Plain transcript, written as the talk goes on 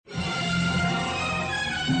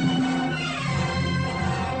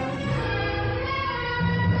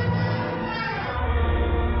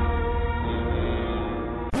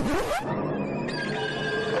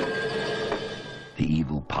The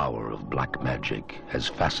evil power of black magic has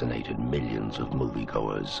fascinated millions of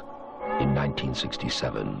moviegoers. In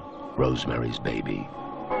 1967, Rosemary's Baby.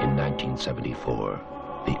 In 1974,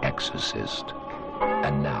 The Exorcist.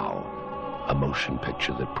 And now, a motion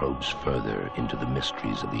picture that probes further into the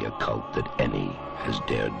mysteries of the occult that any has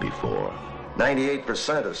dared before.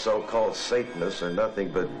 98% of so-called Satanists are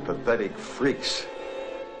nothing but pathetic freaks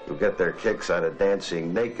who get their kicks out of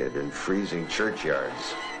dancing naked in freezing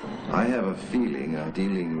churchyards. I have a feeling I'm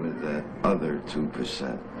dealing with that other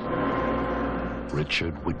 2%.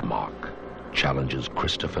 Richard Widmark challenges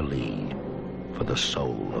Christopher Lee for the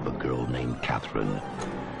soul of a girl named Catherine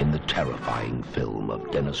in the terrifying film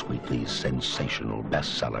of Dennis Wheatley's sensational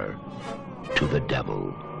bestseller, To the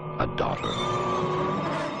Devil, a Daughter.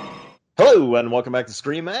 Hello, and welcome back to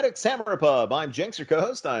Scream Addicts Hammer Pub. I'm Jinx, your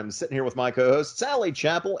co-host. I'm sitting here with my co-hosts, Sally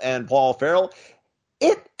Chappell and Paul Farrell.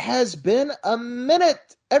 It has been a minute.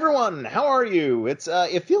 Everyone, how are you? It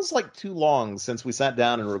feels like too long since we sat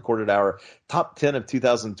down and recorded our top 10 of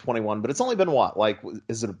 2021, but it's only been what?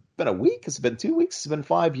 Has it been a week? Has it been 2 weeks? Has it been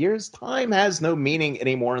 5 years? Time has no meaning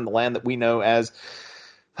anymore in the land that we know as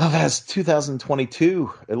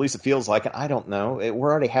 2022. At least it feels like it. I don't know. We're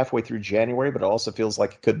already halfway through January, but it also feels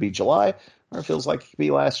like it could be July, or it feels like it could be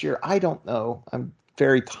last year. I don't know. I'm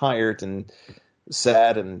very tired and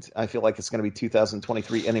sad, and I feel like it's going to be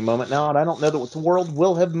 2023 any moment now, and I don't know that the world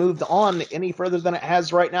will have moved on any further than it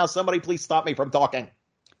has right now. Somebody please stop me from talking.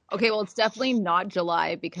 Okay, well, it's definitely not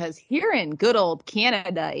July, because here in good old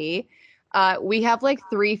Canada, we have like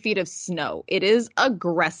 3 feet of snow. It is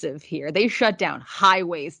aggressive here. They shut down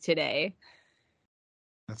highways today.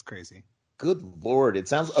 That's crazy. Good Lord. It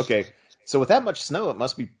sounds okay. So with that much snow, it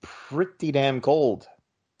must be pretty damn cold.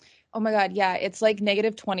 Oh my God. Yeah. It's like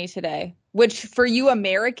 -20 today, which for you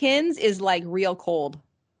Americans is like real cold.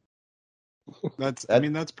 That's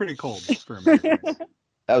pretty cold for Americans.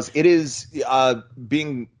 It is,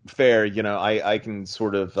 being fair, I can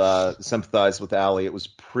sort of sympathize with Allie. It was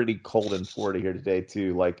pretty cold in Florida here today,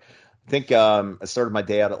 too. Like, I think I started my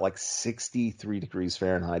day out at like 63 degrees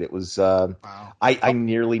Fahrenheit. It was, wow. I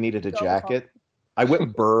nearly needed a jacket. I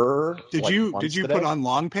went burr. Did you put on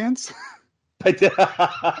long pants? I did. Oh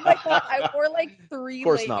my God, I wore like 3 layers. Of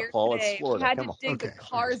course not, Paul. Today. It's Florida. I had Come to on. dig the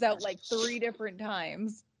cars out like 3 different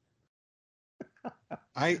times.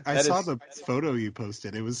 I saw the photo you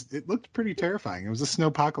posted. It looked pretty terrifying. It was a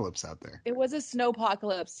snowpocalypse out there. It was a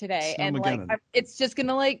snowpocalypse today, and like Snowmageddon. it's just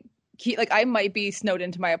gonna keep I might be snowed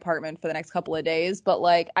into my apartment for the next couple of days, but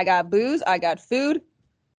like I got booze, I got food.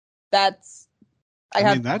 That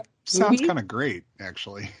sounds kind of great,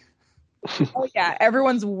 actually. Oh yeah,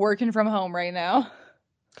 everyone's working from home right now.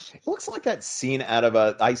 It looks like that scene out of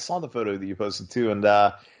I saw the photo that you posted too, and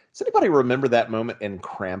does anybody remember that moment in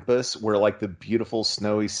Krampus where like the beautiful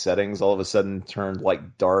snowy settings all of a sudden turned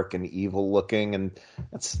like dark and evil looking? And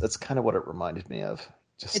that's kind of what it reminded me of.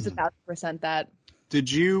 It's 1,000% that.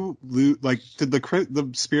 Did you did the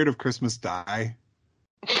spirit of Christmas die,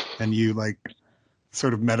 and you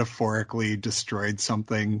sort of metaphorically destroyed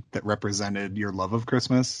something that represented your love of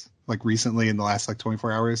Christmas, like recently in the last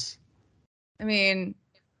 24 hours? I mean,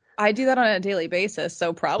 I do that on a daily basis,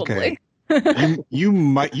 so probably. Okay. You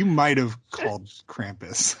might have called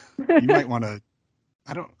Krampus. You might want to.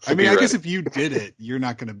 I guess if you did it, you're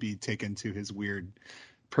not going to be taken to his weird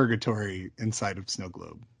purgatory inside of Snow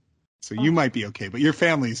Globe. So you might be okay, but your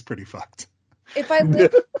family's pretty fucked. If I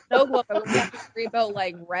lived in Snow Globe, I wouldn't have to worry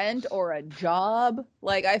about rent or a job.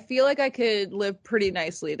 I feel like I could live pretty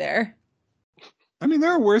nicely there. I mean,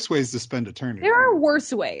 there are worse ways to spend eternity. There are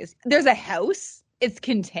worse ways. There's a house. It's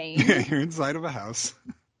contained. Yeah, you're inside of a house.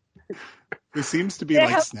 There seems to be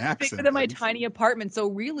snacks bigger than my tiny apartment, so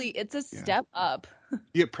really it's a step up.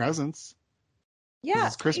 You get presents. Yeah.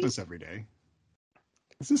 It's Christmas every day.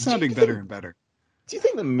 This is sounding better and better. Do you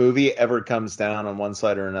think the movie ever comes down on one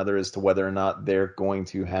side or another as to whether or not they're going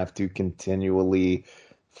to have to continually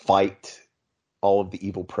fight all of the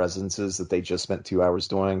evil presences that they just spent 2 hours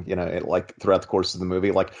doing, throughout the course of the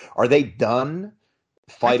movie? Are they done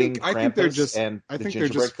fighting Krampus I think they're just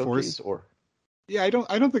gingerbread cookies? Forced. Yeah, I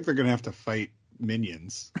don't think they're going to have to fight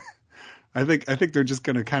minions. I think they're just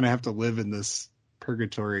going to kind of have to live in this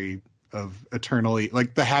purgatory of eternally,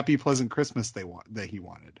 the happy, pleasant Christmas that he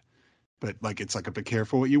wanted. But it's be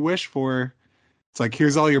careful what you wish for. It's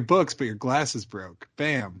here's all your books, but your glasses broke.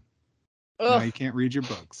 Bam. Ugh. Now you can't read your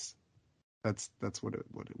books. That's what it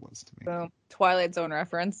was to me. So, Twilight Zone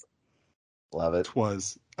reference. Love it. It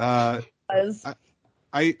was.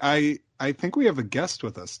 I think we have a guest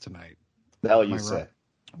with us tonight. The hell you Am I say? wrong?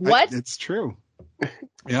 What? It's true.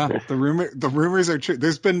 Yeah, the rumors are true.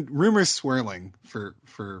 There's been rumors swirling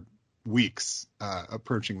for weeks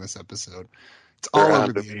approaching this episode. It's all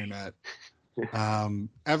over the internet.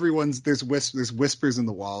 There's whispers in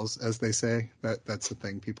the walls, as they say. That's the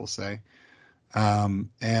thing people say. And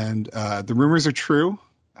the rumors are true.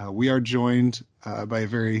 We are joined by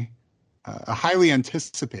a highly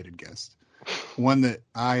anticipated guest, one that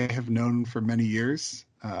I have known for many years,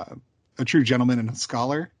 a true gentleman and a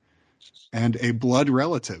scholar, and a blood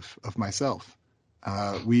relative of myself.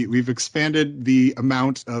 We've expanded the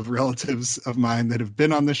amount of relatives of mine that have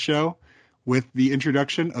been on the show with the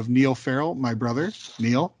introduction of Neil Farrell, my brother.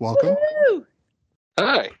 Neil, welcome. Woo!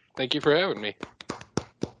 Hi, thank you for having me.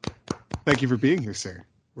 Thank you for being here, sir.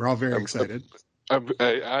 We're all very excited. I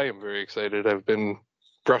am very excited. I've been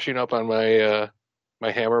brushing up on my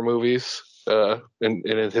my Hammer movies in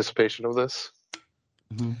anticipation of this.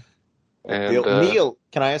 Mm-hmm. And Neil,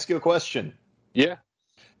 can I ask you a question? Yeah.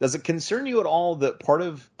 Does it concern you at all that part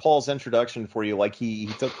of Paul's introduction for you, like he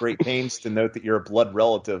took great pains to note that you're a blood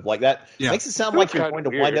relative, like that makes it sound like you're going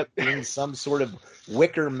to wind up being some sort of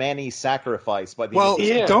Wicker Manny sacrifice by the end of the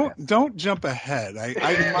yeah. Don't jump ahead.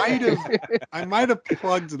 I might have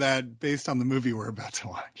plugged that based on the movie we're about to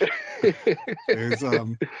watch. There's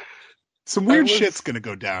some weird shit's gonna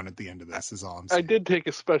go down at the end of this. Is all I'm saying. I did take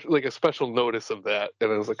a special notice of that,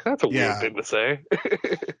 and I was like, "That's a weird thing to say."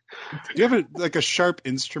 Do you have a sharp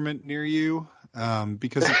instrument near you?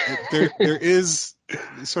 Because there is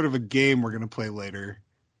sort of a game we're gonna play later.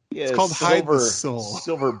 Yeah, it's called Hide the Soul.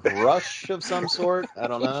 Silver brush of some sort. I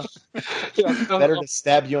don't know. Yeah, Better to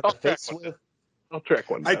stab you in the face with. I'll track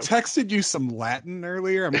one down. I texted you some Latin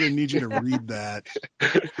earlier. I'm going to need you to read that,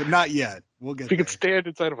 but not yet. We'll get. You can stand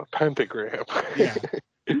inside of a pentagram. Yeah.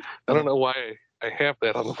 I don't know why I have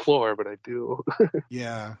that on the floor, but I do.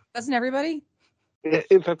 Yeah. Doesn't everybody?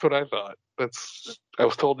 That's what I thought. I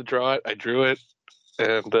was told to draw it. I drew it,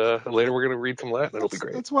 and later we're going to read some Latin. It'll be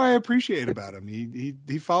great. That's why I appreciate about him.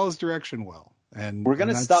 He follows direction well, and we're going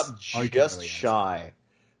to stop just really shy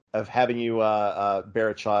of having you bear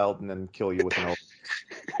a child and then kill you with an old.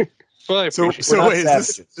 Well, so wait,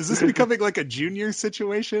 is this becoming like a junior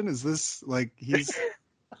situation? Is this like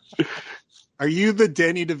are you the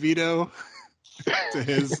Danny DeVito to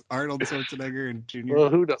his Arnold Schwarzenegger and Junior? Well,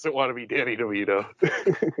 who doesn't want to be Danny DeVito?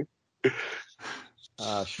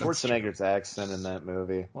 Schwarzenegger's accent in that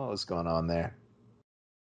movie. What was going on there?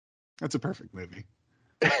 That's a perfect movie.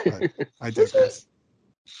 But I digress.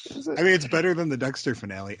 I mean, it's better than the Dexter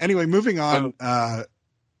finale. Anyway, moving on. I'm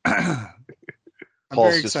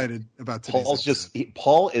very excited about today's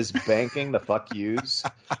Paul is banking the fuck yous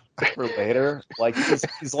for later. Like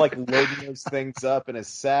he's like loading those things up in his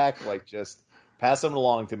sack. Like just pass them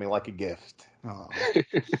along to me like a gift. Oh.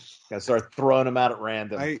 Gonna start throwing them out at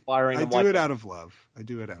random, firing them. I do it out of love.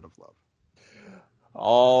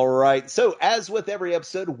 All right. So, as with every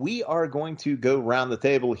episode, we are going to go around the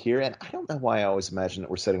table here, and I don't know why I always imagine that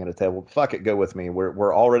we're sitting at a table. Fuck it, go with me.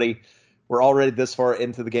 We're already this far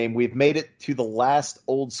into the game. We've made it to the last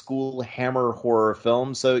old school Hammer horror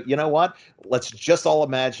film. So, you know what? Let's just all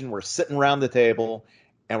imagine we're sitting around the table,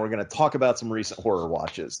 and we're going to talk about some recent horror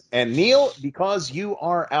watches. And Neil, because you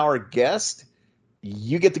are our guest,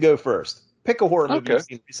 you get to go first. Pick a horror movie you've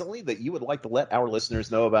seen recently that you would like to let our listeners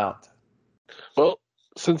know about. Well,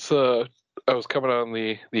 since I was coming on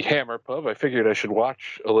the Hammer Pub, I figured I should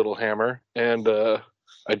watch a little Hammer, and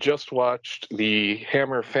I just watched the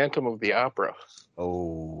Hammer Phantom of the Opera.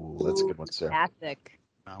 Oh, that's a good one, sir. Fantastic.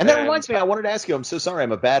 And that reminds me, I wanted to ask you, I'm so sorry,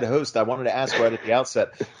 I'm a bad host. I wanted to ask right at the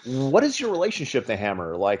outset, what is your relationship to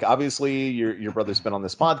Hammer? Like, obviously, your brother's been on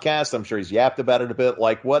this podcast. I'm sure he's yapped about it a bit.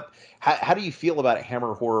 Like, how do you feel about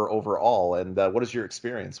Hammer horror overall, and what is your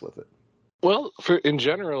experience with it? Well, in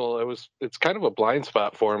general, it's kind of a blind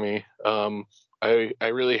spot for me. I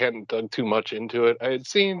really hadn't dug too much into it. I had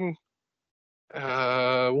seen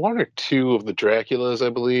one or two of the Draculas, I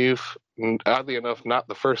believe. And oddly enough, not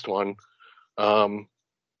the first one,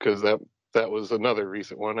 because that was another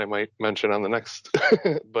recent one I might mention on the next.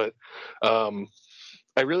 But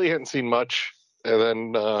I really hadn't seen much. And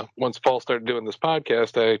then once Paul started doing this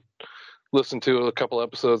podcast, I listened to a couple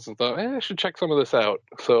episodes and thought, I should check some of this out.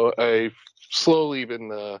 So I've slowly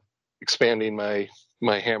been expanding my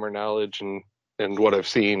Hammer knowledge and what I've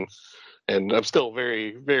seen. And I'm still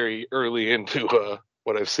very, very early into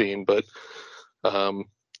what I've seen, but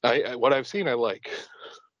what I've seen I like.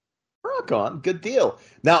 Rock on. Good deal.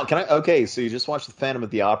 Now, so you just watched The Phantom of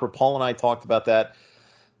the Opera. Paul and I talked about that.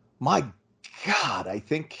 My God, I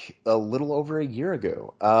think a little over a year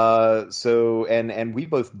ago. And we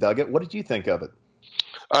both dug it. What did you think of it?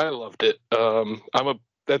 I loved it.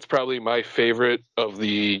 That's probably my favorite of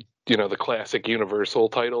the the classic Universal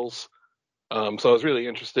titles. So I was really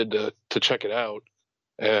interested to check it out,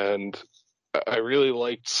 and I really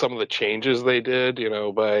liked some of the changes they did.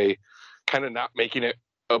 By kind of not making it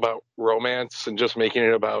about romance and just making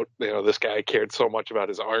it about this guy cared so much about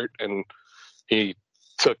his art, and he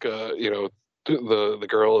took the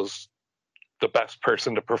girl is the best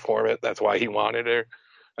person to perform it. That's why he wanted her.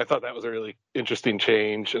 I thought that was a really interesting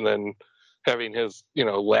change. And then having his,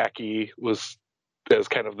 lackey was as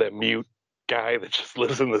kind of the mute guy that just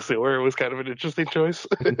lives in the sewer was kind of an interesting choice.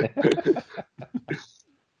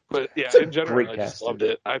 But yeah, in general, I just loved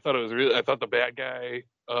it. I thought the bad guy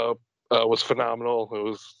was phenomenal. It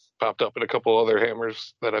was popped up in a couple other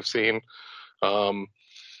Hammers that I've seen.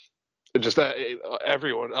 Just that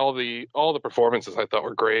everyone, all the performances I thought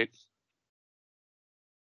were great.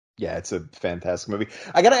 Yeah, it's a fantastic movie.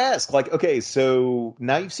 I gotta ask, okay, so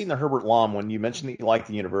now you've seen the Herbert Lom one. You mentioned that you like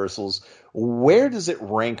the Universals. Where does it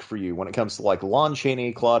rank for you when it comes to Lon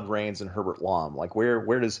Chaney, Claude Rains, and Herbert Lom?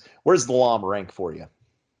 Where's the Lom rank for you?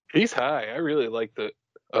 He's high. I really liked it.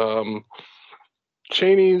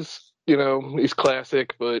 Chaney's, he's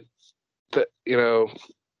classic, but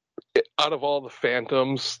out of all the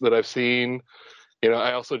Phantoms that I've seen,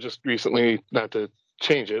 I also just recently, not to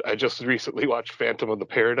change it, I just recently watched Phantom of the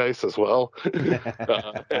Paradise as well.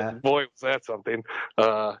 And boy, was that something.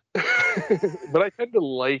 But I tend to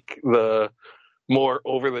like the more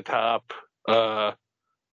over the top,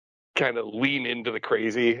 kind of lean into the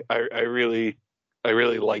crazy. I really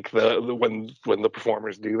like the when the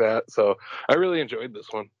performers do that. So I really enjoyed this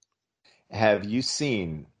one. Have you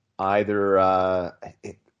seen either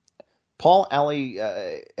Paul Alley,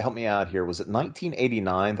 help me out here. Was it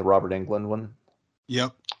 1989, the Robert Englund one?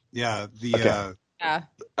 Yep. Yeah. Yeah. Yeah.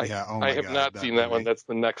 Oh my I have God, not seen that movie. one. That's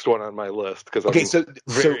the next one on my list because Okay, I'm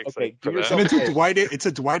very excited for that. And it's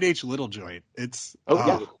a Dwight H. Little joint. It's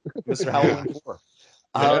yeah, Mr. Halloween 4.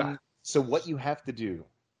 Yeah. So what you have to do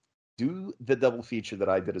the double feature that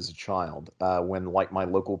I did as a child when my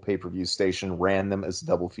local pay-per-view station ran them as a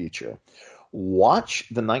double feature. Watch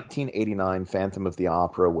the 1989 Phantom of the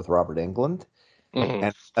Opera with Robert Englund,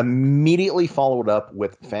 and immediately follow it up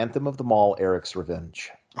with Phantom of the Mall, Eric's Revenge.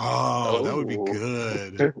 Oh, that would be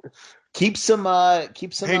good. Keep some. Hey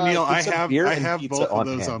Neil, I have both of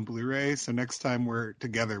those hand. on Blu-ray, so next time we're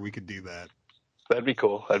together, we could do that. That'd be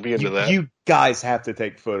cool. I'd be into that. You guys have to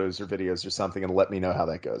take photos or videos or something and let me know how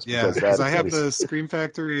that goes. Yeah, because I have the Scream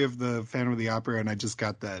Factory of the Phantom of the Opera, and I just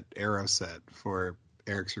got that Arrow set for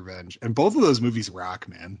Eric's Revenge. And both of those movies rock,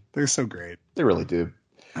 man. They're so great. They really do.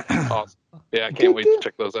 Awesome. Yeah, I can't wait to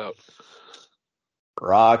check those out.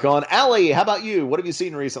 Rock on. Allie, how about you? What have you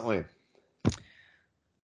seen recently?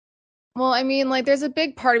 Well, I mean, there's a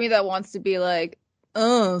big part of me that wants to be like,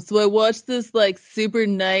 oh, so I watched this super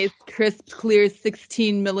nice, crisp, clear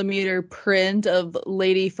 16mm print of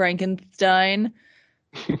Lady Frankenstein.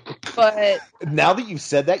 But now that you've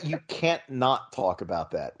said that, you can't not talk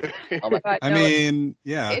about that. Oh my God, I mean,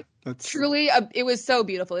 yeah, that's truly it was so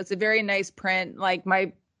beautiful. It's a very nice print.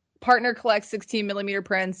 My partner collects 16mm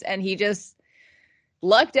prints, and he just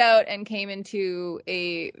lucked out and came into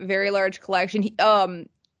a very large collection.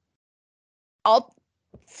 I'll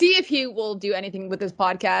see if he will do anything with this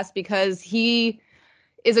podcast because he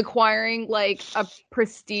is acquiring a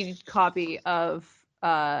prestige copy of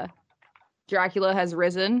Dracula Has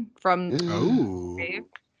Risen from Dave,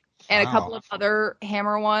 and a couple of other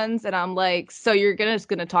Hammer ones, and I'm like, so you're just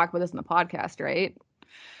gonna talk about this in the podcast, right?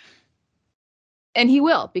 And he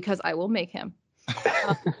will, because I will make him.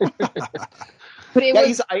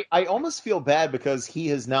 But I almost feel bad because he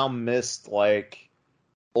has now missed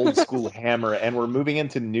old school Hammer, and we're moving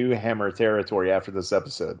into new Hammer territory after this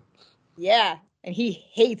episode. Yeah, and he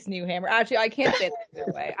hates new Hammer. Actually, I can't say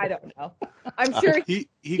that way. I don't know. I'm sure he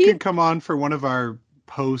could come on for one of our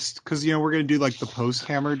post, because we're going to do the post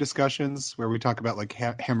Hammer discussions where we talk about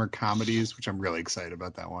Hammer comedies, which I'm really excited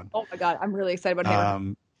about that one. Oh my God, I'm really excited about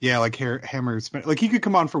Hammer. Yeah, Hammer. He could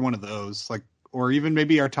come on for one of those, or even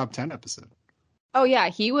maybe our top 10 episode. Oh yeah,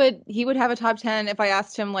 he would have a top 10 if I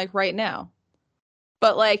asked him right now.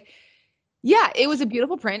 But yeah, it was a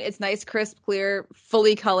beautiful print. It's nice, crisp, clear,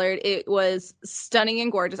 fully colored. It was stunning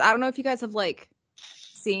and gorgeous. I don't know if you guys have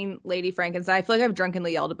seen Lady Frankenstein. I feel like I've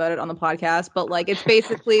drunkenly yelled about it on the podcast, but it's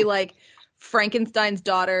basically Frankenstein's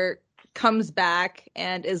daughter comes back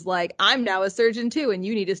and is I'm now a surgeon too, and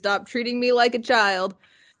you need to stop treating me like a child.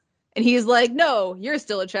 And he's like, no, you're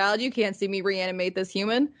still a child. You can't see me reanimate this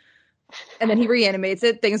human. And then he reanimates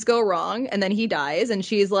it, things go wrong, and then he dies. And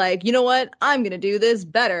she's like, you know what? I'm going to do this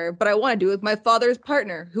better, but I want to do it with my father's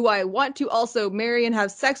partner, who I want to also marry and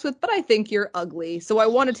have sex with, but I think you're ugly. So I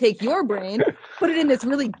want to take your brain, put it in this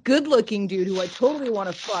really good looking dude who I totally want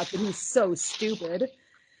to fuck, and he's so stupid.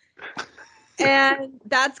 And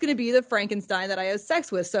that's going to be the Frankenstein that I have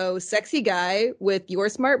sex with. So sexy guy with your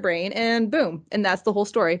smart brain, and boom. And that's the whole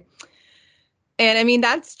story. And I mean,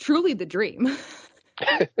 that's truly the dream.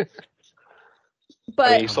 But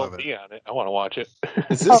I mean, you sold me on it. I want to watch it.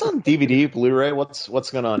 Is this on DVD, Blu-ray? What's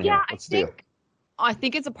going on here? What's the deal? I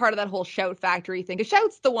think it's a part of that whole Shout Factory thing. 'Cause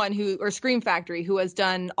Shout's the one or Scream Factory, who has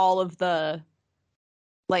done all of the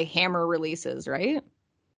like Hammer releases, right?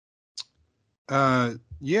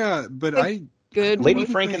 Yeah, but good. Lady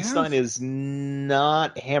Frankenstein is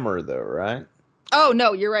not Hammer though, right? Oh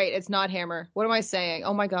no, you're right. It's not Hammer. What am I saying?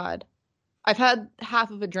 Oh my god, I've had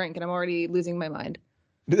half of a drink and I'm already losing my mind.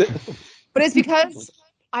 But it's because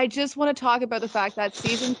I just want to talk about the fact that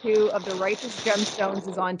season 2 of The Righteous Gemstones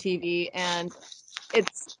is on TV, and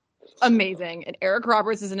it's amazing. And Eric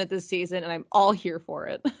Roberts is in it this season, and I'm all here for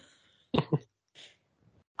it.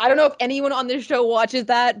 I don't know if anyone on this show watches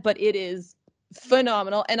that, but it is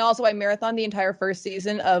phenomenal. And also, I marathoned the entire first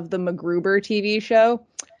season of the MacGruber TV show.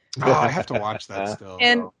 Oh, I have to watch that still.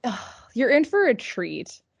 And you're in for a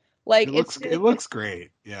treat. Like it looks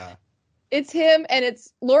great. Yeah. It's him, and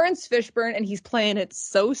it's Lawrence Fishburne, and he's playing it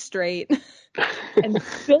so straight. And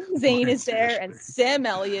Bill Zane is there, and Sam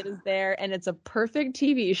Elliott is there, and it's a perfect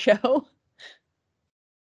TV show.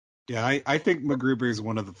 Yeah, I think MacGruber is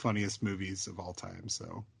one of the funniest movies of all time.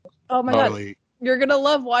 So, oh my god, you're gonna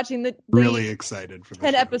love watching the really excited for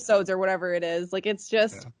 10 episodes or whatever it is. Like it's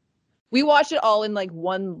just we watched it all in like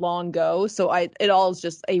one long go, so it all is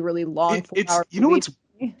just a really long 4-hour. You know what's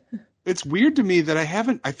It's weird to me that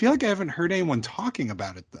I feel like I haven't heard anyone talking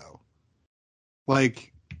about it though.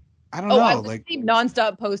 Like, I don't know. I like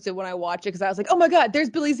nonstop posted when I watched it because I was like, oh my god, there's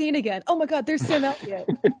Billy Zane again. Oh my god, there's Sam Elliott.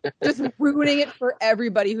 Just ruining it for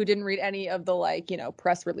everybody who didn't read any of the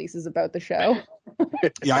press releases about the show.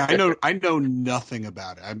 Yeah, I know nothing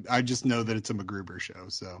about it. I just know that it's a MacGruber show.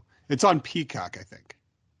 So it's on Peacock, I think.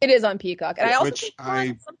 It is on Peacock. And I also think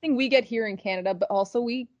it's something we get here in Canada, but also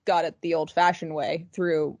we got it the old-fashioned way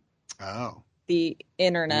through the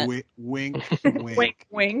internet. Wink. Wink,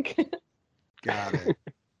 wink. Got it.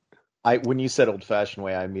 When you said old-fashioned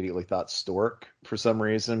way, I immediately thought Stork for some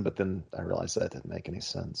reason, but then I realized that didn't make any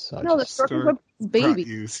sense. So the Stork was a baby.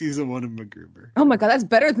 You season 1 of MacGruber. Oh my god, that's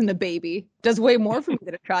better than the baby. Does way more for me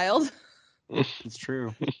than a child. It's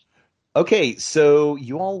true. Okay, so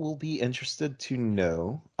you all will be interested to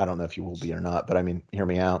know, I don't know if you will be or not, but I mean, hear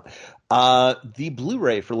me out. The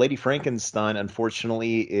Blu-ray for Lady Frankenstein,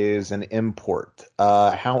 unfortunately, is an import.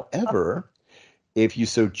 However, if you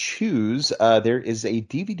so choose, there is a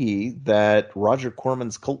DVD that Roger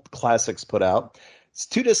Corman's Cult Classics put out. It's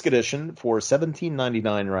 2-disc edition for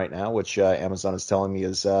 $17.99 right now, which Amazon is telling me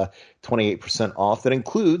is 28% off. That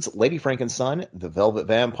includes Lady Frankenstein, The Velvet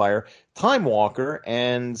Vampire, Time Walker,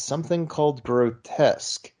 and something called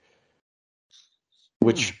Grotesque,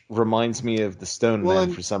 which reminds me of The Stone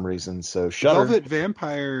Man for some reason. So Shudder. Velvet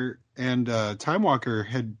Vampire and Time Walker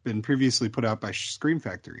had been previously put out by Scream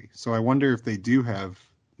Factory, so I wonder if they do have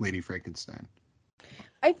Lady Frankenstein.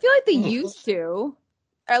 I feel like they used to.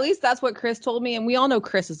 At least that's what Chris told me, and we all know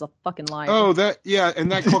Chris is a fucking liar. Oh, and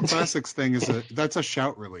that Cult Classics thing that's a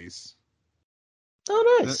Shout release.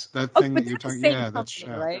 Oh, nice. That thing that you're talking, that's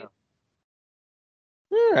Shout. Right?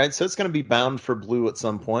 All right, so it's going to be bound for blue at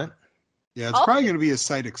some point. Yeah, it's probably going to be a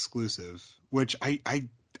site exclusive, which I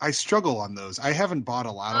struggle on those. I haven't bought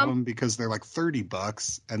a lot of them because they're like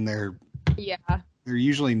 $30, and they're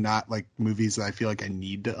usually not like movies that I feel like I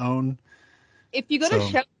need to own. If you go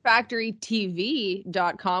to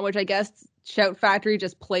shoutfactorytv.com, which I guess Shout Factory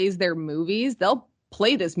just plays their movies, they'll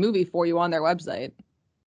play this movie for you on their website.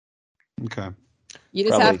 Okay. You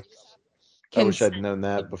just have. I wish I'd known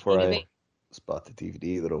that before I bought the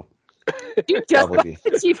DVD. That'll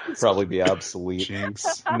probably be obsolete.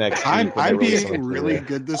 Jinx. Next I'm being really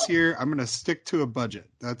good this year. I'm going to stick to a budget.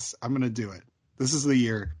 I'm going to do it. This is the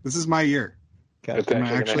year. This is my year. Okay. I'm going to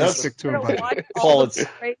actually stick to a budget. Paul, it's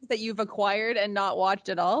that you've acquired and not watched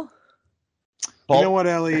at all. Paul? You know what,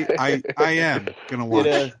 Ellie? I am going to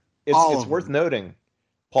watch. It's worth noting,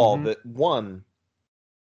 Paul, that one,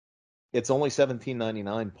 it's only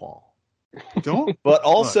 $17.99, Paul. But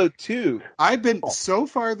also two, I've been so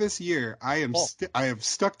far this year. I have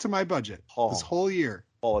stuck to my budget this whole year.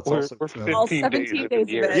 Paul, it's also 15 days days of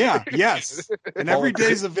the year. Yeah, yes, and every day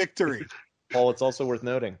is a victory. Paul, it's also worth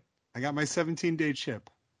noting. I got my 17-day chip.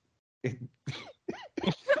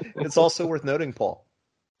 It's also worth noting, Paul,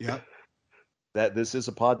 Yep. that this is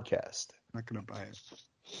a podcast. Not gonna buy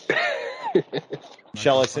it.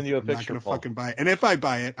 Shall I send you a I'm not picture, gonna Paul? fucking buy it. And if I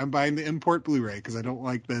buy it, I'm buying the import Blu-ray because I don't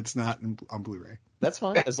like that it's not on Blu-ray. That's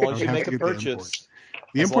fine, as long as I you would make have a to get the purchase.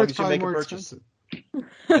 The As long import's as you probably make a more purchase. expensive.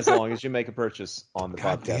 As long as you make a purchase on the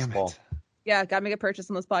God podcast, damn Paul. it. Yeah, gotta make a purchase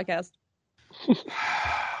on this podcast.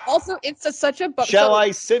 Also, it's such a Shall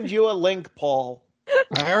I send you a link, Paul?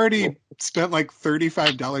 I already spent like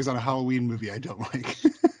 $35 on a Halloween movie I don't like.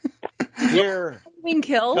 Here Halloween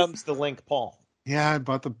Kills? comes the link, Paul. Yeah, I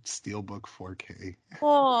bought the Steelbook 4K.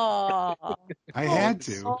 Aww. I had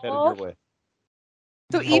to. Headed your way.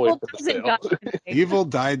 So I'll evil wait for the doesn't sale. die today. Evil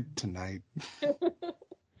died tonight.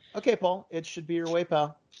 Okay, Paul, it should be your way,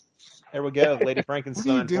 pal. There we go, Lady What are you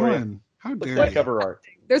Frankenstein for you. doing? How Look dare at that you? cover art.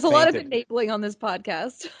 There's a lot of Painted. enabling on this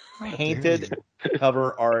podcast. Painted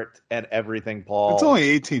cover art and everything, Paul. It's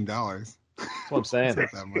only $18. That's what I'm saying. It's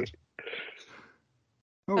not that much.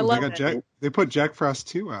 Oh, I love they got it. They put Jack Frost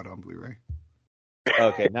 2 out on Blu-ray.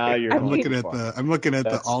 Okay, now you're I'm going looking too at far. the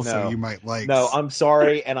That's- also no. you might like. No, I'm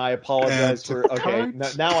sorry, and I apologize And for. Okay,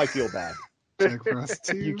 Picard? now I feel bad. Jack Frost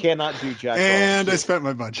 2. You cannot do Jack And I Frost. spent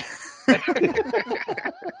my budget.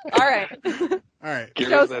 All right. All right. Get rid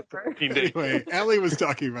Show's of that over. 13 day. Anyway, Allie was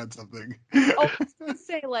talking about something. Oh, I was gonna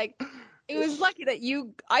say, like, it was lucky that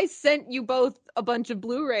I sent you both a bunch of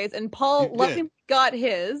Blu-rays, and Paul You did. luckily got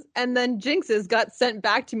his, and then Jinx's got sent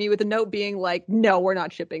back to me with a note being like, "No, we're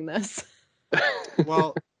not shipping this."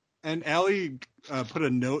 Well, and Allie put a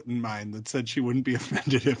note in mine that said she wouldn't be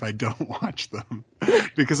offended if I don't watch them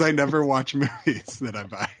because I never watch movies that I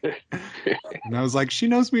buy. And I was like, she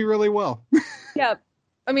knows me really well. Yeah,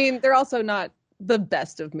 I mean, they're also not the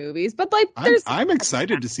best of movies, but like, there's I'm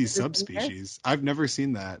excited to see There's in there. Subspecies. I've never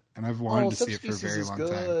seen that, and I've wanted to see it for a Subspecies very is long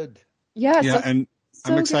time. good. yeah, Yeah, and so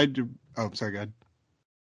I'm good. excited to. Oh, sorry, go ahead.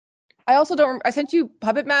 I also don't. I sent you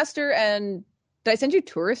Puppet Master, and did I send you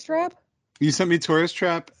Tourist Trap? You sent me Tourist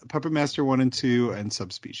Trap, Puppet Master 1 and 2, and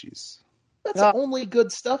Subspecies. That's Yeah. only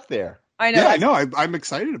good stuff there. I know. Yeah, I know. I'm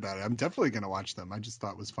excited about it. I'm definitely going to watch them. I just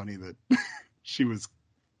thought it was funny that she was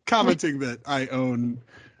commenting that I own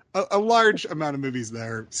a large amount of movies that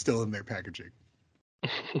are still in their packaging.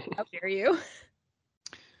 How dare you?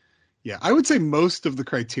 Yeah, I would say most of the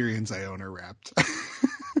Criterions I own are wrapped.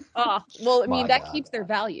 Oh, well, I mean, My that God. keeps their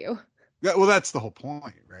value. Yeah, well, that's the whole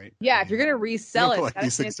point, right? Yeah, if you're gonna resell You it, don't it's feel like gotta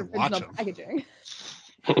these stay things in its to watch original 'em. packaging.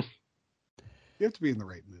 You have to be in the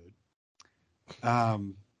right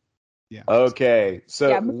mood. Yeah. Okay, so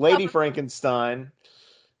Yeah, Lady Frankenstein,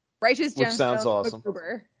 Righteous Which Gemstones, sounds awesome.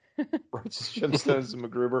 MacGruber. Righteous Gemstones, and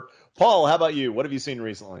MacGruber. Paul, how about you? What have you seen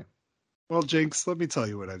recently? Well, Jinx, let me tell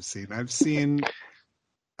you what I've seen. I've seen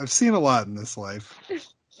a lot in this life,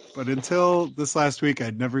 but until this last week,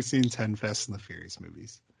 I'd never seen 10 Fast and the Furious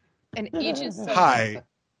movies. And each is so Hi,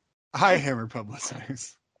 Hammer Pub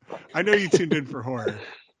listeners. I know you tuned in for horror,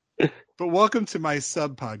 but welcome to my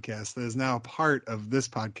sub podcast that is now a part of this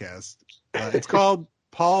podcast. It's called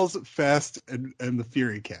Paul's Fast and the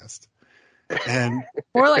Fury Cast, and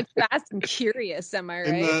more like Fast and Curious. Am I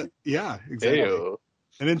right? yeah, exactly. Ayo.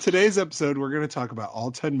 And in today's episode, we're going to talk about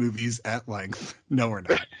all 10 movies at length. No, we're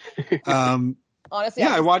not. Honestly,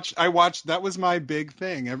 Yeah, I watched. That was my big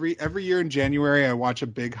thing. Every year in January, I watch a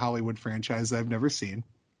big Hollywood franchise I've never seen.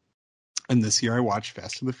 And this year, I watched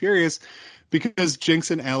Fast and the Furious because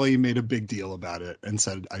Jinx and Allie made a big deal about it and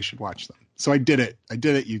said I should watch them. So I did it.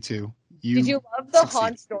 You two. Did you love the succeed.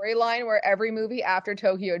 Han storyline where every movie after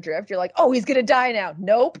Tokyo Drift, you're like, oh, he's gonna die now.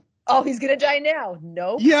 Nope. Oh, he's gonna die now.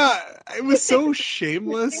 Nope. Yeah, it was so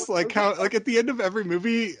shameless. Like how, like at the end of every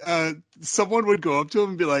movie, someone would go up to him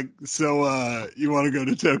and be like, "So, you want to go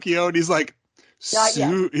to Tokyo?" And he's like, Not yet.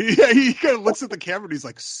 "Soon." Yeah, he kind of looks at the camera and he's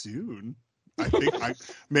like, "Soon." I think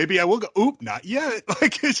maybe I will go. Oop, not yet.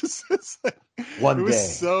 Like it's like, One it was day.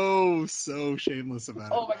 so shameless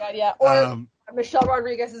about Oh it. my god, yeah. Or Um, Michelle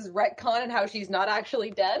Rodriguez's retcon and how she's not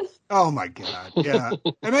actually dead. Oh my god, yeah.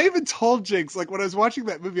 And I even told Jinx, like when I was watching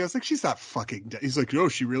that movie, I was like, "She's not fucking dead." He's like, "No,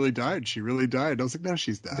 she really died. She really died." I was like, "No,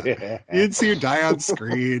 she's dead." You didn't see her die on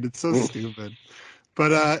screen. It's so stupid.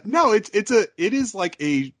 But no, it is like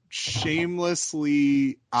a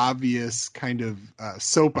shamelessly obvious kind of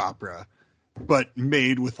soap opera, but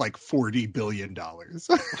made with like $40 billion.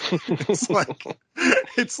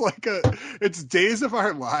 it's Days of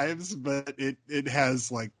Our Lives, but it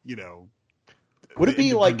has like, you know, Would it the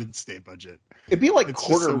be like Independence Day budget. it'd be like It's just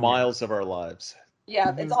quarter so weird. miles of our lives?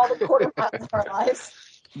 Yeah, it's all the quarter miles of our lives.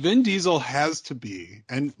 Vin Diesel has to be,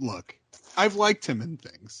 and look, I've liked him in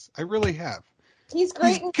things. I really have. He's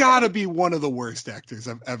great. He's got to be one of the worst actors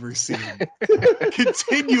I've ever seen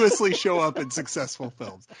continuously show up in successful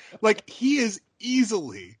films. Like, he is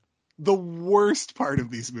easily the worst part of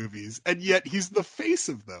these movies, and yet he's the face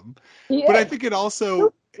of them. But I think it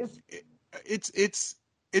also it's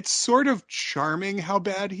sort of charming how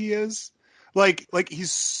bad he is. Like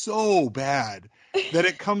he's so bad that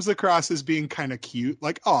it comes across as being kind of cute.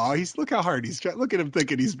 Like, oh, look how hard he's trying. Look at him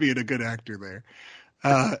thinking he's being a good actor there.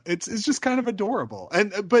 It's just kind of adorable.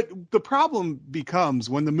 But the problem becomes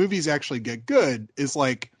when the movies actually get good is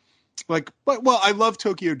I love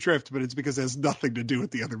Tokyo Drift, but it's because it has nothing to do with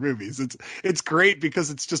the other movies. It's great because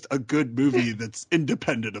it's just a good movie that's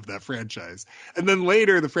independent of that franchise. And then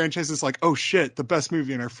later the franchise is like, oh shit, the best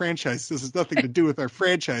movie in our franchise. This has nothing to do with our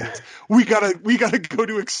franchise. We gotta go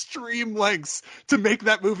to extreme lengths to make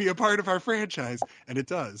that movie a part of our franchise. And it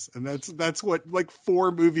does. And that's what like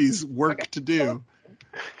 4 movies work to do.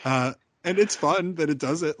 And it's fun that it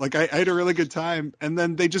does it. Like I had a really good time. And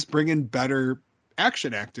then they just bring in better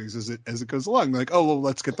action actors as it goes along. Like, oh, well,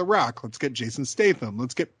 let's get The Rock. Let's get Jason Statham.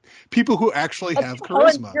 Let's get people who actually have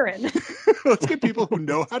charisma. Let's get people who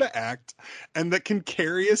know how to act and that can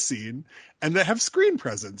carry a scene and that have screen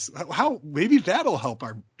presence. How maybe that'll help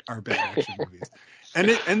our bad action movies.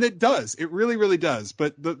 And it does. It really, really does.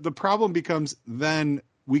 But the problem becomes then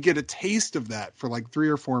we get a taste of that for like 3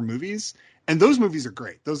 or 4 movies. And those movies are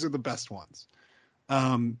great. Those are the best ones.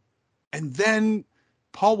 And then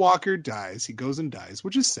Paul Walker dies. He goes and dies,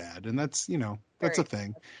 which is sad. And that's a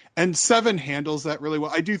thing. And Seven handles that really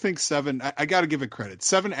well. I do think Seven, I got to give it credit.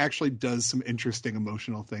 Seven actually does some interesting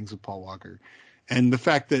emotional things with Paul Walker. And the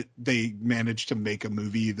fact that they managed to make a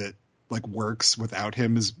movie that like works without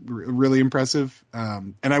him is really impressive.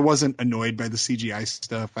 And I wasn't annoyed by the CGI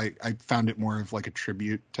stuff. I found it more of like a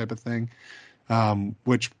tribute type of thing,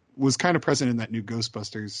 which was kind of present in that new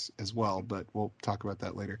Ghostbusters as well, but we'll talk about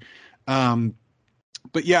that later.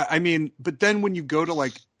 But yeah, I mean, but then when you go to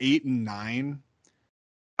like 8 and 9,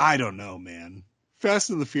 I don't know, man. Fast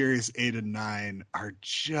and the Furious 8 and 9 are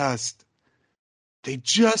they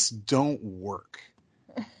just don't work.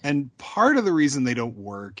 And part of the reason they don't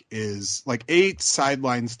work is like 8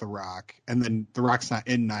 sidelines The Rock, and then The Rock's not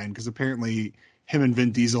in 9 because apparently him and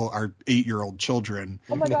Vin Diesel are 8-year-old children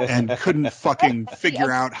and couldn't fucking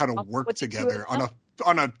figure out how to work together on a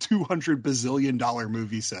 $200 bazillion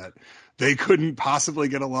movie set. They couldn't possibly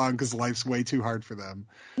get along because life's way too hard for them.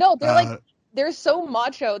 No, they're so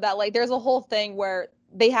macho that like there's a whole thing where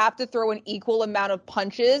they have to throw an equal amount of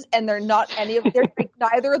punches, and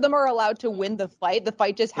neither of them are allowed to win the fight. The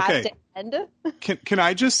fight just has to end. Can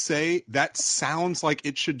I just say that sounds like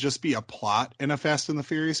it should just be a plot in a Fast and the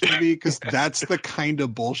Furious movie, because that's the kind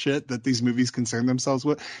of bullshit that these movies concern themselves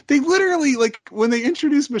with. They literally, like, when they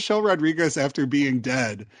introduce Michelle Rodriguez after being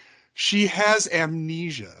dead, she has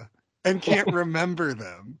amnesia and can't remember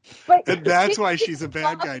them. And that's why she's a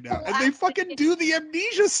bad guy now. And they fucking do the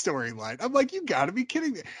amnesia storyline. I'm like, you gotta be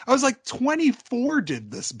kidding me. I was like, 24 did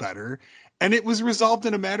this better. And it was resolved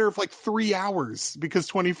in a matter of like 3 hours, because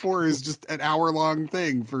 24 is just an hour-long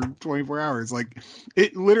thing for 24 hours. Like,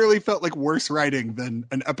 it literally felt like worse writing than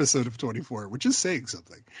an episode of 24, which is saying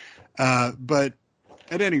something. But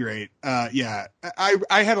at any rate, yeah,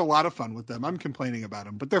 I had a lot of fun with them. I'm complaining about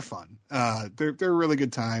them, but they're fun. They're a really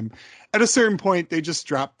good time. At a certain point, they just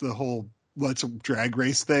dropped the whole let's drag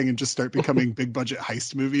race thing and just start becoming big budget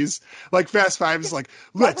heist movies. Like Fast Five is like,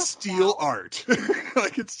 let's steal art.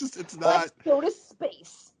 Like it's not. Let's go to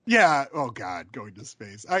space. Yeah. Oh God, going to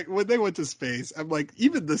space. When they went to space, I'm like,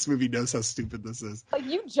 even this movie knows how stupid this is. Like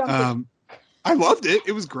you jumped. I loved it.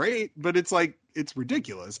 It was great, but it's like, it's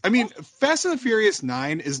ridiculous. I mean, Fast and the Furious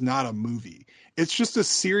 9 is not a movie. It's just a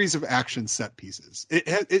series of action set pieces.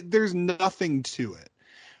 There's nothing to it.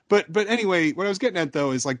 But anyway, what I was getting at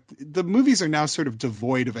though is like the movies are now sort of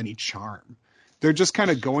devoid of any charm. They're just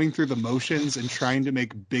kind of going through the motions and trying to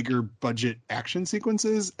make bigger budget action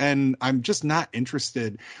sequences. And I'm just not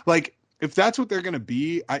interested. Like, if that's what they're going to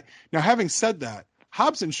be, now having said that,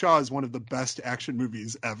 Hobbs and Shaw is one of the best action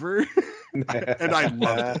movies ever. And I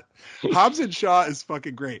love it. Hobbs and Shaw is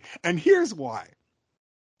fucking great. And here's why.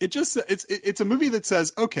 It's a movie that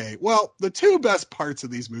says, okay, well, the 2 best parts of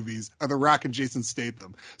these movies are The Rock and Jason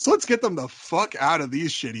Statham. So let's get them the fuck out of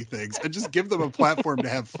these shitty things and just give them a platform to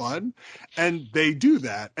have fun. And they do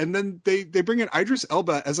that. And then they bring in Idris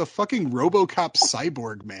Elba as a fucking RoboCop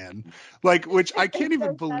cyborg man, like, which I can't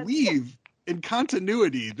even believe in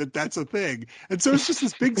continuity that's a thing. And so it's just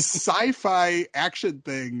this big sci-fi action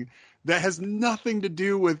thing that has nothing to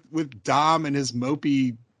do with Dom and his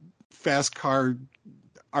mopey fast car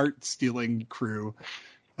art stealing crew.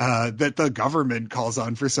 that the government calls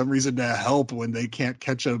on for some reason to help when they can't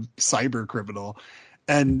catch a cyber criminal,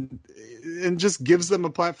 and just gives them a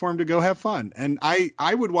platform to go have fun. And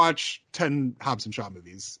I would watch 10 Hobbs and Shaw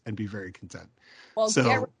movies and be very content. Well, So-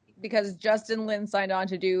 get ready, because Justin Lin signed on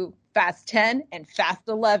to do Fast 10 and Fast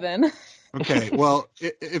 11. Okay, well,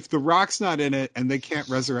 if The Rock's not in it and they can't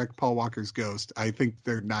resurrect Paul Walker's ghost, I think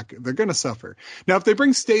they're going to suffer. Now, if they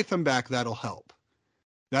bring Statham back, that'll help.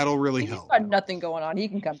 That'll really He's help. got nothing going on. He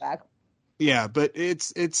can come back. Yeah, but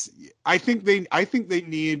it's I think they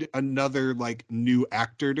need another like new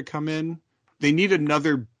actor to come in. They need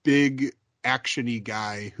another big action-y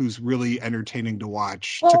guy who's really entertaining to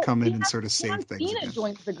watch to come in and sort of save things. John Cena again.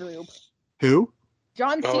 joins the group. Who?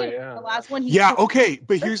 John Cena, Oh, yeah. the last one. Yeah, okay,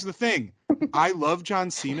 but here's the thing. I love John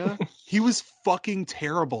Cena. He was fucking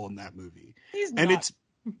terrible in that movie. He's And not.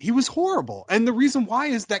 he was horrible. And the reason why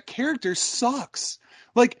is that character sucks.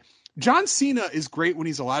 Like, John Cena is great when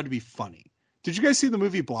he's allowed to be funny. Did you guys see the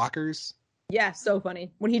movie Blockers? Yeah, so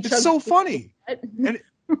funny. When he It's so funny. And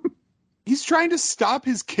he's trying to stop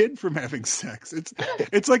his kid from having sex.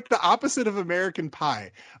 It's like the opposite of American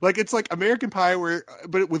Pie. Like, it's like American Pie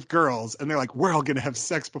but with girls, and they're like, we're all gonna have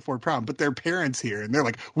sex before prom, but their parents here, and they're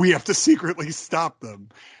like, we have to secretly stop them.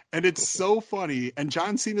 And it's so funny, and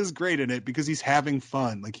John Cena's great in it because he's having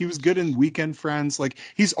fun. Like, he was good in Weekend Friends. Like,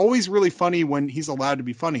 he's always really funny when he's allowed to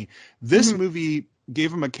be funny. This movie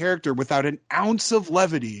gave him a character without an ounce of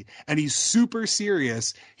levity, and he's super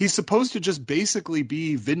serious. He's supposed to just basically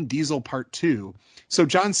be Vin Diesel Part 2. So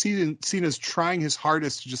John Cena's trying his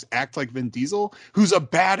hardest to just act like Vin Diesel, who's a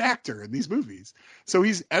bad actor in these movies. So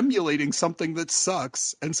he's emulating something that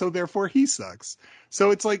sucks, and so therefore he sucks.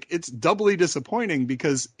 So it's like, it's doubly disappointing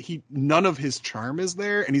because none of his charm is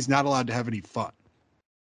there, and he's not allowed to have any fun.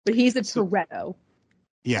 But he's a Toretto.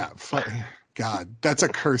 Yeah, God, that's a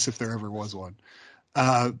curse if there ever was one.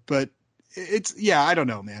 But I don't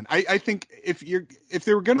know, man. I think if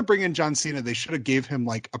they were going to bring in John Cena, they should have gave him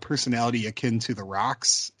like a personality akin to The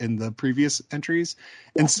Rock's in the previous entries,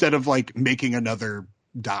 instead of like making another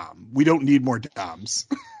Dom. We don't need more Doms.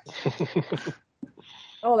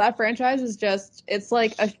 Oh, that franchise is it's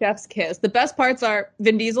like a chef's kiss. The best parts are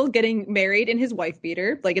Vin Diesel getting married in his wife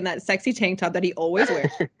beater, like in that sexy tank top that he always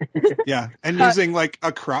wears. Yeah, and using like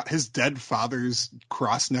his dead father's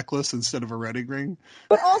cross necklace instead of a wedding ring.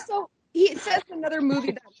 But also, he says in another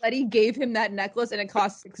movie that Letty gave him that necklace and it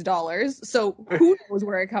cost $6. So who knows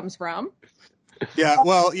where it comes from? Yeah,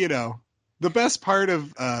 well, the best part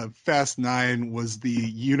of Fast 9 was the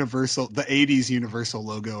 80s Universal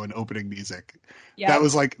logo and opening music. Yeah. That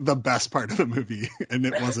was like the best part of the movie, and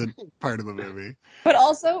it wasn't part of the movie. But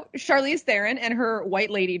also Charlize Theron and her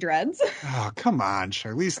white lady dreads. Oh, come on,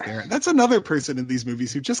 Charlize Theron. That's another person in these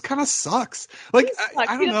movies who just kind of sucks. Like,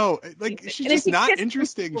 I don't know. Like, she's just not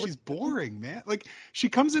interesting. She's boring, man. Like, she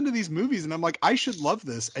comes into these movies, and I'm like, I should love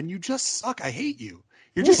this, and you just suck. I hate you.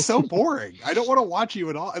 You're just so boring. I don't want to watch you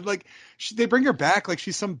at all. And like, they bring her back like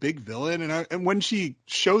she's some big villain, and when she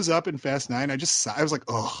shows up in Fast 9, I was like,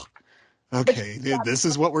 oh, okay, this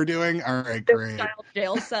is what we're doing. All right, great.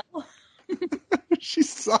 Jail cell. She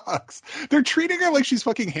sucks. They're treating her like she's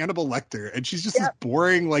fucking Hannibal Lecter, and she's just this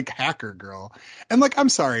boring like hacker girl. And like, I'm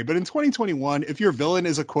sorry, but in 2021, if your villain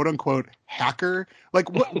is a quote unquote hacker, like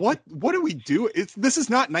what do we do? This is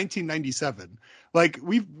not 1997. Like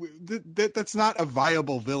that's not a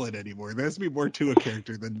viable villain anymore. There has to be more to a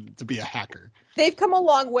character than to be a hacker. They've come a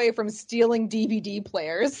long way from stealing DVD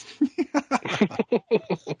players.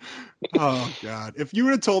 Oh God! If you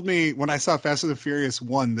would have told me when I saw Fast and the Furious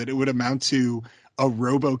 1 that it would amount to a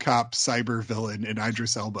RoboCop cyber villain in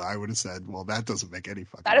Idris Elba, I would have said, "Well, that doesn't make any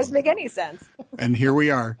fucking." That doesn't make any sense. And here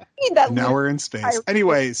we are. Now we're in space.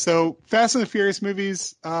 Anyway, so Fast and the Furious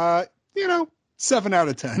movies, 7 out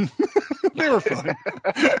of 10. They were fun.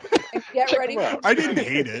 Get ready. I didn't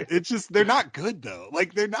hate it. It's just they're not good though.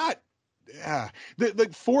 Like they're not. Yeah,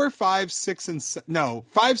 like 4, 5, 6, and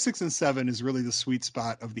 5, 6, and 7 is really the sweet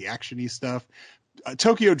spot of the actiony stuff.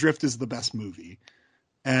 Tokyo Drift is the best movie,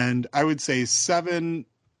 and I would say 7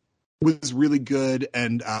 was really good,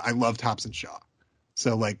 and I loved Hobbs and Shaw.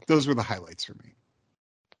 So like those were the highlights for me.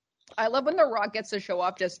 I love when The Rock gets to show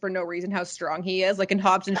off just for no reason how strong he is. Like in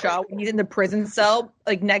Hobbs and Shaw, when he's in the prison cell,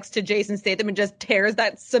 like next to Jason Statham, and just tears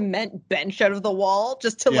that cement bench out of the wall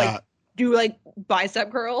just to like do like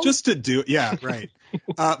bicep curls. Just to do, yeah, right.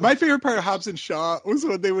 My favorite part of Hobbs and Shaw was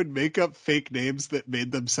when they would make up fake names that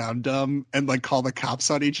made them sound dumb and like call the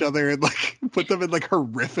cops on each other and like put them in like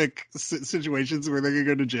horrific situations where they're gonna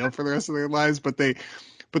go to jail for the rest of their lives. But they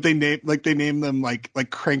name them like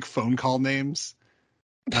crank phone call names.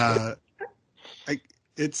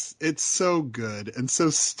 It's so good and so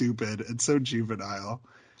stupid and so juvenile.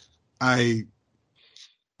 I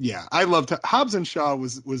loved Hobbs and Shaw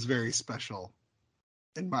was very special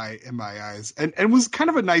in my eyes, and was kind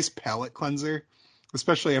of a nice palate cleanser,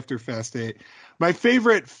 especially after Fast 8. My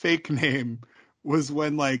favorite fake name was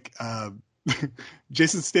when like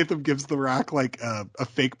Jason Statham gives The Rock like a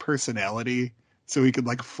fake personality so he could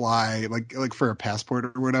like fly like for a passport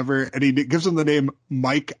or whatever, and he gives him the name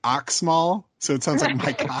Mike Oxmall, so it sounds like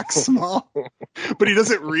Mike Oxmall, but he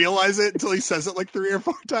doesn't realize it until he says it like 3 or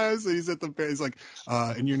 4 times. And he's at the he's like,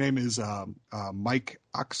 and your name is Mike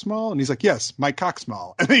Oxmall, and he's like, yes, Mike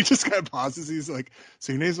Oxmall, and then he just kind of pauses. He's like,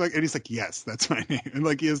 so your name's Mike, and he's like, yes, that's my name, and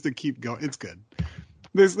like he has to keep going. It's good.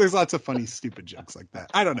 There's lots of funny, stupid jokes like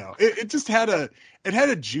that. I don't know. It just had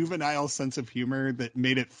a juvenile sense of humor that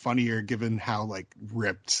made it funnier, given how like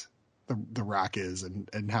ripped the Rock is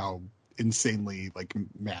and how insanely like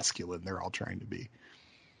masculine they're all trying to be.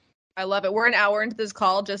 I love it. We're an hour into this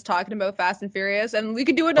call just talking about Fast and Furious, and we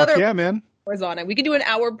could do another. Yeah, man. Hours on it. We could do an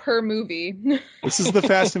hour per movie. This is the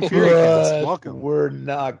Fast and Furious. Welcome. We're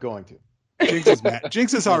not going to.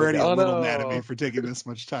 Jinx is already a little mad at me for taking this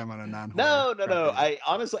much time on a non-horror. No. I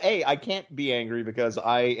honestly, I can't be angry because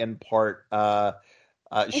I, in part,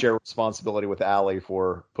 share responsibility with Allie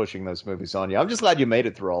for pushing those movies on you. I'm just glad you made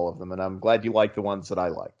it through all of them, and I'm glad you liked the ones that I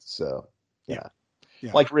liked. So, yeah.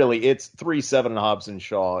 Like really, it's 3, 7, and Hobbs and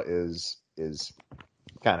Shaw is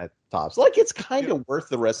kind of tops. Like it's kind of worth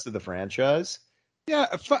the rest of the franchise. Yeah,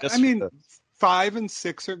 I mean, 5 and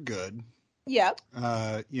 6 are good. Yeah.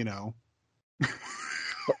 You know.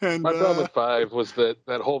 And, my problem with 5 was that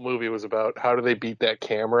whole movie was about how do they beat that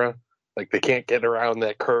camera? Like they can't get around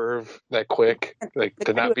that curve that quick, like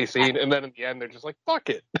to not be seen. And then in the end, they're just like,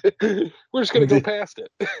 "Fuck it, we're just gonna go past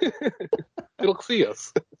it. It'll see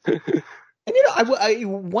us." And you know,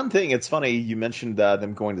 one thing, it's funny you mentioned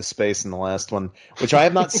them going to space in the last one, which I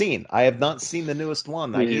have not seen. I have not seen the newest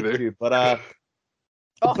one. I need to, but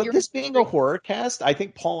but this being a horror cast, I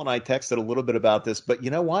think Paul and I texted a little bit about this, but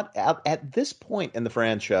you know what? At this point in the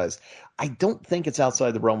franchise, I don't think it's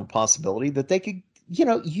outside the realm of possibility that they could, you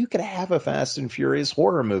know, you could have a Fast and Furious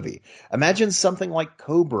horror movie. Imagine something like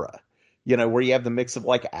Cobra, you know, where you have the mix of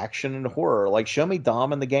like action and horror. Like show me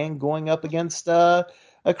Dom and the gang going up against a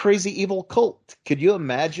crazy evil cult. Could you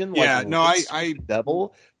imagine? Like, I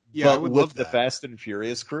Devil, yeah, I but would with love the that. Fast and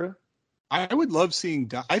Furious crew. I would love seeing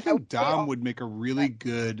Dom. I think Dom would make a really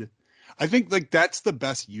good. I think like that's the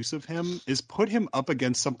best use of him is put him up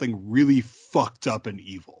against something really fucked up and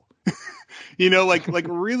evil. You know, like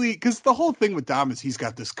really, because the whole thing with Dom is he's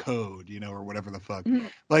got this code, you know, or whatever the fuck.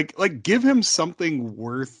 Like give him something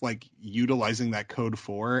worth like utilizing that code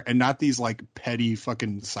for, and not these like petty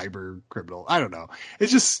fucking cyber criminal. I don't know.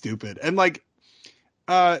 It's just stupid. And like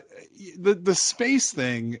the space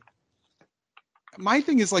thing. My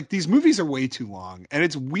thing is like these movies are way too long, and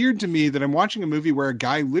it's weird to me that I'm watching a movie where a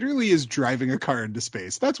guy literally is driving a car into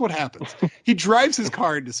space. That's what happens. He drives his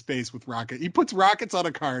car into space with rocket. He puts rockets on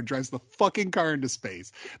a car and drives the fucking car into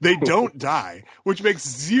space. They don't die, which makes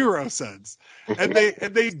zero sense. And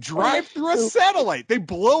they drive through a satellite. They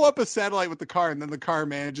blow up a satellite with the car, and then the car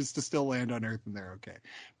manages to still land on Earth, and they're okay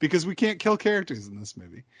because we can't kill characters in this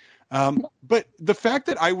movie. But the fact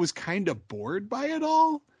that I was kind of bored by it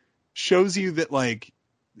all shows you that like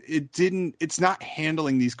it's not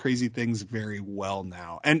handling these crazy things very well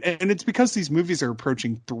now. And it's because these movies are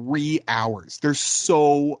approaching 3 hours. They're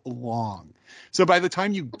so long. So by the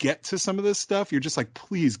time you get to some of this stuff, you're just like,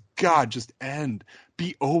 please God, just end,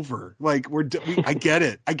 be over. Like I get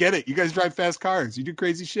it. You guys drive fast cars. You do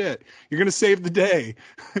crazy shit. You're going to save the day.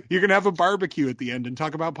 You're going to have a barbecue at the end and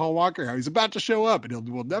talk about Paul Walker, how he's about to show up and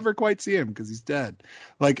we'll never quite see him because he's dead.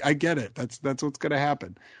 Like, I get it. That's what's going to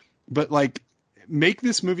happen. But like, make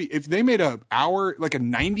this movie, if they made a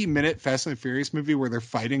 90-minute Fast and Furious movie where they're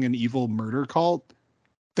fighting an evil murder cult,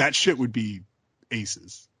 that shit would be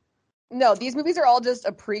aces. No, these movies are all just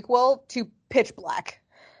a prequel to Pitch Black.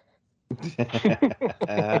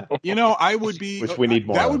 You know, I would be, which we need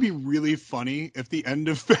more. That would be really funny if the end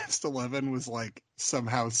of Fast 11 was like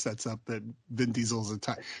somehow sets up that Vin Diesel's a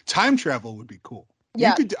time travel would be cool.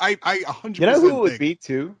 Yeah, I 100%. You know who it would be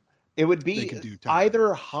too? It would be time.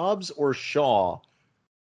 Either Hobbs or Shaw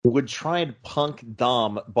would try and punk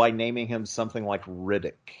Dom by naming him something like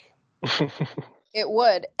Riddick. It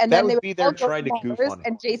would, and that then would they would be there trying to goof on him.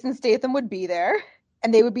 and Jason Statham would be there,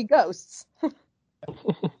 and they would be ghosts.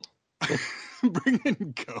 Bring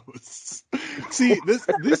in ghosts. See, this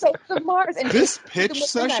Ghosts of Mars and this pitch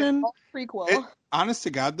session. Prequel. Honest to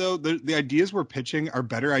God, though, the ideas we're pitching are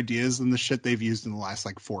better ideas than the shit they've used in the last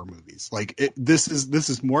like 4 movies. Like this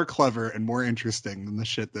is more clever and more interesting than the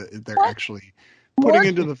shit that they're actually putting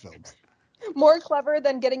into the films. More clever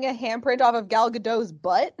than getting a handprint off of Gal Gadot's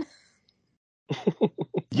butt.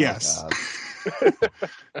 Yes.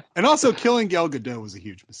 And also killing Gal Gadot was a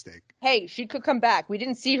huge mistake. Hey, she could come back. We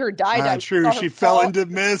didn't see her die. True. She fell into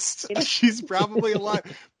mist. She's probably alive.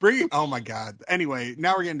 Oh my God. Anyway,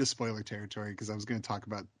 now we're getting to spoiler territory because I was going to talk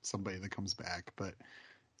about somebody that comes back, but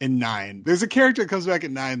in 9, there's a character that comes back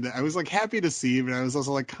at 9 that I was like happy to see, but I was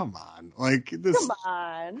also like, come on, like this. Come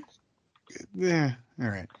on. Yeah. All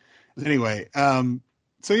right. Anyway,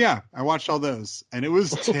 so yeah, I watched all those, and it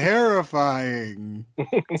was terrifying.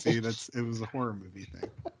 See, it was a horror movie thing.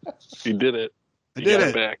 You did it. I did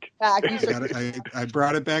it. Back. I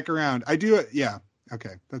brought it back around. I do it. Yeah.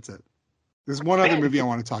 Okay, that's it. There's one other movie I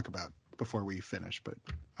want to talk about before we finish, but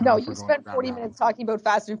no, you spent 40 minutes talking about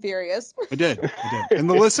Fast and Furious. I did, and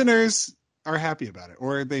the listeners are happy about it,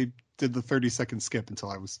 or they did the 30-second skip until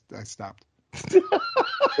I stopped. Skip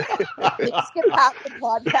half the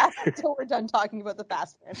podcast until we're done talking about the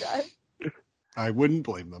Fast franchise. I wouldn't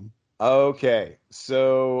blame them. Okay,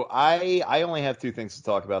 so I only have 2 things to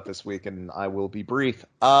talk about this week, and I will be brief.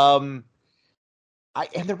 And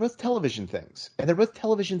they're both television things, and they're both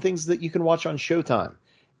television things that you can watch on Showtime,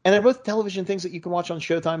 and they're both television things that you can watch on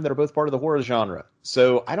Showtime that are both part of the horror genre.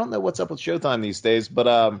 So I don't know what's up with Showtime these days, but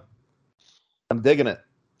I'm digging it.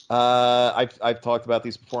 I've talked about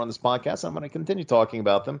these before on this podcast. I'm going to continue talking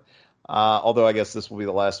about them. Although I guess this will be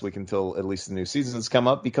the last week until at least the new seasons come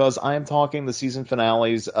up, because I am talking the season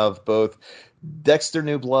finales of both Dexter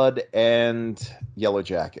New Blood and Yellow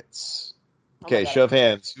Jackets. Okay, show of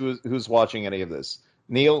hands. Who's watching any of this?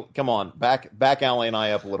 Neil, come on. Back Allie and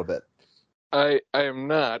I up a little bit. I am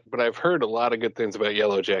not, but I've heard a lot of good things about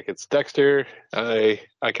Yellow Jackets. Dexter, I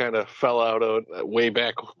kind of fell out of way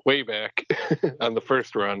back on the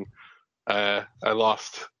first run.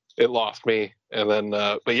 It lost me, and then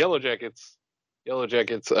but Yellow Jackets,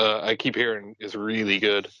 I keep hearing is really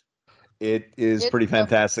good. It is pretty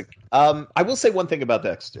fantastic. I will say one thing about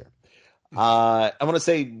Dexter. I want to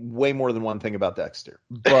say way more than one thing about Dexter,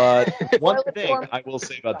 but one thing I will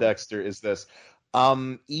say about Dexter is this: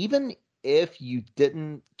 even if you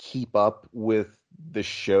didn't keep up with the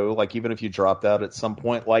show, like even if you dropped out at some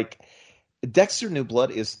point, like Dexter New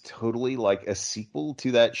Blood is totally like a sequel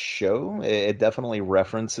to that show. It definitely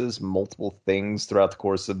references multiple things throughout the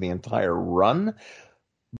course of the entire run,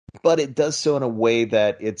 but it does so in a way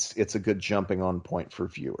that it's a good jumping on point for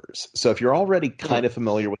viewers. So if you're already kind of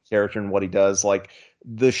familiar with the character and what he does, like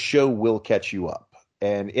the show will catch you up,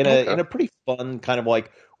 and in a pretty fun kind of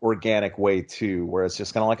like organic way too, where it's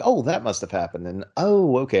just kind of like, oh, that must have happened, and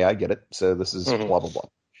oh, okay, I get it. So this is blah blah blah.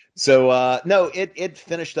 So no, it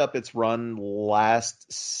finished up its run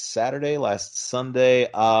last Sunday.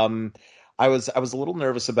 I was a little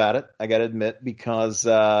nervous about it, I gotta admit, because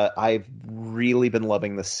I've really been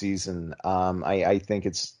loving this season. I think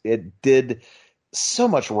it did so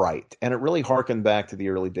much right, and it really harkened back to the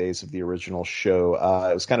early days of the original show.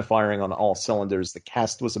 It was kind of firing on all cylinders. The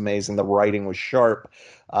cast was amazing. The writing was sharp.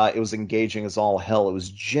 It was engaging as all hell. It was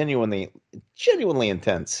genuinely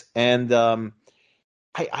intense. And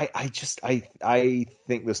I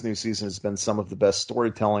think this new season has been some of the best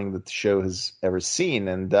storytelling that the show has ever seen.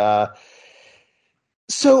 And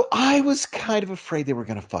so I was kind of afraid they were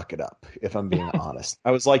going to fuck it up, if I'm being honest.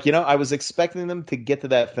 I was like, I was expecting them to get to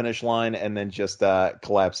that finish line and then just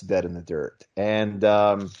collapse dead in the dirt. And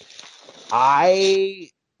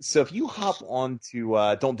so if you hop on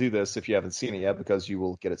to, don't do this if you haven't seen it yet, because you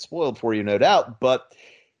will get it spoiled for you, no doubt. But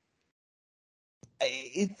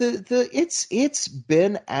it's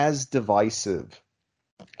been as divisive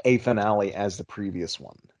a finale as the previous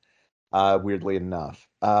one. Weirdly enough,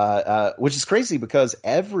 which is crazy because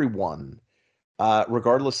everyone,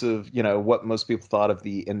 regardless of what most people thought of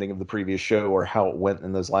the ending of the previous show or how it went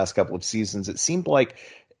in those last couple of seasons, it seemed like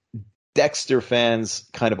Dexter fans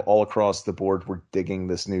kind of all across the board were digging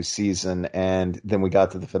this new season. And then we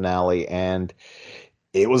got to the finale, and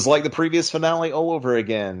it was like the previous finale all over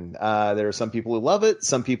again. There are some people who love it,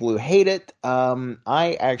 some people who hate it.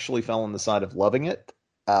 I actually fell on the side of loving it.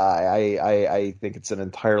 I think it's an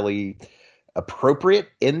entirely appropriate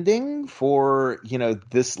ending for,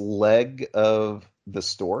 this leg of the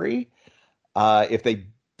story. If they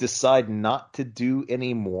decide not to do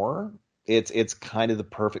any more, it's kind of the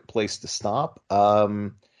perfect place to stop.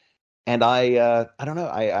 And I don't know.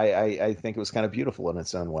 I think it was kind of beautiful in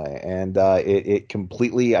its own way, and it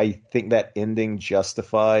completely. I think that ending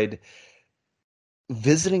justified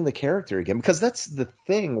visiting the character again, because that's the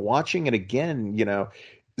thing. Watching it again,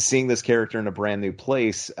 seeing this character in a brand new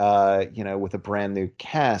place, with a brand new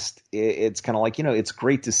cast, it's kind of like, it's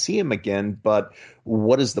great to see him again, but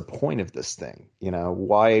what is the point of this thing?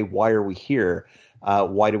 Why are we here?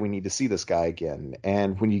 Why do we need to see this guy again?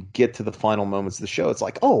 And when you get to the final moments of the show, it's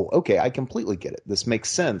like, oh, okay, I completely get it. This makes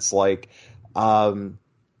sense. Like,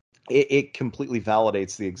 it completely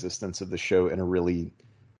validates the existence of the show in a really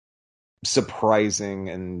surprising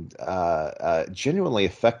and genuinely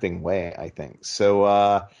affecting way, I think. So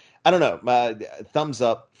I don't know. Thumbs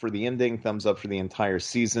up for the ending. Thumbs up for the entire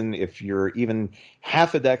season. If you're even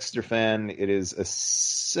half a Dexter fan, it is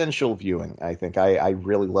essential viewing. I think I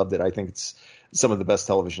really loved it. I think it's some of the best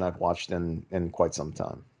television I've watched in quite some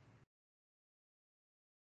time.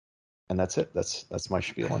 And that's it. That's my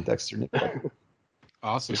spiel on Dexter.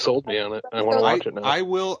 Awesome. You sold me on it. I want to watch it now. I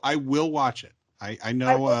will watch it. I know.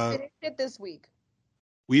 I will finish it this week.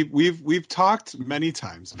 We've talked many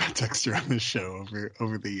times about Dexter on this show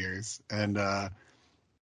over the years, and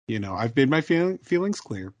I've made my feelings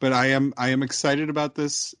clear. But I am excited about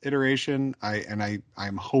this iteration.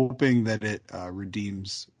 I'm hoping that it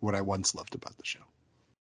redeems what I once loved about the show.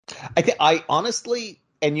 I honestly,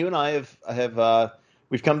 and you and I have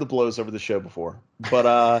we've come to blows over the show before,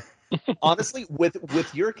 but honestly,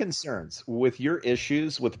 with your concerns, with your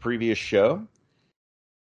issues with the previous show,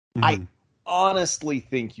 Mm-hmm. I honestly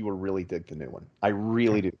think you will really dig the new one. I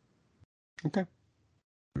really do. Okay.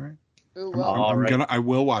 All right. Ooh, well. I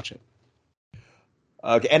will watch it.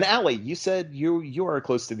 Okay. And Allie, you said you are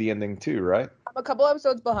close to the ending too, right? I'm a couple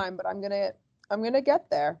episodes behind, but I'm gonna get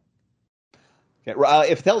there.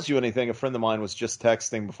 Okay. If it tells you anything, a friend of mine was just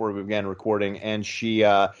texting before we began recording, and she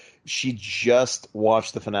just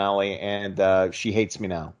watched the finale, and she hates me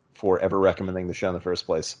now for ever recommending the show in the first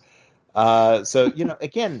place. So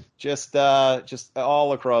again, just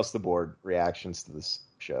all across the board reactions to this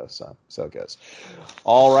show. So it goes.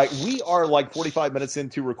 All right, we are like 45 minutes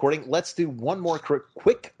into recording. Let's do one more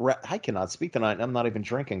quick. I cannot speak tonight. I'm not even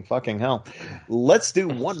drinking. Fucking hell. Let's do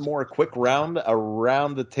one more quick round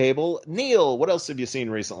around the table. Neil, what else have you seen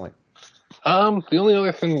recently? The only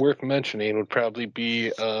other thing worth mentioning would probably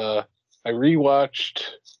be I rewatched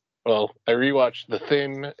The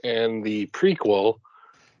Thing and the prequel.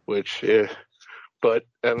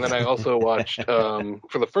 And then I also watched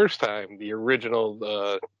for the first time the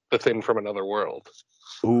original The Thing from Another World.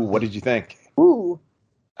 Ooh, what did you think? Ooh,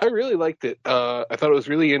 I really liked it. I thought it was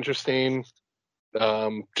really interesting,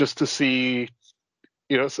 just to see,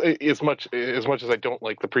 as much as I don't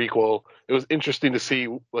like the prequel, it was interesting to see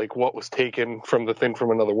like what was taken from The Thing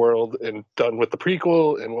from Another World and done with the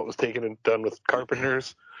prequel, and what was taken and done with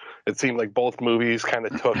Carpenter's. It seemed like both movies kind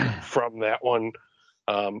of took from that one.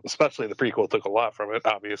 Especially the prequel took a lot from it,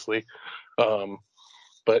 obviously.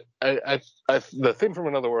 But The Thing from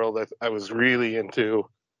Another World, I was really into.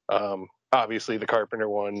 Obviously, the Carpenter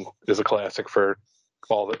one is a classic for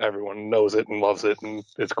all that. Everyone knows it and loves it, and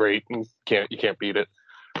it's great, and you can't beat it.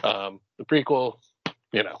 The prequel,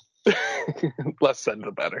 less said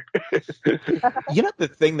the better. The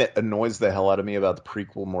thing that annoys the hell out of me about the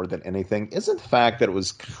prequel more than anything isn't the fact that it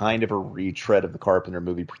was kind of a retread of the Carpenter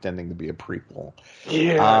movie pretending to be a prequel.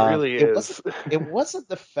 Yeah, it really is. It wasn't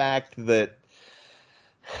the fact that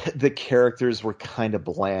the characters were kind of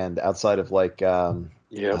bland outside of like Mary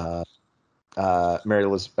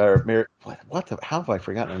Elizabeth. How have I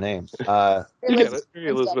forgotten her name? Mary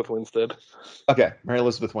Elizabeth Winstead. Okay, Mary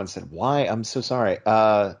Elizabeth Winstead. Why? I'm so sorry,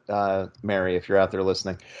 Mary, if you're out there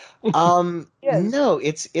listening. Yes. No,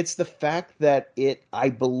 it's the fact that it, I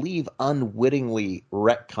believe, unwittingly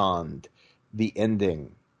retconned the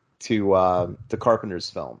ending to Carpenter's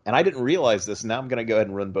film, and I didn't realize this. Now I'm going to go ahead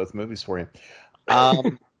and run both movies for you.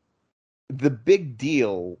 The big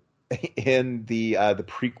deal in the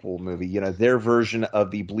prequel movie, their version of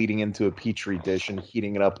the bleeding into a petri dish and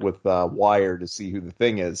heating it up with wire to see who the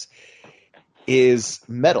thing is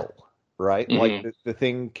metal, right? Mm-hmm. Like the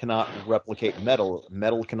thing cannot replicate metal.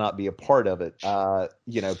 Metal cannot be a part of it.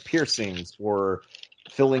 Piercings or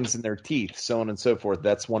fillings in their teeth, so on and so forth.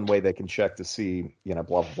 That's one way they can check to see, blah,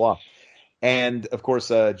 blah, blah. And of course,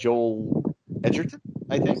 Joel Edgerton,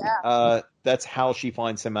 I think, that's how she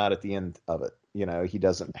finds him out at the end of it. He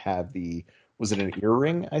doesn't have was it an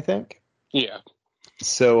earring, I think? Yeah.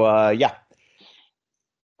 So, yeah.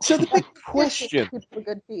 So the big question.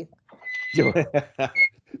 Good teeth.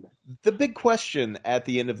 The big question at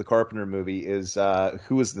the end of the Carpenter movie is,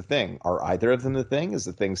 who is the Thing? Are either of them the Thing? Is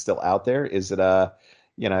the Thing still out there? Is it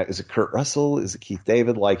is it Kurt Russell? Is it Keith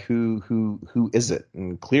David? Like who is it?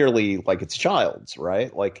 And clearly, like it's Childs,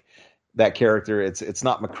 right? Like that character, it's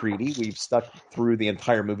not MacReady. We've stuck through the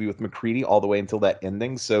entire movie with MacReady all the way until that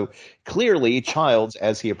ending. So clearly, Childs,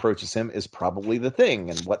 as he approaches him, is probably the thing.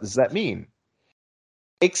 And what does that mean?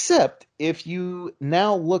 Except if you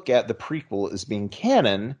now look at the prequel as being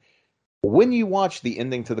canon, when you watch the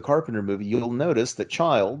ending to the Carpenter movie, you'll notice that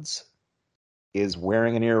Childs is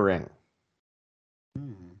wearing an earring.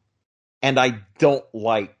 And I don't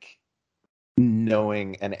like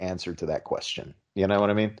knowing an answer to that question. You know what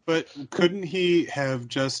I mean? But couldn't he have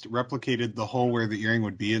just replicated the hole where the earring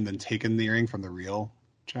would be and then taken the earring from the real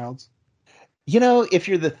Childs? If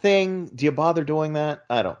you're the Thing, do you bother doing that?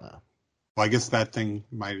 I don't know. Well, I guess that thing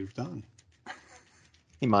might have done.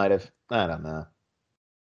 He might have. I don't know.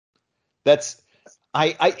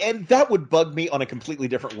 And that would bug me on a completely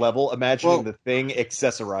different level, imagining the Thing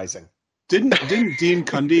accessorizing. Didn't Dean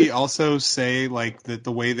Cundey also say like that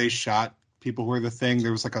the way they shot people who were the Thing,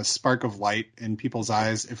 there was like a spark of light in people's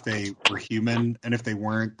eyes if they were human, and if they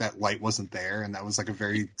weren't, that light wasn't there, and that was like a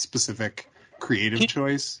very specific creative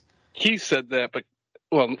choice. He said that, but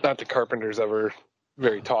not that Carpenter's ever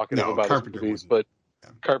very talkative about his movies, but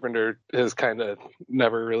Carpenter has kind of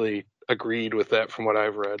never really agreed with that from what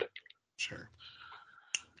I've read. Sure.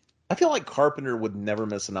 I feel like Carpenter would never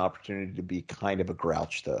miss an opportunity to be kind of a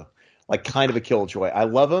grouch, though. Like kind of a killjoy. I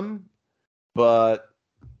love him, but...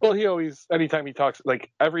 Well, he always, anytime he talks,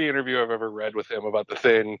 like every interview I've ever read with him about the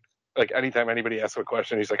Thing, like anytime anybody asks him a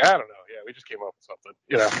question, he's like, I don't know. Yeah, we just came up with something.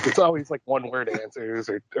 It's always like one word answers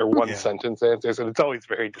or one sentence answers, and it's always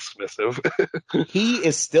very dismissive. He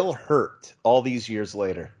is still hurt all these years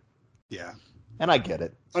later. Yeah. And I get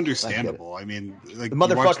it. Understandable. I mean, like the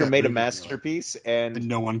motherfucker made a masterpiece, and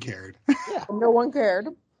no one cared. Yeah, no one cared.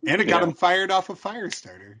 And it got him fired off of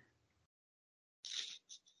Firestarter.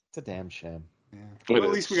 It's a damn shame. Yeah. Well,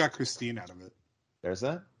 at least we got Christine out of it. There's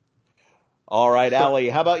that. All right, Allie,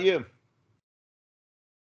 how about you?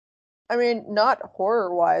 I mean, not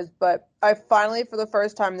horror-wise, but I finally, for the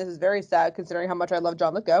first time, this is very sad considering how much I love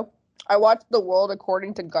John Lithgow, I watched The World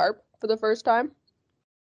According to Garp for the first time.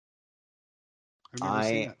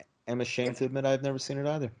 I am ashamed to admit I've never seen it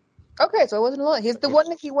either. Okay, so I wasn't alone. He's the one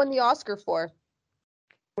that he won the Oscar for,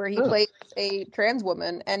 where he plays a trans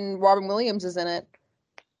woman, and Robin Williams is in it.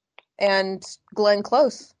 And Glenn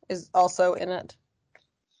Close is also in it.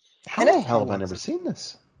 How the hell have I never seen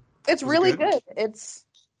this? It's really good.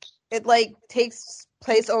 It like takes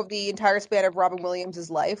place over the entire span of Robin Williams'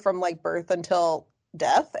 life from like birth until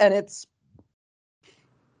death, and it's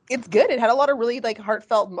good. It had a lot of really like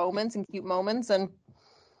heartfelt moments and cute moments, and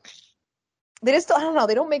they just I don't know,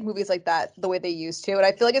 they don't make movies like that the way they used to, and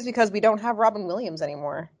I feel like it's because we don't have Robin Williams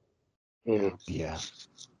anymore. Yeah.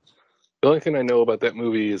 The only thing I know about that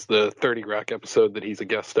movie is the 30 Rock episode that he's a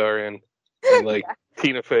guest star in. And like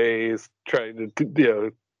Tina Fey is trying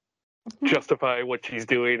to, justify what she's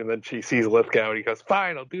doing, and then she sees Lithgow and he goes,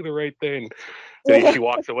 fine, I'll do the right thing. And she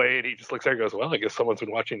walks away and he just looks at her and goes, well, I guess someone's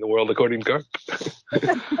been watching The World According to Garp.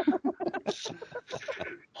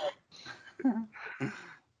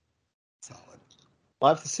 Solid. I'll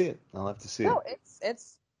have to see it. No,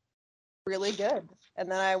 it's really good. And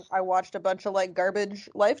then I watched a bunch of like garbage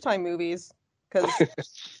Lifetime movies because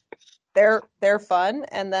they're fun.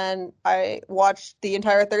 And then I watched the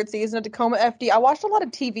entire third season of Tacoma FD. I watched a lot of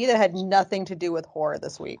TV that had nothing to do with horror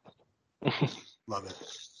this week. Love it.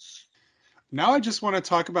 Now I just want to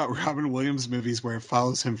talk about Robin Williams movies where it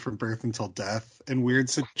follows him from birth until death in weird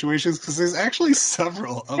situations, because there's actually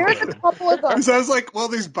several of There's them. a couple of them. So I was like, well,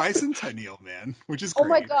 there's Bicentennial Man, which is great. Oh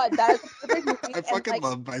my god, that is a perfect movie. I fucking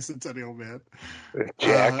love Bicentennial Man.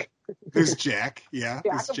 Jack. There's Jack. Yeah,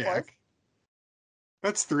 there's of Jack. course.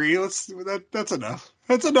 That's three. That's enough.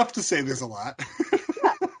 That's enough to say there's a lot.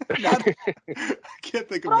 I can't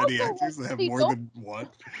think of many actors that have more than one.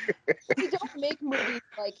 They don't make movies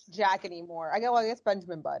like Jack anymore. I guess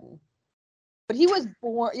Benjamin Button. But he was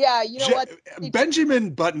born... Yeah, you know what?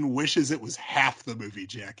 Benjamin Button wishes it was half the movie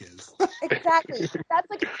Jack is. Exactly. That's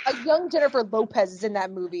like a young Jennifer Lopez is in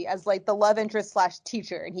that movie as like the love interest /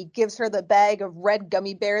 teacher, and he gives her the bag of red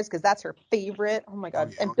gummy bears because that's her favorite. Oh my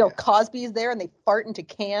god. And Bill Cosby's there and they fart into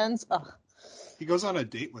cans. Ugh. He goes on a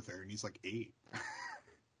date with her and he's like 8.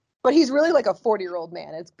 But he's really like a 40-year-old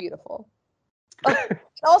man. It's beautiful.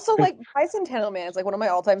 Also, like, Bicentennial Man is like one of my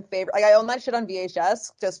all-time favorite. Like, I own that shit on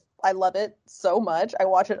VHS. Just, I love it so much. I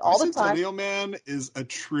watch it all the time. Bicentennial Man is a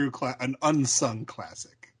true an unsung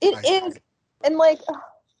classic. It is. And like,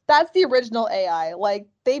 that's the original AI. Like,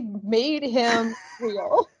 they made him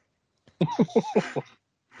real.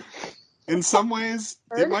 In some ways,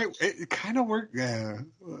 it kind of works.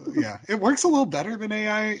 Yeah, it works a little better than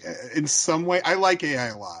AI in some way. I like AI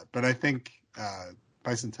a lot, but I think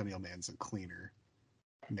Bicentennial Man's a cleaner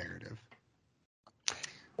narrative.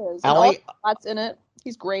 Allie, that's in it.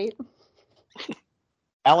 He's great.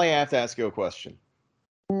 Allie, I have to ask you a question.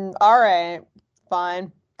 All right,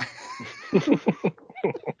 fine.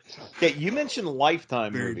 Okay, you mentioned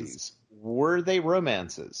Lifetime movies. Were they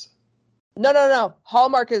romances? No.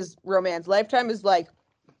 Hallmark is romance. Lifetime is like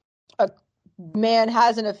a man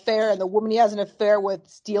has an affair and the woman he has an affair with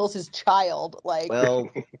steals his child. Like, well,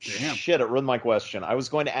 shit, it ruined my question. I was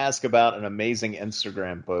going to ask about an amazing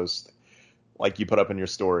Instagram post like you put up in your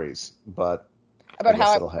stories, but about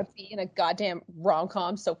how I want to be in a goddamn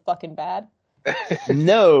rom-com so fucking bad.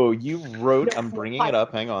 No, you wrote, I'm bringing it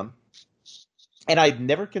up, hang on. And I'd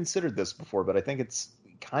never considered this before, but I think it's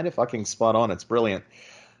kind of fucking spot on. It's brilliant.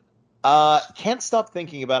 Can't stop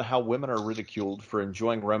thinking about how women are ridiculed for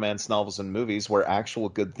enjoying romance novels and movies where actual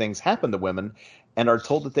good things happen to women and are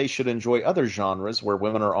told that they should enjoy other genres where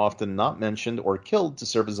women are often not mentioned or killed to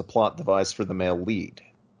serve as a plot device for the male lead.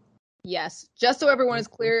 Yes. Just so everyone is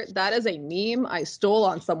clear, that is a meme I stole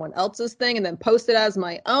on someone else's thing and then posted as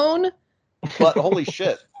my own. But holy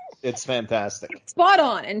shit, it's fantastic. Spot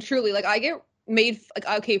on. And truly, like, I get made, like,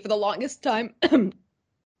 okay, for the longest time,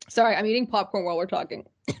 sorry, I'm eating popcorn while we're talking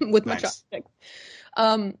with my chopsticks.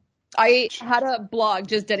 I had a blog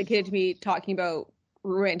just dedicated to me talking about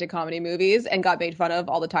romantic comedy movies and got made fun of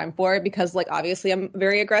all the time for it because, like, obviously I'm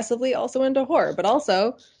very aggressively also into horror, but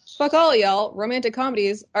also, fuck all y'all, romantic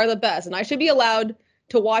comedies are the best. And I should be allowed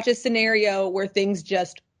to watch a scenario where things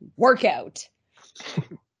just work out.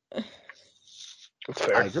 That's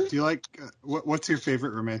fair. Do you like, what's your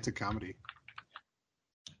favorite romantic comedy?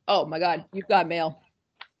 Oh my God, You've Got Mail.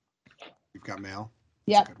 You've Got Mail?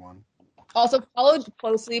 Yeah. That's a good one. Also followed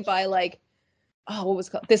closely by, like, what was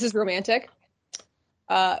it called? This Is Romantic,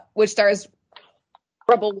 which stars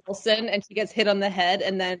Rebel Wilson, and she gets hit on the head,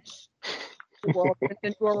 and then the world turns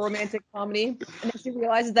into a romantic comedy, and then she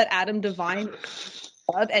realizes that Adam Devine is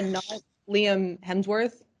love and not Liam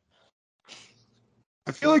Hemsworth.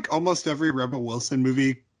 I feel like almost every Rebel Wilson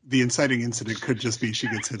movie, the inciting incident could just be she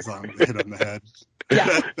gets hit on the head.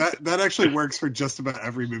 Yeah. that actually works for just about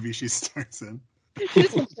every movie she stars in. She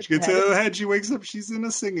gets hit on the head, she wakes up, she's in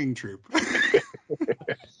a singing troupe. But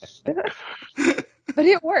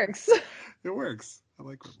it works. It works. I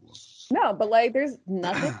like Rebel Wilson. No, but, like, there's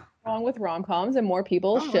nothing wrong with rom-coms, and more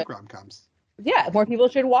people should. Like rom-coms. Yeah, more people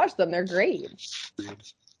should watch them. They're great.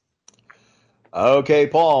 Okay,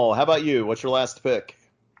 Paul, how about you? What's your last pick?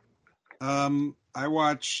 I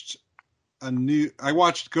watched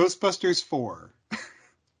Ghostbusters 4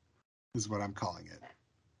 is what I'm calling it.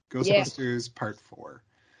 Ghostbusters Part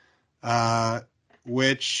 4.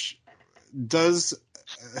 Which does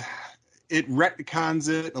it retcons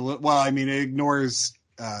it a little. Well, I mean, it ignores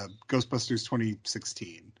Ghostbusters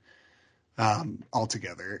 2016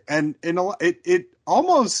 altogether, and it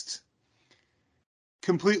almost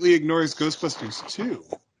completely ignores Ghostbusters 2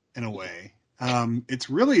 in a way. It's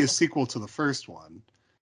really a sequel to the first one,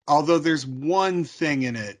 although there's one thing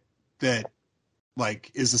in it that,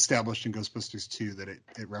 like, is established in Ghostbusters 2 that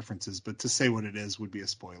it references, but to say what it is would be a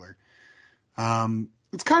spoiler.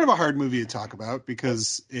 It's kind of a hard movie to talk about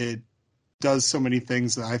because it does so many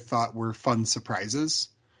things that I thought were fun surprises.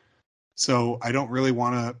 So I don't really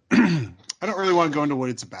want to go into what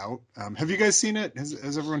it's about. Have you guys seen it?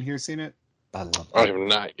 Has everyone here seen it? I love it. I have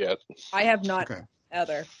not yet. I have not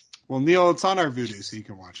either. Well, Neil, it's on our Vudu, so you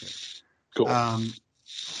can watch it. Cool.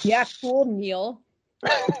 Yeah, cool, Neil.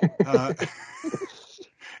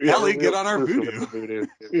 Ellie, get on our Vudu.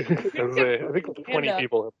 I think 20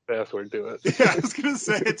 people have the password to it. Yeah, I was going to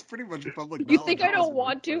say, it's pretty much public knowledge. You think I don't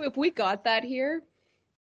want to? If we got that here?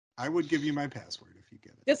 I would give you my password if you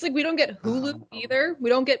get it. It's like we don't get Hulu either. We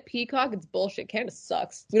don't get Peacock. It's bullshit. Canada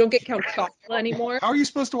sucks. We don't get Count Chocula anymore. How are you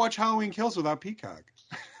supposed to watch Halloween Kills without Peacock?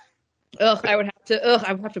 I would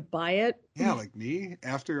have to buy it. Yeah, like me,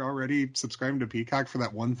 after already subscribing to Peacock for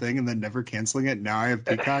that one thing and then never canceling it, now I have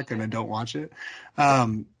Peacock and I don't watch it.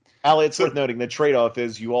 Allie, it's worth noting the trade-off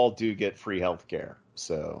is you all do get free health care.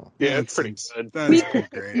 So yeah, it's pretty good. That's pretty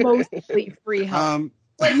great. Mostly free health.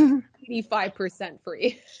 Like 85%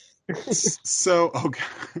 free. So,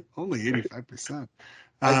 only 85%.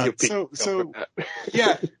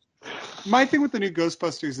 Yeah, my thing with the new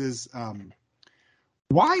Ghostbusters is,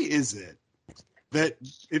 why is it that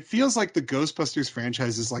it feels like the Ghostbusters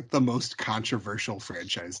franchise is like the most controversial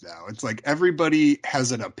franchise now? It's like everybody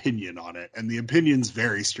has an opinion on it, and the opinion's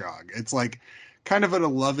very strong. It's like kind of a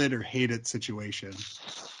love it or hate it situation.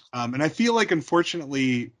 And I feel like,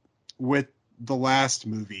 unfortunately, with the last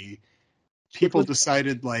movie, people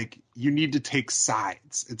decided like you need to take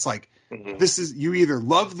sides. It's like this is, you either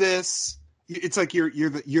love this, it's like you're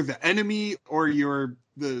the enemy or you're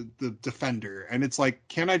the defender, and it's like,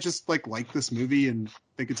 can I just like this movie and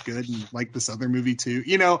think it's good and like this other movie too,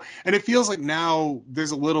 you know? And it feels like now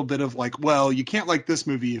there's a little bit of like, well, you can't like this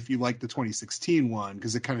movie if you like the 2016 one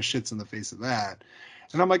because it kind of shits in the face of that.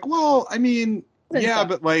 And I'm like, well, I mean, yeah,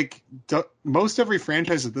 but like most every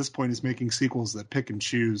franchise at this point is making sequels that pick and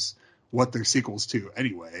choose what they're sequels to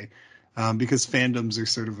anyway, because fandoms are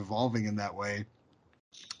sort of evolving in that way.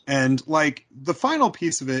 And like the final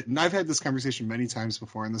piece of it, and I've had this conversation many times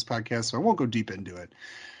before in this podcast, so I won't go deep into it,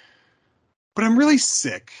 but I'm really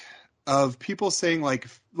sick of people saying like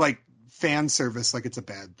fan service like it's a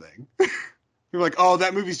bad thing. You're like, oh,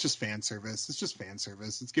 that movie's just fan service. It's just fan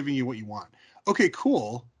service. It's giving you what you want. Okay,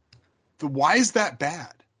 cool. But why is that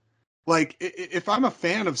bad? Like, if I'm a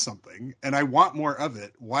fan of something and I want more of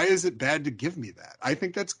it, why is it bad to give me that? I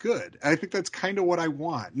think that's good. I think that's kind of what I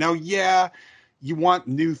want. Now, yeah, you want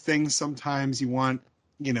new things sometimes. You want,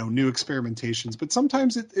 you know, new experimentations. But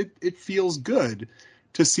sometimes it feels good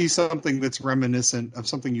to see something that's reminiscent of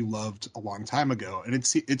something you loved a long time ago. And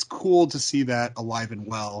it's cool to see that alive and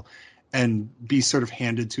well and be sort of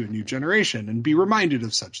handed to a new generation and be reminded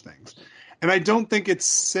of such things. And I don't think it's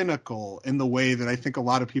cynical in the way that I think a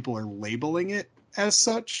lot of people are labeling it as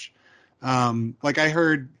such. Like I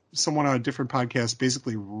heard someone on a different podcast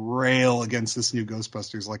basically rail against this new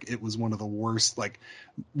Ghostbusters like it was one of the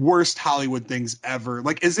worst Hollywood things ever.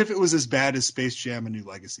 Like as if it was as bad as Space Jam: A New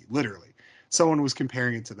Legacy. Literally. Someone was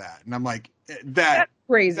comparing it to that. And I'm like, that's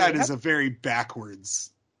crazy. That is a very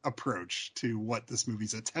backwards approach to what this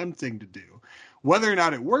movie's attempting to do. Whether or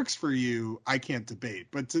not it works for you, I can't debate.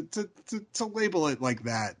 But to label it like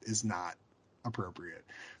that is not appropriate.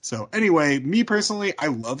 So anyway, me personally, I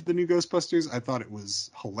loved the new Ghostbusters. I thought it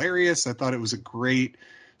was hilarious. I thought it was a great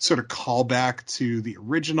sort of callback to the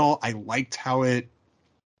original. I liked how it...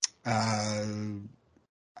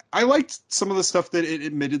 I liked some of the stuff that it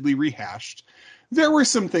admittedly rehashed. There were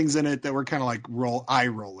some things in it that were kind of like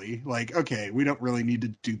eye-rolly. Like, okay, we don't really need to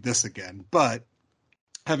do this again. But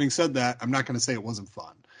having said that, I'm not going to say it wasn't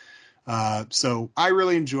fun. So I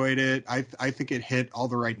really enjoyed it. I think it hit all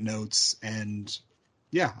the right notes. And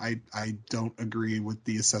yeah, I don't agree with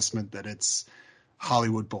the assessment that it's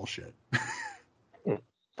Hollywood bullshit.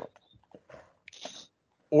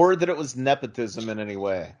 Or that it was nepotism in any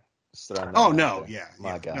way. Oh, no. Yeah.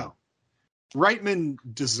 My God. No. Reitman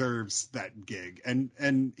deserves that gig,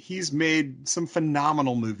 and he's made some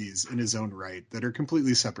phenomenal movies in his own right that are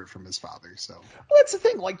completely separate from his father. So well, that's the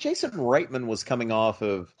thing. Like Jason Reitman was coming off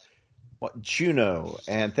of Juno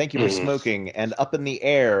and Thank You for Smoking and Up in the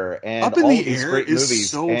Air and Up in all the these Air great is movies.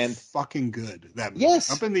 so and fucking good. That movie.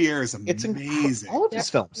 Yes, Up in the Air is amazing. All of his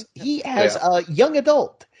films. He has a young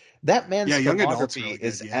adult. That man's Young Adult's filmography really good.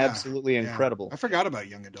 is absolutely incredible. I forgot about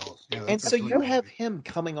Young Adult. Yeah, and so you have him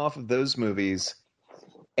coming off of those movies,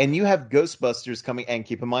 and you have Ghostbusters coming. And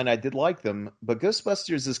keep in mind, I did like them, but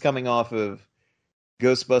Ghostbusters is coming off of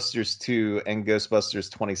Ghostbusters 2 and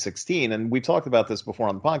Ghostbusters 2016. And we talked about this before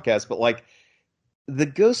on the podcast, but like the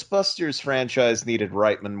Ghostbusters franchise needed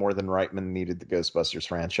Reitman more than Reitman needed the Ghostbusters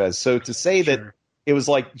franchise. So to say that it was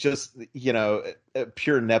like just, you know,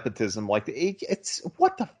 pure nepotism, like it's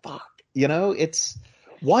what the fuck, you know, it's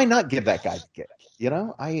why not give that guy the gig? You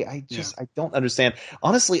know, I don't understand.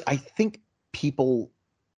 Honestly, I think people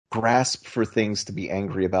grasp for things to be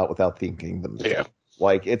angry about without thinking them. Yeah.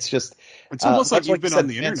 Like it's almost like you've been on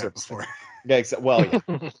the internet before. Yeah, well,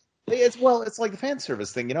 yeah. It's like the fan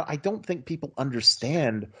service thing. You know, I don't think people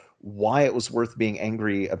understand why it was worth being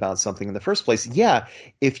angry about something in the first place. Yeah,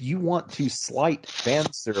 if you want to slight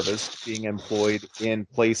fan service being employed in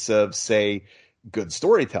place of, say, good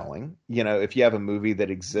storytelling, you know, if you have a movie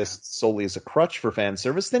that exists solely as a crutch for fan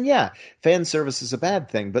service, then yeah, fan service is a bad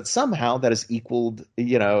thing. But somehow that is equaled,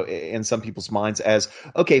 you know, in some people's minds as,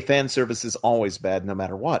 okay, fan service is always bad no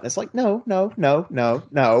matter what. And it's like, no.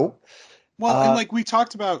 Well, and like we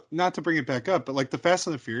talked about, not to bring it back up, but like the Fast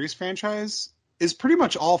and the Furious franchise is pretty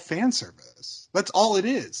much all fan service. That's all it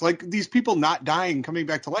is. Like these people not dying, coming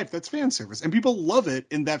back to life, that's fan service. And people love it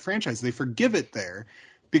in that franchise. They forgive it there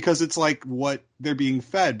because it's like what they're being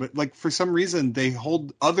fed. But like for some reason, they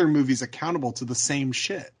hold other movies accountable to the same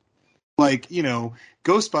shit. Like, you know,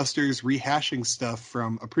 Ghostbusters rehashing stuff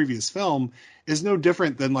from a previous film is no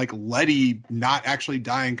different than like Letty not actually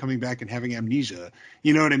dying, coming back and having amnesia.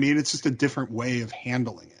 You know what I mean? It's just a different way of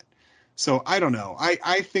handling it. So I don't know.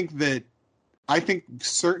 I think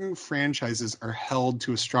certain franchises are held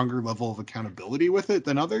to a stronger level of accountability with it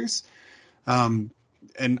than others.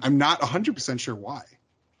 and I'm not 100% sure why.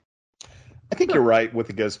 I think you're right with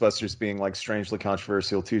the Ghostbusters being like strangely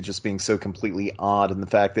controversial too, just being so completely odd, and the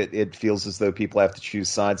fact that it feels as though people have to choose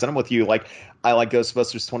sides. And I'm with you. Like, I like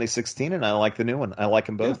Ghostbusters 2016, and I like the new one. I like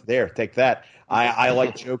them both. Yeah. There, take that. I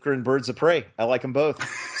like Joker and Birds of Prey. I like them both.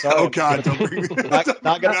 Sorry, oh God, don't bring me.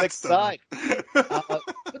 Not gonna pick side.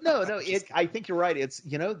 But no. I think you're right. It's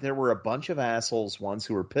there were a bunch of assholes once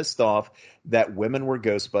who were pissed off that women were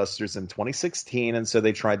Ghostbusters in 2016, and so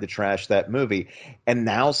they tried to trash that movie. And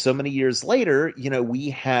now, so many years later,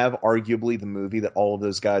 we have arguably the movie that all of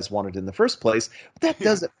those guys wanted in the first place. But that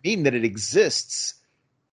doesn't mean that it exists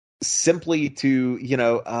simply to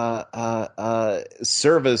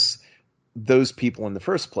service those people in the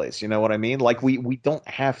first place. You know what I mean? Like, we don't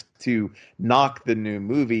have to knock the new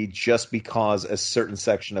movie just because a certain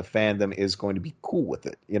section of fandom is going to be cool with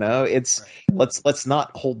it. It's right. Let's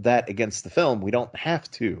not hold that against the film. We don't have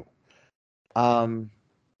to. I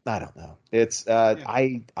don't know. It's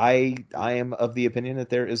I am of the opinion that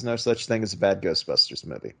there is no such thing as a bad Ghostbusters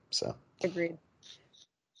movie. So agreed.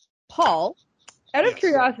 Paul, out of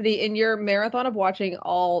curiosity, in your marathon of watching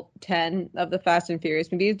all 10 of the Fast and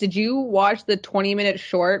Furious movies, did you watch the 20-minute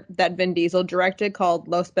short that Vin Diesel directed called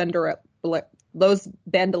Los Bandoleros?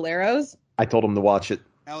 I told him to watch it.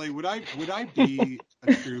 Allie, would I be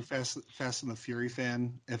a true Fast and the Fury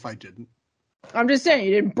fan if I didn't? I'm just saying,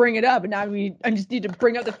 you didn't bring it up, and now I just need to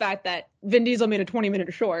bring up the fact that Vin Diesel made a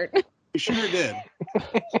 20-minute short. He sure did.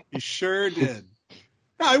 He sure did.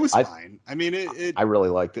 No, it was fine. I mean, I really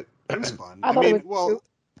liked it. It was fun. And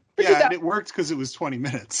it worked because it was 20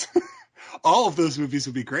 minutes. All of those movies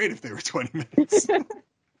would be great if they were 20 minutes.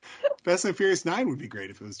 Fast and Furious 9 would be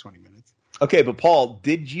great if it was 20 minutes. Okay, but Paul,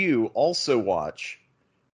 did you also watch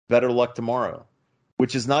Better Luck Tomorrow,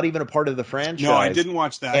 which is not even a part of the franchise? No, I didn't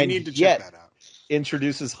watch that. I need to check that out.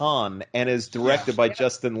 Introduces Han and is directed by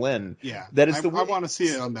Justin Lin. Yeah, that is I want to see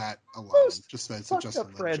it on that alone. Just that it's a Justin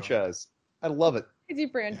Lin franchise. I love it. Easy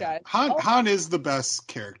franchise. Yeah. Han is the best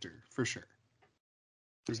character for sure.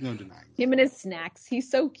 There's no denying that. Him and his snacks. He's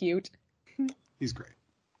so cute. He's great.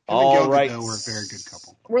 All right, we're a very good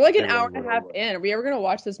couple. We're like an hour and a half in. Are we ever going to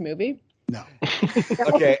watch this movie? No.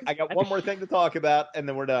 Okay, I got one more thing to talk about, and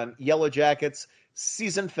then we're done. Yellow Jackets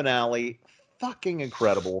season finale, fucking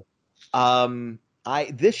incredible.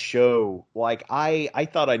 This show, like, I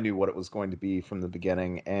thought I knew what it was going to be from the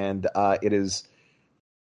beginning, and it is,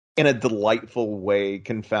 in a delightful way,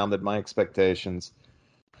 confounded my expectations.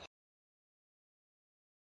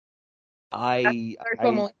 I'm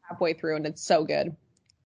only halfway through, and it's so good.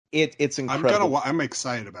 It's incredible. I'm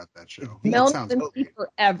excited about that show. Melons and tea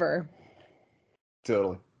forever.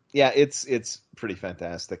 Totally. Yeah, it's pretty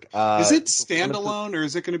fantastic. Is it standalone, or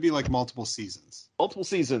is it going to be like multiple seasons? Multiple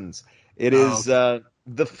seasons. It is. Okay.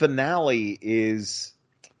 The finale is,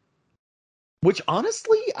 which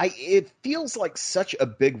honestly, it feels like such a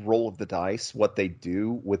big roll of the dice what they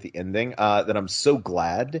do with the ending that I'm so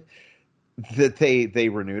glad that they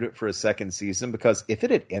renewed it for a second season, because if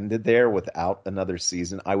it had ended there without another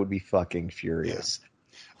season, I would be fucking furious. Yeah.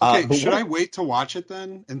 Okay, should I wait to watch it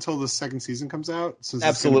then until the second season comes out?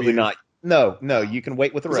 Absolutely not. No, you can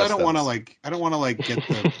wait with the rest. I don't want to get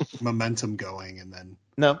the momentum going and then.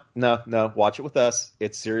 No. Watch it with us.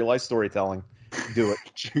 It's serialized storytelling. Do it.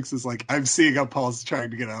 Jinx is like, I'm seeing how Paul's trying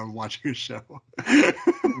to get out of watching a show.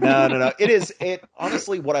 No. It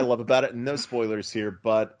honestly, what I love about it, and no spoilers here,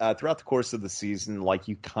 but throughout the course of the season, like,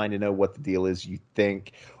 you kind of know what the deal is. You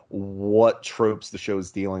think what tropes the show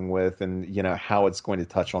is dealing with, and how it's going to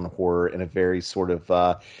touch on horror in a very sort of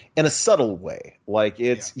in a subtle way. Like,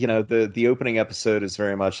 it's the opening episode is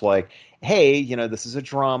very much like, hey, this is a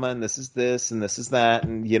drama, and this is this, and this is that,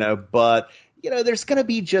 and but there's going to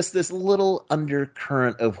be just this little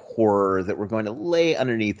undercurrent of horror that we're going to lay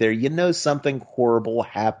underneath there. Something horrible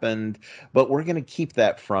happened, but we're going to keep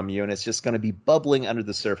that from you, and it's just going to be bubbling under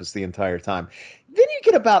the surface the entire time. Then you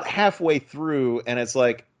get about halfway through, and it's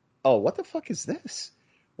like, oh, what the fuck is this?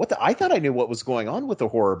 I thought I knew what was going on with the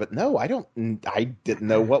horror, but no, I didn't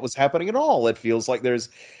know what was happening at all. It feels like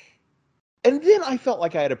and then I felt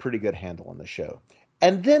like I had a pretty good handle on the show.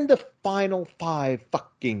 And then the final 5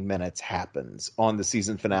 fucking minutes happens on the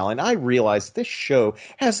season finale, and I realized this show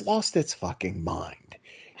has lost its fucking mind.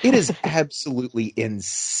 It is absolutely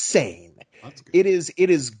insane. It is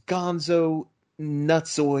gonzo,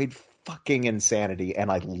 nutsoid fucking insanity,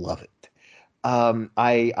 and I love it.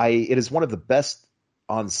 It is one of the best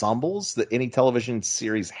ensembles that any television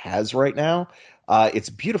series has right now. It's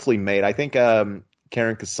beautifully made. I think Karen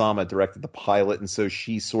Kusama directed the pilot, and so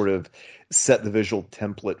she sort of set the visual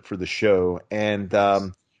template for the show. And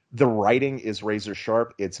The writing is razor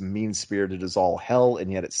sharp. It's mean-spirited as all hell,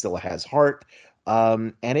 and yet it still has heart.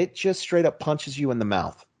 And it just straight up punches you in the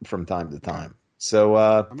mouth from time to time. So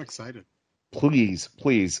I'm excited. Please,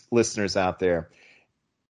 listeners out there,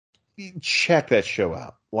 check that show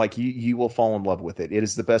out. Like, you will fall in love with it. It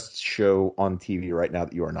is the best show on TV right now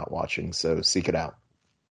that you are not watching, so seek it out.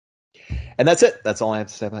 And that's it. That's all I have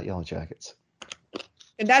to say about Yellow Jackets.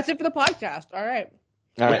 And that's it for the podcast. All right.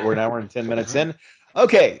 We're in 10 minutes in.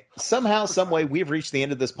 Okay, somehow, some way, we've reached the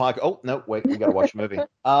end of this podcast. Oh, no, wait, we got to watch a movie.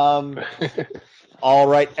 All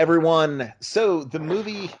right, everyone. So the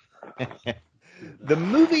movie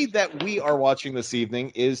that we are watching this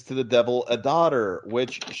evening is To the Devil a Daughter,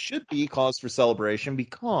 which should be cause for celebration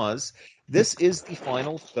because this is the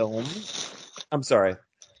final film. I'm sorry.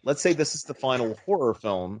 Let's say this is the final horror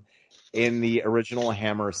film in the original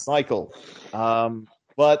Hammer cycle.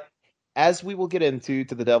 But as we will get into,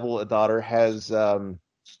 To the Devil a Daughter has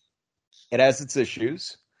its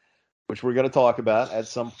issues, which we're going to talk about at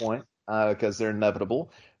some point because they're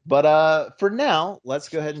inevitable. But for now, let's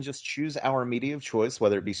go ahead and just choose our media of choice,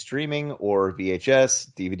 whether it be streaming or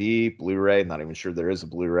VHS, DVD, Blu-ray. Not even sure there is a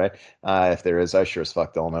Blu-ray. If there is, I sure as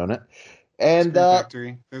fuck don't own it. And Scream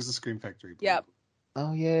Factory. There's a Scream Factory Blu-ray. Yep.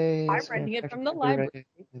 Oh yay! I'm renting it from the library.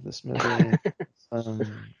 This movie.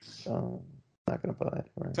 Not gonna buy it.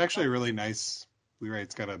 It's actually a really nice Blu-ray.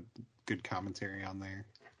 It's got a good commentary on there.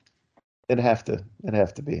 It'd have to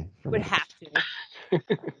be. Would have to.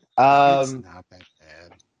 It's not that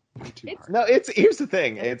bad. No, here's the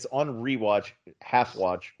thing. It's on rewatch, half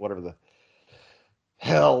watch, whatever the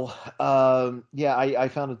hell. Yeah, I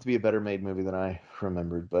found it to be a better made movie than I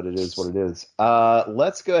remembered, but it is what it is.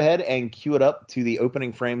 Let's go ahead and cue it up to the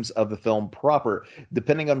opening frames of the film proper.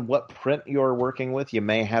 Depending on what print you're working with, you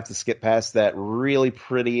may have to skip past that really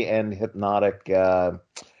pretty and hypnotic.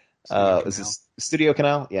 Is this Studio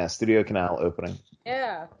Canal? Yeah, Studio Canal opening.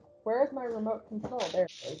 Yeah. Where's my remote control? There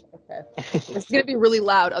it is. Okay. It's going to be really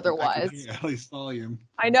loud otherwise. At least volume.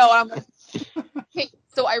 I know. I'm like, hey,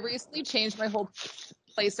 so I recently changed my whole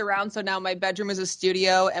place around. So now my bedroom is a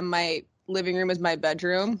studio and my living room is my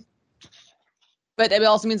bedroom. But it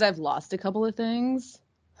also means I've lost a couple of things.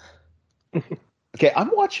 Okay,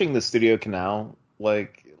 I'm watching the Studio Canal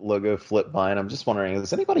logo flip by, and I'm just wondering,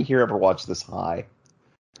 has anybody here ever watched this high?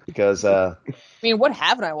 Because I mean, what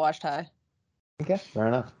haven't I watched high? Okay, fair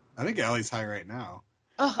enough. I think Allie's high right now.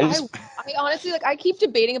 I honestly, I keep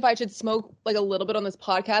debating if I should smoke a little bit on this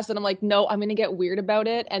podcast, and I'm like, no, I'm going to get weird about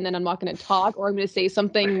it, and then I'm not going to talk, or I'm going to say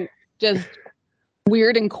something just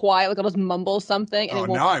weird and quiet, I'll just mumble something.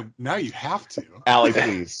 And now you have to. Allie,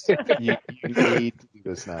 please. you need to do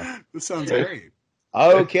this now. This sounds great.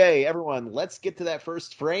 Okay, everyone, let's get to that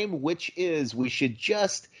first frame, which is we should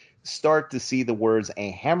just start to see the words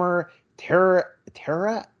A Hammer Terra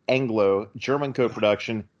Anglo German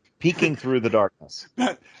co-production peeking through the darkness.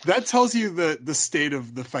 That tells you the state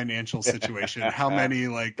of the financial situation, how many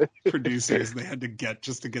producers they had to get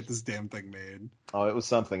just to get this damn thing made. Oh, it was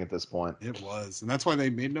something at this point. It was. And that's why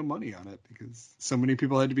they made no money on it, because so many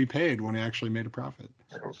people had to be paid when they actually made a profit.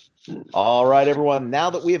 All right, everyone.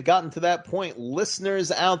 Now that we have gotten to that point,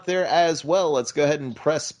 listeners out there as well, let's go ahead and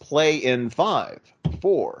press play in 5,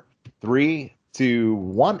 4, 3, 2,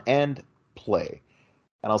 1, and play.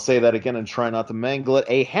 And I'll say that again and try not to mangle it.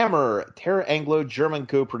 A Hammer Terra Anglo German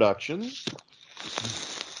co-production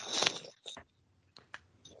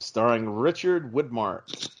starring Richard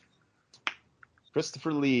Widmark,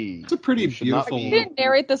 Christopher Lee. It's a pretty beautiful You didn't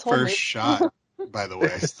narrate this whole first shot, by the way.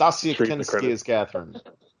 Stasia Kinski as Catherine.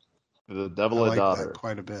 The Devil a Daughter. That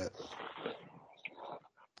quite a bit.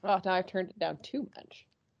 Oh, now I've turned it down too much.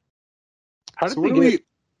 How did So they what do get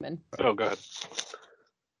we... it? Oh, go ahead.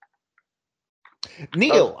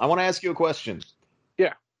 Neil, I want to ask you a question.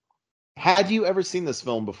 Yeah. Had you ever seen this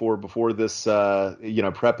film before this,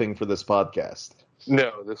 prepping for this podcast?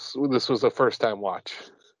 No, this was a first-time watch.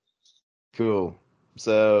 Cool.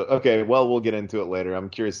 So, okay, well, we'll get into it later. I'm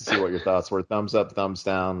curious to see what your thoughts were. Thumbs up, thumbs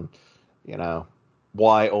down.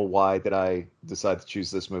 Why did I decide to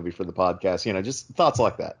choose this movie for the podcast? Just thoughts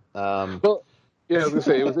like that. Well, yeah, I was going to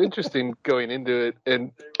say, it was interesting going into it.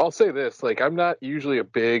 And I'll say this, I'm not usually a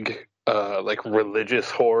big... religious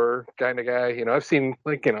horror kind of guy. I've seen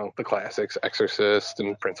the classics, Exorcist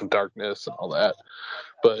and Prince of Darkness and all that.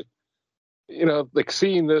 But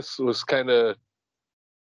seeing this was kind of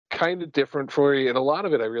different for you, and a lot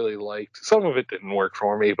of it I really liked. Some of it didn't work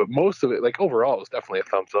for me, but most of it, overall, was definitely a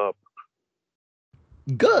thumbs up.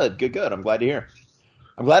 Good. I'm glad to hear.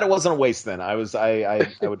 I'm glad it wasn't a waste then. I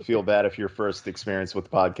would feel bad if your first experience with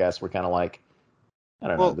the podcast were kind of I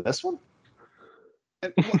don't know, this one?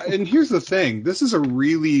 And here's the thing. This is a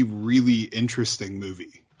really, really interesting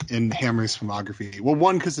movie in Hammer's filmography. Well,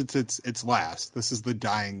 one, because it's last. This is the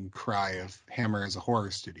dying cry of Hammer as a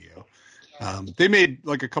horror studio. They made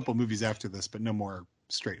like a couple movies after this, but no more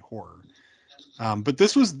straight horror. But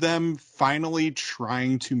this was them finally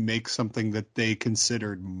trying to make something that they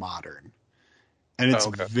considered modern. And it's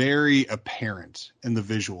very apparent in the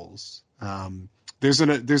visuals. There's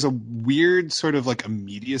a weird sort of like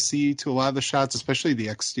immediacy to a lot of the shots, especially the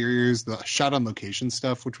exteriors, the shot on location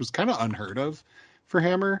stuff, which was kind of unheard of for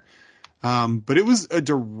Hammer. But it was a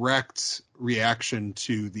direct reaction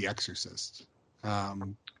to The Exorcist. That's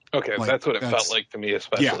what it felt like to me,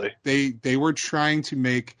 especially. Yeah, they were trying to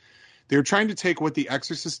take what The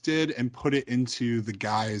Exorcist did and put it into the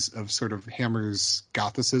guise of sort of Hammer's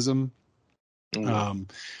Gothicism. Mm-hmm.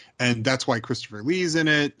 And that's why Christopher Lee's in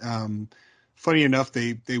it. Funny enough,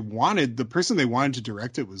 the person they wanted to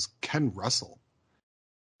direct it was Ken Russell.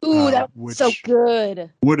 Ooh, that was so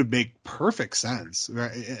good. Would have made perfect sense.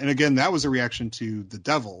 And again, that was a reaction to The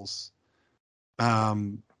Devils.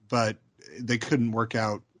 But they couldn't work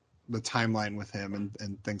out the timeline with him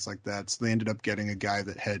and things like that. So they ended up getting a guy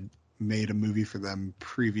that had made a movie for them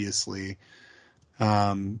previously.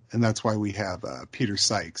 And that's why we have Peter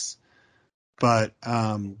Sykes. But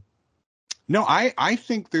no, I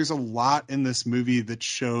think there's a lot in this movie that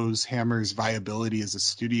shows Hammer's viability as a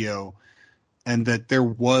studio, and that there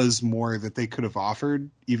was more that they could have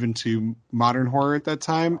offered even to modern horror at that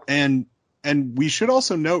time. And we should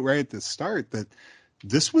also note right at the start that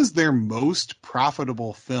this was their most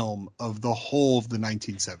profitable film of the whole of the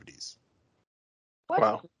 1970s.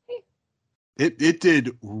 Wow. It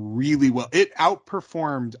did really well. It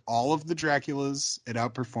outperformed all of the Draculas. It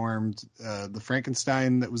outperformed the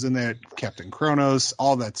Frankenstein that was in there, Captain Kronos,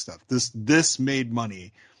 all that stuff. This made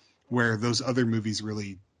money where those other movies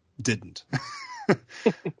really didn't.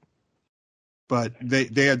 But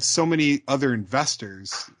they had so many other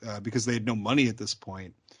investors because they had no money at this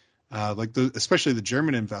point, especially the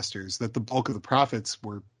German investors, that the bulk of the profits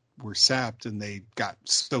were sapped, and they got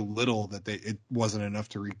so little that it wasn't enough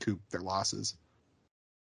to recoup their losses.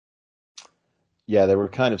 Yeah, they were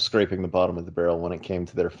kind of scraping the bottom of the barrel when it came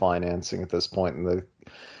to their financing at this point in the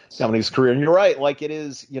company's career. And you're right, like it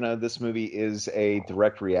is, this movie is a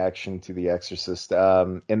direct reaction to The Exorcist.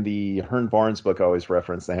 In the Hearn Barnes book I always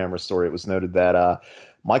reference, The Hammer Story, it was noted that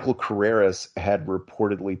Michael Carreras had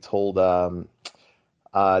reportedly told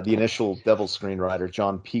the initial Devil screenwriter,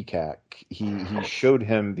 John Peacock, he showed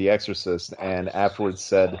him The Exorcist and afterwards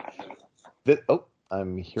said that,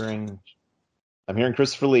 I'm hearing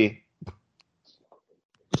Christopher Lee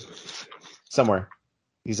somewhere.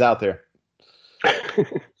 He's out there.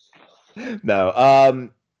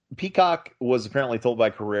 No. Peacock was apparently told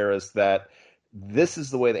by Carreras that this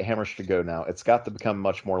is the way that Hammer should go now. It's got to become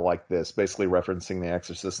much more like this, basically referencing The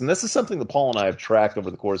Exorcist. And this is something that Paul and I have tracked over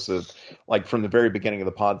the course of, like, from the very beginning of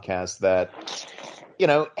the podcast, that,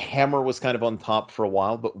 Hammer was kind of on top for a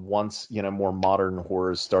while, but once, more modern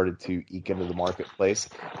horrors started to eke into the marketplace,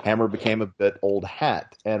 Hammer became a bit old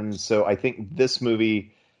hat. And so I think this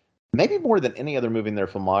movie, maybe more than any other movie in their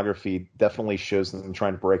filmography, definitely shows them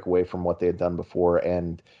trying to break away from what they had done before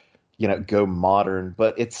and, go modern,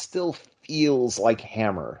 but it still feels like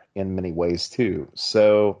Hammer in many ways too.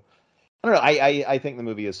 So I don't know. I think the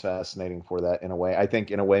movie is fascinating for that in a way. I think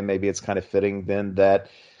in a way maybe it's kind of fitting then that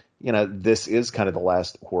this is kind of the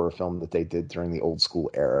last horror film that they did during the old school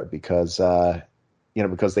era because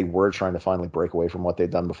because they were trying to finally break away from what they'd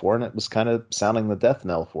done before, and it was kind of sounding the death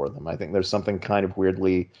knell for them. I think there's something kind of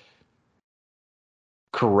weirdly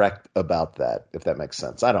correct about that, if that makes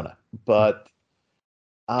sense. I don't know, but.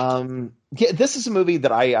 This is a movie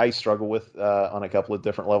that I struggle with on a couple of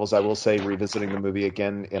different levels. I will say, revisiting the movie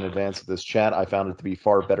again in advance of this chat, I found it to be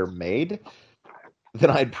far better made than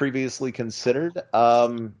I'd previously considered.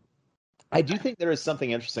 I do think there is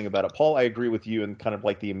something interesting about it. Paul, I agree with you in kind of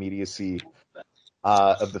like the immediacy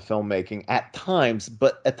of the filmmaking at times,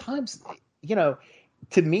 but at times,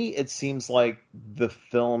 to me, it seems like the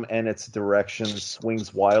film and its direction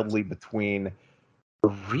swings wildly between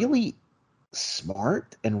really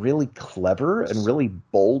smart and really clever and really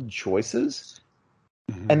bold choices,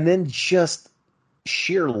 and then just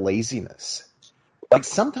sheer laziness. Like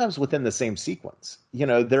sometimes within the same sequence,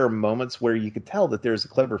 there are moments where you could tell that there's a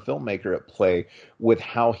clever filmmaker at play with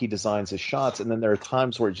how he designs his shots, and then there are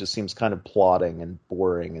times where it just seems kind of plodding and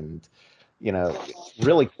boring and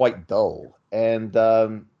really quite dull. And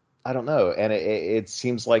I don't know. And it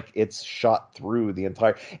seems like it's shot through the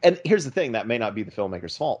entire. And here's the thing, that may not be the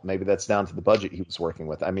filmmaker's fault. Maybe that's down to the budget he was working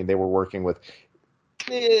with. I mean, they were working with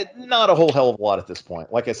Not a whole hell of a lot at this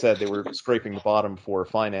point. Like I said, they were scraping the bottom for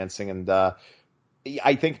financing, and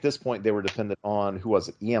I think at this point they were dependent on, who was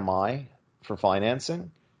it, EMI for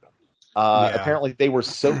financing. Apparently, they were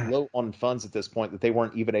so low on funds at this point that they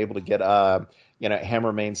weren't even able to get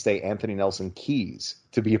Hammer mainstay Anthony Nelson Keys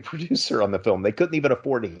to be a producer on the film. They couldn't even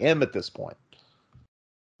afford him at this point.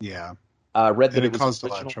 Yeah. Read that it was caused a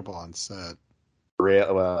lot of trouble on set.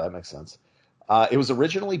 Well, that makes sense. It was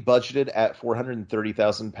originally budgeted at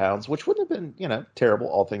 £430,000, which wouldn't have been, terrible,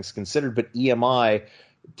 all things considered. But EMI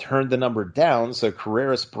turned the number down, so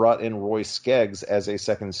Carreras brought in Roy Skeggs as a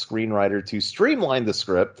second screenwriter to streamline the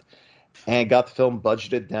script and got the film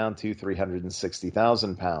budgeted down to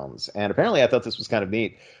 £360,000. And apparently, I thought this was kind of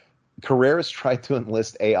neat. Carreras tried to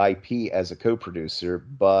enlist AIP as a co-producer,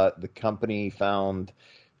 but the company found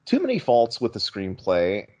too many faults with the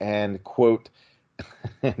screenplay and, quote,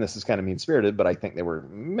 and this is kind of mean-spirited, but I think they were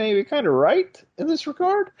maybe kind of right in this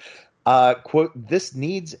regard. Quote, this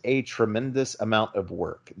needs a tremendous amount of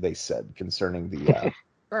work, they said, concerning the...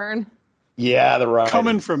 Burn. Yeah, the right.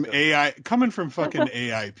 Coming from fucking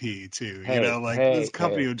AIP, too. This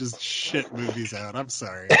company would just shit movies out. I'm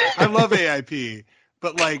sorry. I love AIP,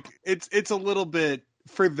 but, it's a little bit...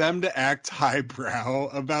 For them to act highbrow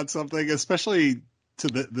about something, especially to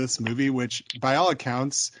this movie, which, by all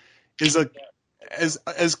accounts, is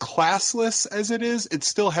as classless as it is, it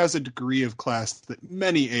still has a degree of class that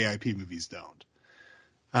many AIP movies don't.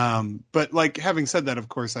 But having said that, of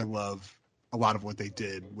course, I love a lot of what they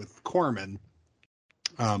did with Corman.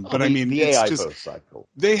 But I mean, the it's AI just cycle.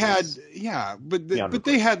 they had, but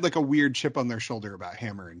they had a weird chip on their shoulder about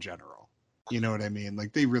Hammer in general. You know what I mean?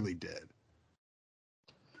 They really did.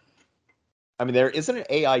 I mean, there isn't an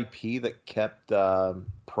AIP that kept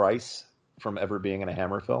Price from ever being in a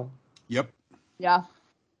Hammer film. Yep. Yeah.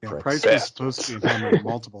 Yeah, Price was supposed to be hammered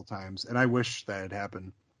multiple times, and I wish that had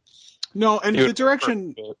happened. No, and the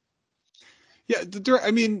direction... Yeah,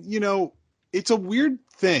 I mean, it's a weird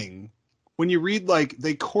thing when you read,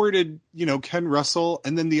 they courted, Ken Russell,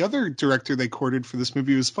 and then the other director they courted for this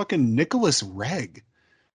movie was fucking Nicholas Regg.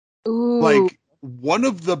 Ooh. One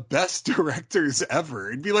of the best directors ever.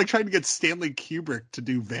 It'd be like trying to get Stanley Kubrick to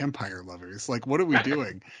do Vampire Lovers. What are we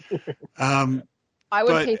doing? I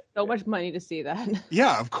would pay so much money to see that.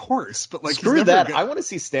 Yeah, of course. But screw that. I want to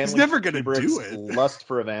see Stanley. He's never going to do it. Lust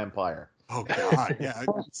for a Vampire. Oh God, yeah.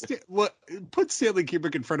 Put Stanley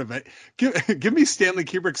Kubrick in front of it. Give me Stanley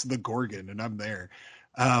Kubrick's The Gorgon, and I'm there.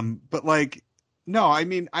 But no. I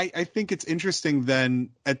mean, I think it's interesting. Then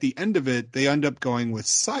at the end of it, they end up going with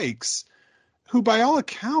Sykes, who, by all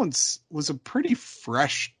accounts, was a pretty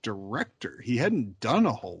fresh director. He hadn't done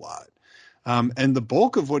a whole lot, and the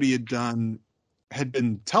bulk of what he had done had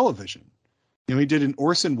been television. He did an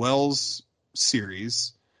Orson Welles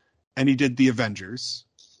series, and he did The Avengers,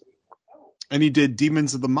 and he did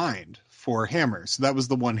Demons of the Mind for Hammer. So that was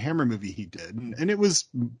the one Hammer movie he did, and it was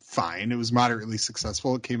fine. It was moderately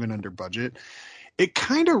successful. It came in under budget. It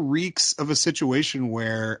kind of reeks of a situation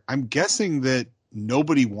where I'm guessing that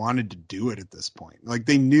nobody wanted to do it at this point.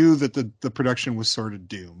 They knew that the production was sort of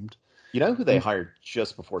doomed. You know who they hired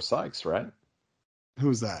just before Sykes, right? Who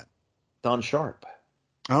was that? Don Sharp.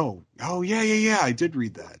 Oh, yeah. I did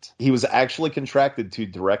read that. He was actually contracted to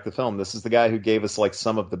direct the film. This is the guy who gave us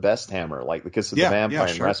some of the best Hammer, like The Kiss of the Vampire,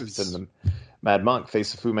 and Rasputin, and Mad Monk,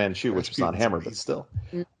 Face of Fu Manchu, which was not Hammer, but still.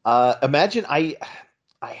 Imagine, I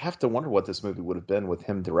have to wonder what this movie would have been with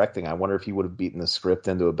him directing. I wonder if he would have beaten the script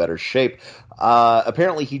into a better shape.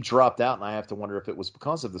 Apparently he dropped out, and I have to wonder if it was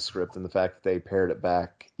because of the script and the fact that they pared it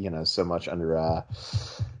back, so much under,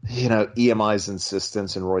 EMI's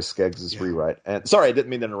insistence and Roy Skeggs' rewrite. And sorry, I didn't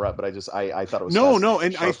mean to interrupt, but I thought it was no,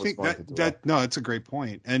 and I think it's a great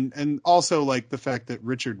point. And also the fact that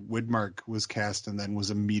Richard Widmark was cast and then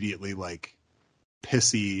was immediately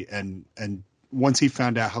pissy and once he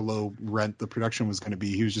found out how low rent the production was going to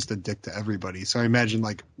be, he was just a dick to everybody. So I imagine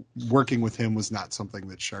working with him was not something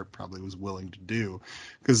that Sharp probably was willing to do,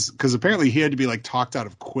 because apparently he had to be talked out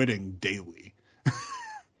of quitting daily.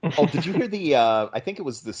 Oh, did you hear the? I think it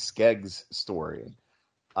was the Skeggs story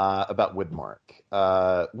about Widmark.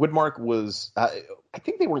 Widmark was. I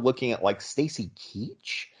think they were looking at Stacy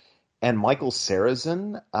Keach and Michael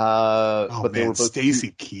Sarrazin. But they were both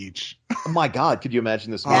Stacy Keach. Oh my God! Could you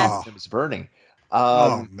imagine this movie? It was burning.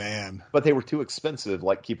 Oh man! But they were too expensive.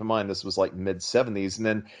 Keep in mind, this was mid-70s, and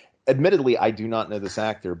then, admittedly, I do not know this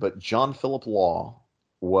actor, but John Philip Law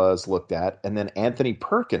was looked at, and then Anthony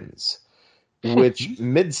Perkins, which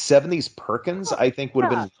mid-70s Perkins I think would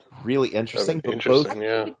have been really interesting.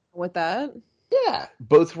 With that,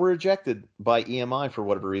 both were rejected by EMI for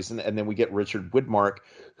whatever reason, and then we get Richard Widmark,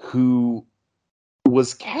 who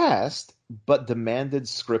was cast but demanded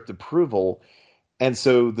script approval. And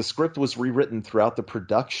so the script was rewritten throughout the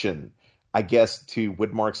production, I guess, to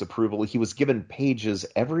Widmark's approval. He was given pages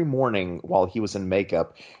every morning while he was in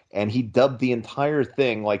makeup, and he dubbed the entire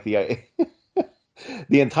thing, like the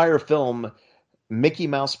entire film, Mickey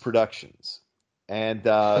Mouse Productions. And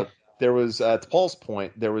there was, to Paul's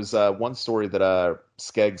point, there was one story that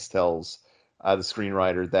Skeggs tells, the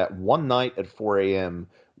screenwriter, that one night at 4 a.m.,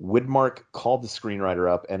 Widmark called the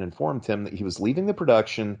screenwriter up and informed him that he was leaving the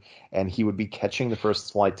production and he would be catching the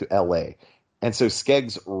first flight to L.A. And so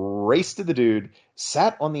Skeggs raced to the dude,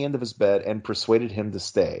 sat on the end of his bed, and persuaded him to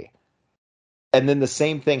stay. And then the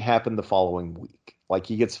same thing happened the following week. Like,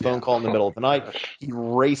 he gets a phone call in the middle of the night. He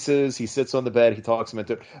races. He sits on the bed. He talks him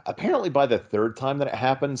into it. Apparently, by the third time that it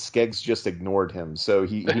happened, Skeggs just ignored him. So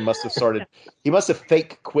he must have started. He must have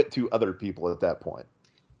fake quit to other people at that point.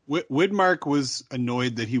 Widmark was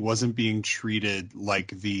annoyed that he wasn't being treated like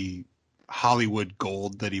the Hollywood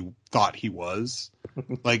gold that he thought he was,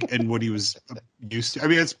 like, and what he was used to. I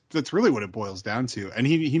mean, that's really what it boils down to. And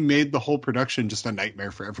he made the whole production just a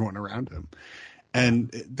nightmare for everyone around him. And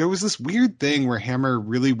there was this weird thing where Hammer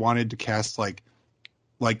really wanted to cast like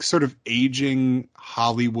sort of aging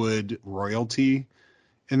Hollywood royalty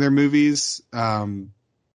in their movies.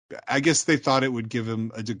 I guess they thought it would give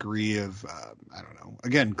him a degree of, I don't know,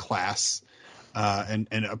 again, class and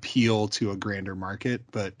appeal to a grander market.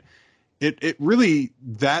 But it really,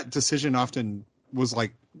 that decision often was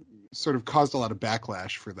like sort of caused a lot of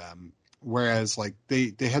backlash for them. Whereas like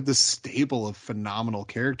they had this stable of phenomenal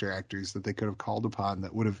character actors that they could have called upon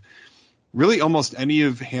that would have really almost any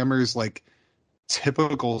of Hammer's like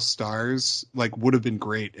typical stars like would have been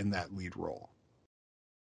great in that lead role.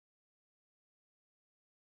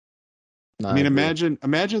 I mean,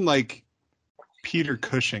 imagine like Peter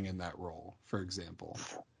Cushing in that role, for example.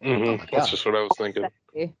 Mm-hmm. That's just what I was thinking.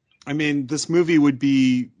 I mean, this movie would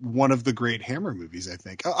be one of the great Hammer movies, I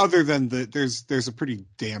think. Other than there's a pretty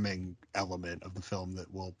damning element of the film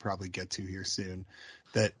that we'll probably get to here soon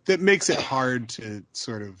that makes it hard to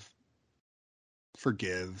sort of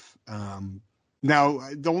forgive. Now,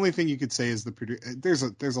 the only thing you could say is there's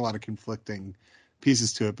a lot of conflicting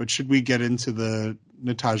pieces to it, but should we get into the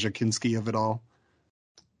Natasha Kinski of it all?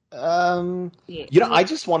 I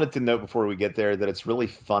just wanted to note before we get there that it's really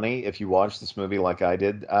funny if you watch this movie like I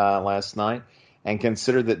did last night and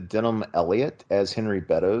consider that Denholm Elliott as Henry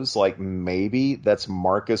Beddoes, like maybe that's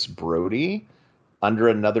Marcus Brody under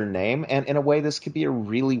another name, and in a way this could be a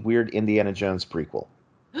really weird Indiana Jones prequel.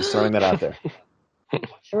 Just throwing that out there.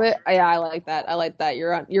 Yeah, I like that.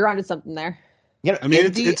 You're onto something there. You know, I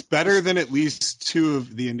mean, it's better than at least two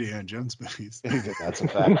of the Indiana Jones movies. That's a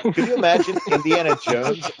fact. Could you imagine Indiana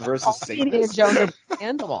Jones versus Satan? Indiana Jones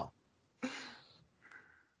and Come on.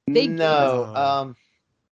 No.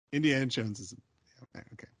 Indiana Jones is okay.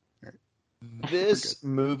 All right. This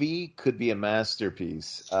movie could be a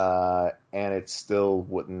masterpiece, and it still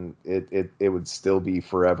wouldn't. It would still be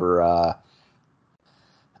forever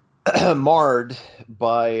marred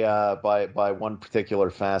by one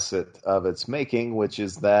particular facet of its making, which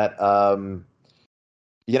is that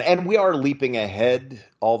and we are leaping ahead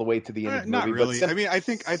all the way to the end of the not movie. Really. I mean, I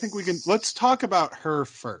think we can. Let's talk about her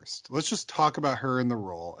first. Let's just talk about her in the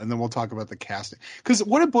role, and then we'll talk about the casting. Because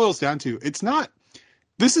what it boils down to, it's not.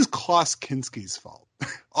 This is Klaus Kinski's fault.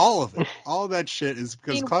 All of it, all of that shit is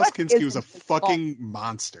because Klaus Kinski was a fucking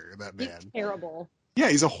monster. That man, he's terrible. Yeah,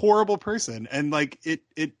 he's a horrible person, and like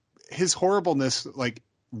his horribleness like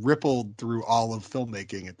rippled through all of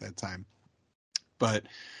filmmaking at that time. But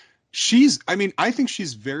I think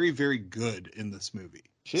she's very, very good in this movie.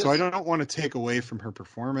 So I don't want to take away from her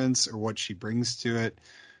performance or what she brings to it.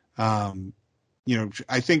 I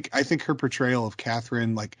think her portrayal of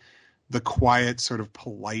Catherine, like the quiet, sort of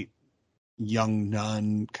polite young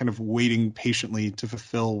nun, kind of waiting patiently to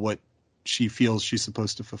fulfill what she feels she's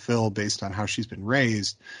supposed to fulfill based on how she's been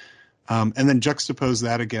raised. And then juxtapose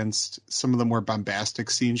that against some of the more bombastic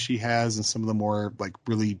scenes she has and some of the more like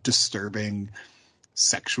really disturbing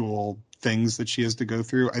sexual things that she has to go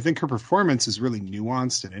through. I think her performance is really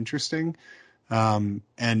nuanced and interesting, and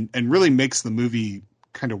really makes the movie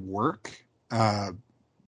kind of work.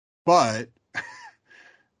 But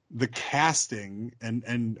the casting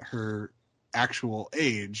and her actual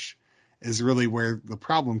age is really where the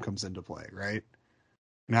problem comes into play, right?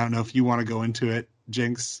 And I don't know if you want to go into it,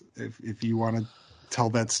 Jinx, if you want to tell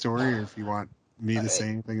that story, or if you want me to say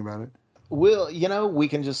anything about it. Well, we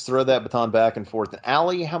can just throw that baton back and forth.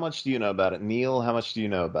 Allie, how much do you know about it? Neil, how much do you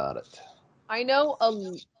know about it? I know a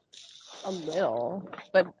little,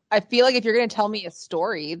 but I feel like if you're going to tell me a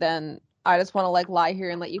story, then I just want to like lie here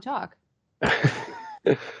and let you talk.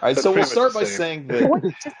 All right, so we'll start by saying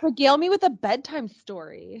that. Just regale me with a bedtime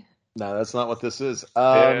story. No, that's not what this is. It's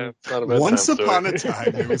not a bedtime Once upon story. a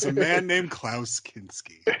time, there was a man named Klaus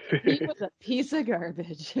Kinski. He was a piece of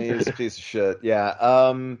garbage. He was a piece of shit.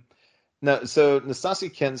 Yeah. No, so Nastasia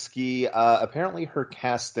Kinski, apparently her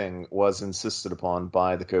casting was insisted upon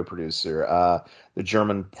by the co-producer, the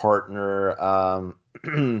German partner.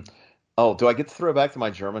 Oh, do I get to throw back to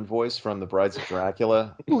my German voice from The Brides of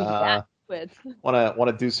Dracula? Want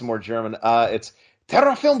to do some more German? It's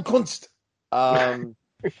Terrorfilmkunst.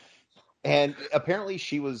 And apparently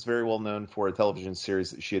she was very well known for a television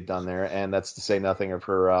series that she had done there, and that's to say nothing of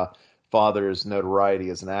her father's notoriety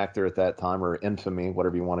as an actor at that time, or infamy,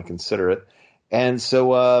 whatever you want to consider it. And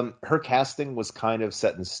so her casting was kind of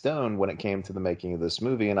set in stone when it came to the making of this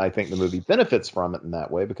movie, and I think the movie benefits from it in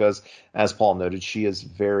that way because, as Paul noted, she is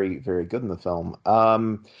very, very good in the film.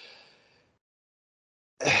 Paul,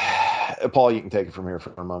 you can take it from here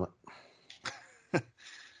for a moment.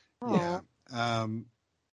 Yeah.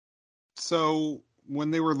 So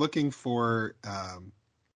when they were looking for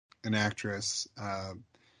an actress,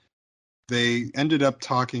 they ended up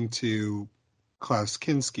talking to Klaus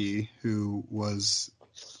Kinski, who was,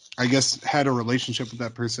 I guess, had a relationship with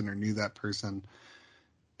that person or knew that person.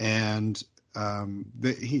 And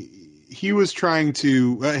he was trying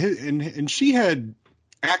to, and she had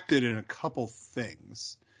acted in a couple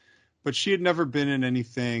things, but she had never been in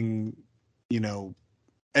anything,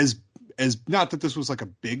 as not that this was like a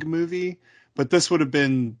big movie, but this would have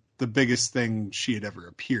been the biggest thing she had ever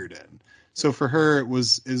appeared in. So for her, it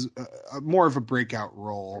was more of a breakout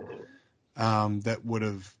role that would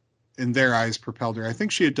have, in their eyes, propelled her. I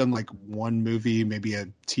think she had done like one movie, maybe a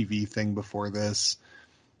TV thing before this.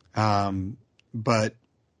 But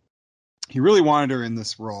he really wanted her in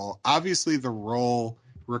this role. Obviously, the role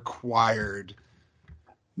required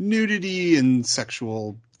nudity and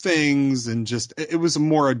sexual things, and just it was a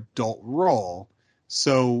more adult role.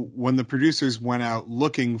 So when the producers went out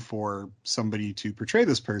looking for somebody to portray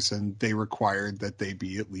this person, they required that they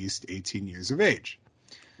be at least 18 years of age.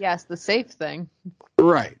 Yes, the safe thing.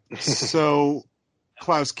 Right. So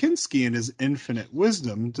Klaus Kinski, in his infinite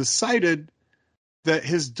wisdom, decided that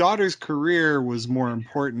his daughter's career was more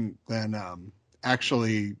important than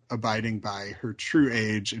actually abiding by her true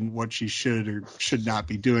age and what she should or should not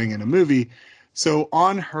be doing in a movie. So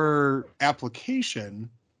on her application,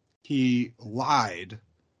 he lied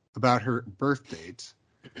about her birth date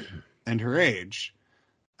and her age,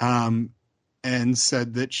 and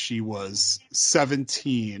said that she was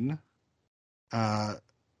 17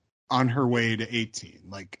 on her way to 18,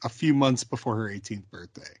 like a few months before her 18th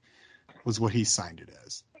birthday was what he signed it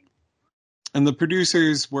as. And the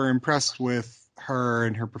producers were impressed with her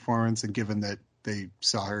and her performance, and given that they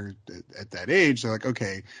saw her at that age, they're like,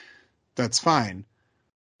 okay, that's fine.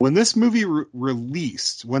 When this movie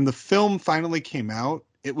released, when the film finally came out,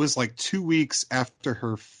 it was like 2 weeks after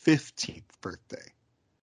her 15th birthday.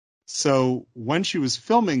 So when she was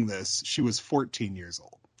filming this, she was 14 years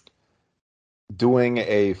old. Doing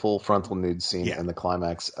a full frontal nude scene in the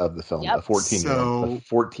climax of the film. Yep. A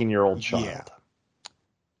 14-year-old child.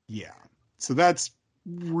 Yeah. So that's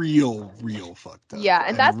real fucked up. Yeah,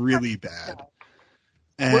 and that's really bad.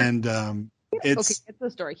 And it's okay. It's the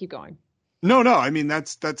story. Keep going. No. I mean,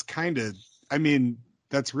 that's kind of. I mean,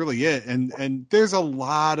 that's really it. And there's a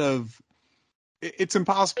lot of. It's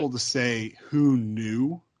impossible to say who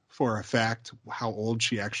knew for a fact how old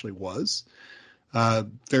she actually was.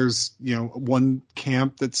 There's one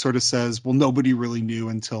camp that sort of says, well, nobody really knew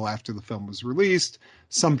until after the film was released.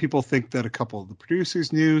 Some people think that a couple of the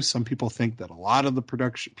producers knew. Some people think that a lot of the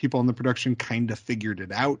people in the production kind of figured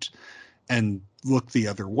it out and looked the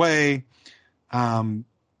other way. I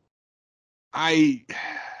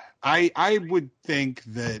would think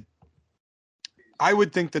that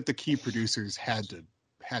the key producers had to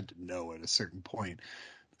know at a certain point,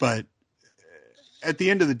 but at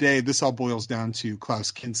the end of the day, this all boils down to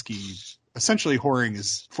Klaus Kinski essentially whoring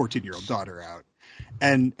his 14-year-old daughter out.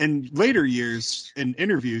 And in later years, in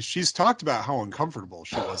interviews, she's talked about how uncomfortable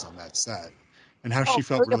she was on that set and how she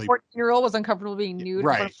felt really. The 14-year-old was uncomfortable being nude.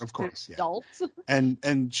 Right, of course. Yeah. Adults.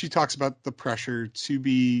 And she talks about the pressure to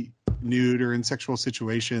be nude or in sexual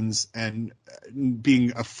situations and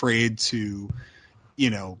being afraid to,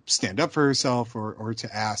 stand up for herself or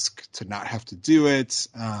to ask to not have to do it.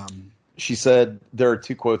 She said, there are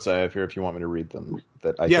two quotes I have here if you want me to read them.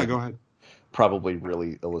 That I think go ahead. Probably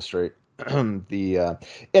really illustrate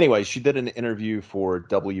Anyway, she did an interview for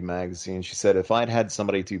W Magazine. She said, if I'd had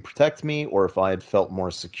somebody to protect me, or if I had felt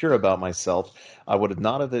more secure about myself, I would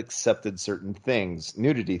not have accepted certain things,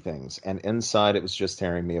 nudity things, and inside it was just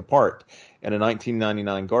tearing me apart. In a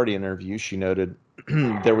 1999 Guardian interview, she noted,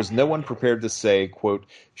 there was no one prepared to say, quote,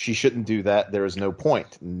 she shouldn't do that. There is no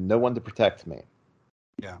point. No one to protect me.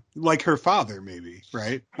 Yeah, like her father, maybe,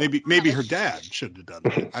 right? Maybe her dad should have done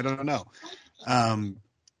that. I don't know.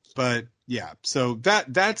 But yeah, so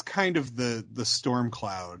that's kind of the storm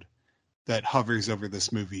cloud that hovers over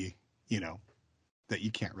this movie, that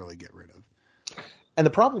you can't really get rid of. And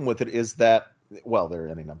the problem with it is that, well, there are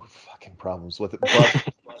any number of fucking problems with it, but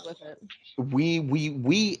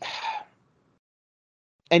we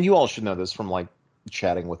and you all should know this from like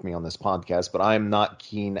chatting with me on this podcast, but I'm not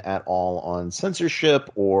keen at all on censorship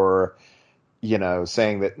or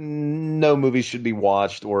saying that no movies should be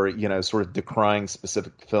watched, or sort of decrying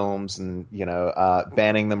specific films and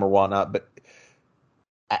banning them or whatnot. But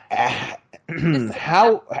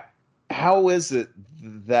how is it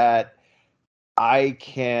that I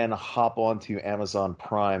can hop onto Amazon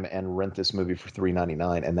Prime and rent this movie for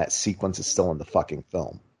 $3.99 and that sequence is still in the fucking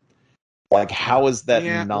film? Like, how is that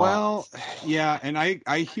not? Well, yeah, and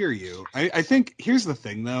I hear you. I think here's the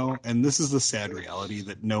thing, though, and this is the sad reality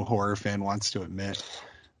that no horror fan wants to admit.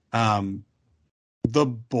 The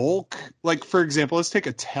bulk, like, for example, let's take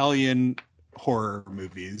Italian horror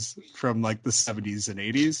movies from, like, the 70s and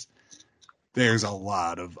 80s. There's a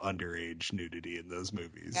lot of underage nudity in those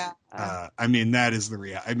movies. Yeah. I mean, that is the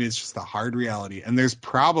reality. I mean, it's just the hard reality. And there's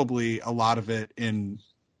probably a lot of it in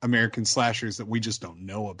American slashers that we just don't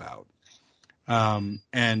know about.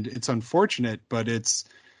 And it's unfortunate, but it's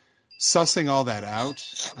sussing all that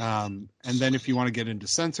out. And then if you want to get into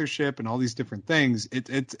censorship and all these different things,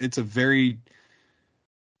 it's a very,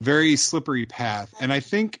 very slippery path. And I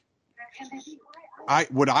think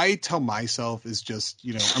what I tell myself is just,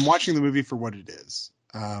 I'm watching the movie for what it is,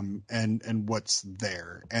 and what's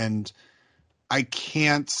there. And I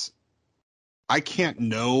can't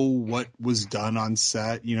know what was done on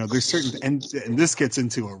set. There's certain, and this gets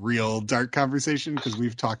into a real dark conversation because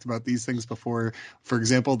we've talked about these things before. For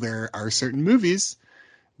example, there are certain movies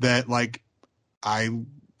that like I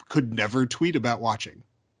could never tweet about watching,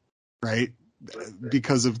 right?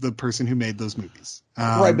 Because of the person who made those movies.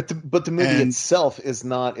 Right. But the movie itself is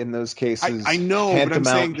not in those cases. I know, but I'm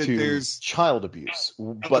saying that there's child abuse.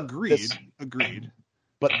 But agreed.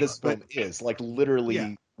 But this film is like literally.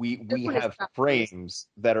 Yeah. We have frames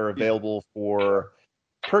that are available for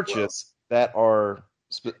purchase that are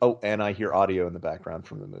and I hear audio in the background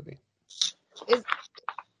from the movie.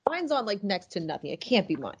 Mine's on like next to nothing. It can't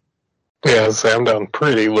be mine. Yeah, I'm down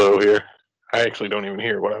pretty low here. I actually don't even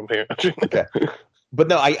hear what I'm hearing. Okay. But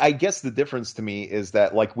no, I guess the difference to me is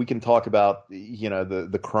that like we can talk about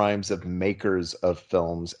the crimes of makers of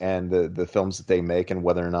films and the films that they make and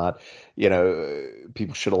whether or not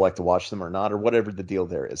people should elect to watch them or not or whatever the deal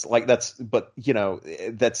there is. Like that's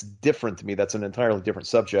different to me. That's an entirely different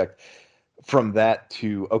subject from that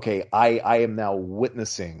to okay, I am now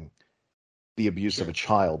witnessing the abuse of a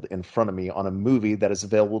child in front of me on a movie that is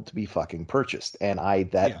available to be fucking purchased, and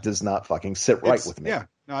does not fucking sit right with me. Yeah.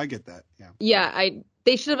 No, I get that. Yeah. Yeah,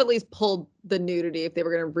 they should have at least pulled the nudity if they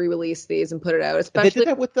were going to re-release these and put it out. Especially they did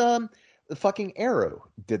that with the fucking Arrow.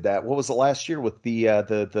 Did that? What was it last year with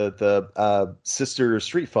the Sister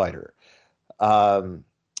Street Fighter? Oh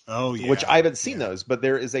yeah. Which I haven't seen those, but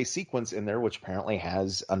there is a sequence in there which apparently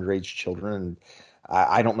has underage children. And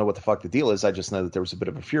I don't know what the fuck the deal is. I just know that there was a bit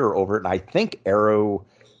of a furor over it, and I think Arrow,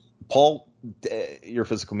 Paul, your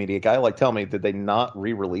physical media guy, like tell me, did they not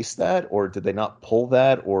re-release that, or did they not pull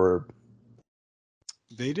that, or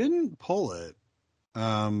they didn't pull it?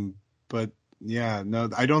 But yeah, no,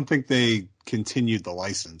 I don't think they continued the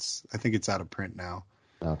license. I think it's out of print now.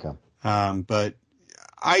 Okay. But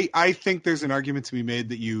I think there's an argument to be made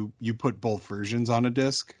that you put both versions on a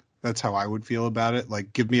disc. That's how I would feel about it.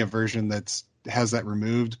 Like, give me a version that's has that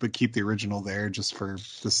removed, but keep the original there just for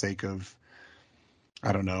the sake of,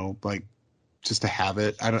 I don't know, like just to have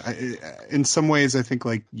it. In some ways, I think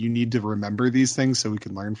like you need to remember these things so we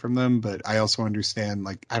can learn from them. But I also understand,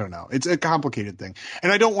 like, I don't know, it's a complicated thing,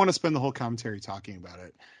 and I don't want to spend the whole commentary talking about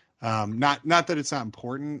it. Not that it's not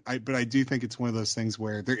important, but I do think it's one of those things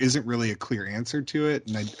where there isn't really a clear answer to it,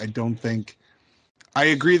 and I don't think I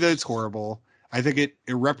agree that it's horrible. I think it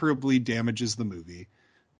irreparably damages the movie.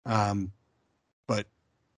 But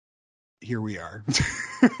here we are. We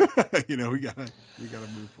gotta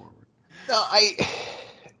move forward. No,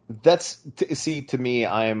 to me,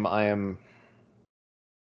 I am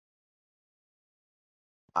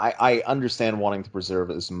I understand wanting to preserve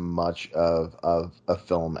as much of a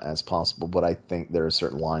film as possible, but I think there are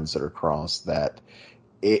certain lines that are crossed that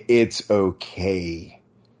it's okay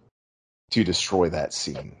to destroy that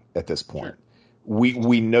scene at this point. Sure.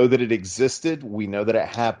 We know that it existed. We know that it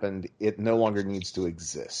happened. It no longer needs to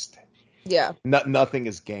exist. Yeah. Nothing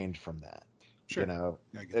is gained from that. Sure. You know,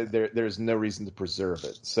 there's no reason to preserve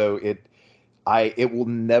it. So it will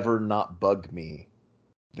never not bug me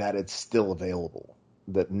that it's still available,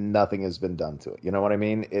 that nothing has been done to it. You know what I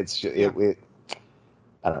mean? It's just, it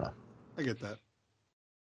I don't know. I get that.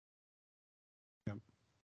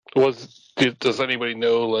 Yeah. Does anybody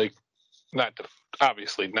know, like,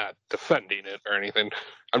 obviously not defending it or anything,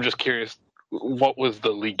 I'm just curious, what was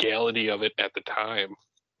the legality of it at the time?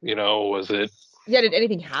 You know, was it... Yeah, did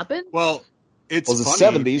anything happen? Well, it was the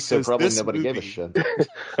 70s, so probably nobody gave a shit.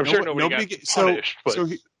 I'm sure nobody got punished. So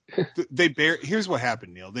here's what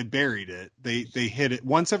happened, Neil. They buried it. They hid it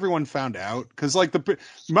once everyone found out, because like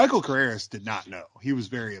Michael Carreras did not know. He was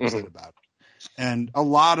very upset about it. And a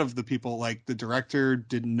lot of the people, like the director,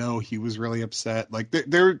 didn't know he was really upset. Like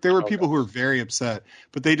there were people who were very upset,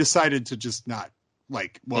 but they decided to just not,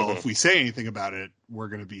 like, well, if we say anything about it, we're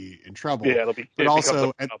going to be in trouble. Yeah, but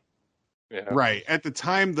also right at the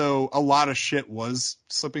time, though, a lot of shit was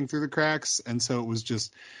slipping through the cracks, and so it was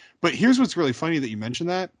just. But here's what's really funny that you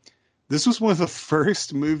mentioned that. This was one of the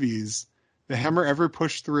first movies the Hammer ever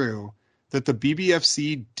pushed through that the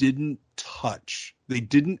BBFC didn't touch. They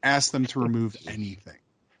didn't ask them to remove anything.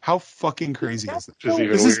 How fucking crazy is that? Just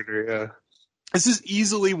even weirder, yeah. This is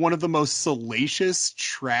easily one of the most salacious,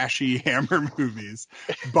 trashy Hammer movies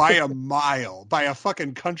by a mile, by a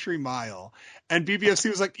fucking country mile. And BBFC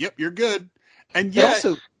was like, yep, you're good. And yet,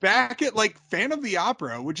 also, back at like Phantom of the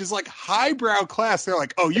Opera, which is like highbrow class, they're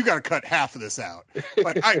like, oh, you got to cut half of this out.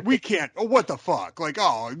 Like, we can't. Oh, what the fuck? Like,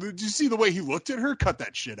 oh, did you see the way he looked at her? Cut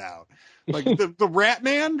that shit out. Like the Rat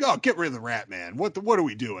Man? Oh, get rid of the Rat Man. What are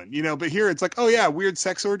we doing? You know, but here it's like, oh yeah, weird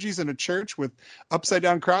sex orgies in a church with upside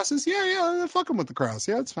down crosses. Yeah, fuck them with the cross.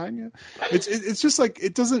 Yeah, it's fine. Yeah. It's just like,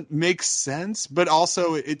 it doesn't make sense, but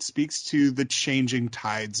also it speaks to the changing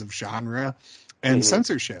tides of genre and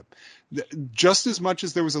censorship. Just as much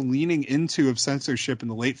as there was a leaning into of censorship in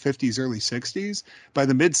the late 50s, early 60s, by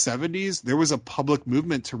the mid 70s, there was a public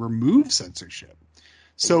movement to remove censorship.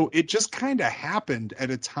 So it just kind of happened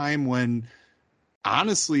at a time when,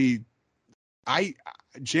 honestly,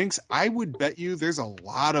 Jinx, I would bet you there's a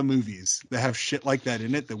lot of movies that have shit like that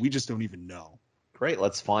in it that we just don't even know. Great,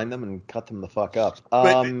 let's find them and cut them the fuck up.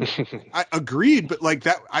 I agreed, but like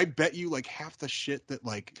that, I bet you like half the shit that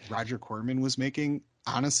like Roger Corman was making,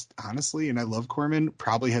 honestly, and I love Corman,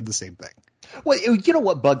 probably had the same thing. Well, you know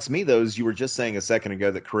what bugs me, though, is you were just saying a second ago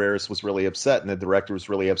that Carreras was really upset and the director was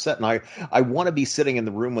really upset. And I want to be sitting in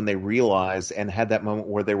the room when they realized and had that moment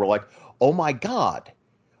where they were like, oh, my God.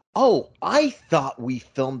 Oh, I thought we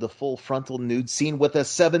filmed a full frontal nude scene with a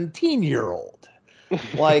 17-year-old.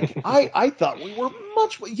 Like, I thought we were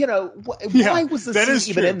much, you know, why was this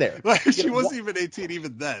even in there? Like, she wasn't even 18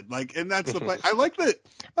 even then. Like, and that's the point. I like that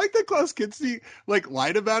Klaus Kinski, like,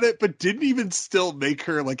 lied about it, but didn't even still make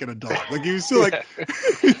her, like, an adult. Like, he was still, like,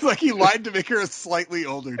 like, he lied to make her a slightly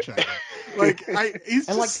older child. Like, he's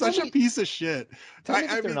just like, such a piece of shit. Tell me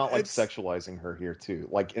that they're not, like, sexualizing her here, too,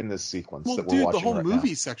 like, in this sequence that we're watching the whole right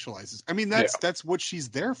movie now. Sexualizes. I mean, that's what she's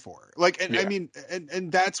there for. Like, and I mean, and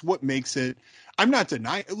that's what makes it. I'm not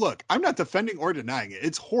denying. Look, I'm not defending or denying it.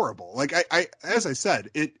 It's horrible. Like I as I said,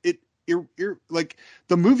 it like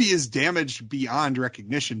the movie is damaged beyond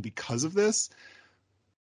recognition because of this.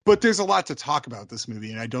 But there's a lot to talk about this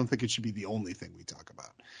movie, and I don't think it should be the only thing we talk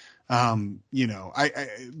about. You know,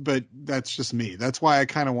 but that's just me. That's why I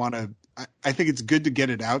kind of want to. I think it's good to get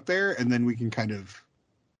it out there, and then we can kind of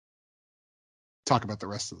talk about the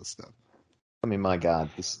rest of the stuff. I mean, my God,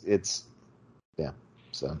 it's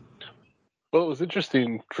so. Well, it was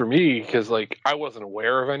interesting for me because, like, I wasn't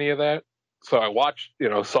aware of any of that. So I watched,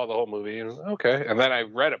 saw the whole movie and okay. And then I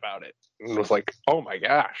read about it and was like, oh my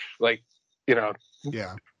gosh. Like,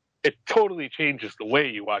 yeah, it totally changes the way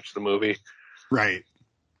you watch the movie. Right.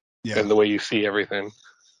 Yeah. And the way you see everything.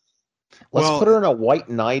 Let's put her in a white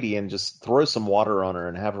nightie and just throw some water on her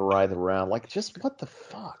and have her writhe around. Like, just what the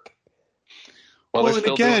fuck? Well, and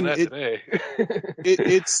again,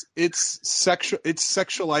 it's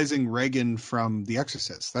sexualizing Regan from The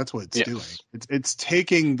Exorcist. That's what it's doing. It's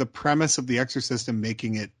taking the premise of The Exorcist and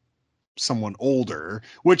making it someone older,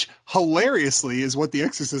 which hilariously is what The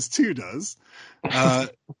Exorcist 2 does.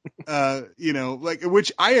 Like,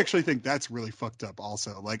 which I actually think that's really fucked up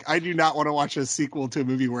also. Like, I do not want to watch a sequel to a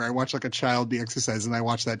movie where I watch like a child be exercised and I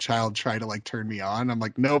watch that child try to like turn me on. I'm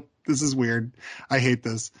like, nope, this is weird. I hate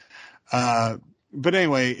this. But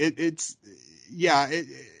anyway,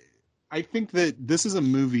 I think that this is a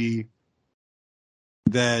movie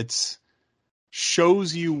that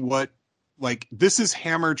shows you what, like, this is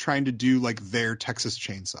Hammer trying to do like their Texas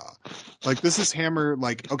Chainsaw. Like, this is Hammer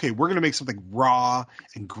like, okay, we're going to make something raw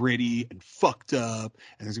and gritty and fucked up,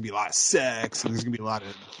 and there's going to be a lot of sex, and there's going to be a lot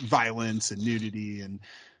of violence and nudity and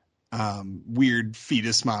weird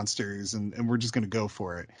fetus monsters, and we're just going to go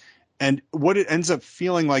for it. And what it ends up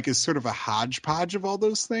feeling like is sort of a hodgepodge of all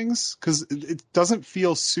those things, because it doesn't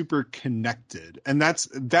feel super connected. And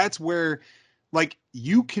that's where, like,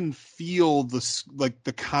 you can feel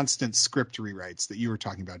the constant script rewrites that you were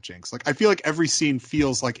talking about, Jinx. Like, I feel like every scene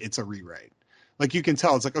feels like it's a rewrite. Like, you can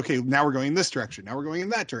tell it's like, okay, now we're going in this direction. Now we're going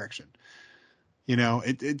in that direction. You know,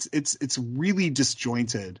 it's really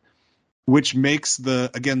disjointed, which makes the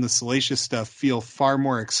salacious stuff feel far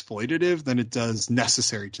more exploitative than it does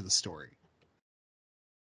necessary to the story.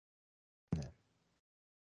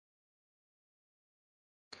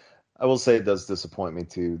 I will say it does disappoint me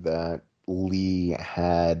too that Lee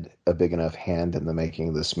had a big enough hand in the making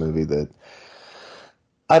of this movie that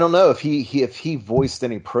I don't know if he voiced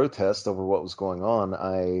any protest over what was going on.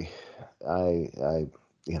 I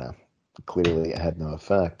clearly it had no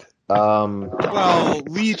effect. Well,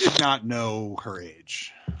 Lee did not know her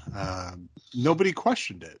age. Nobody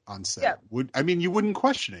questioned it on set. Yeah. You wouldn't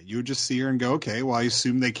question it. You would just see her and go, okay, well, I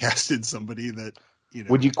assume they casted somebody that, you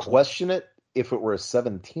know. Would you question it if it were a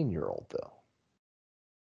 17-year-old, though?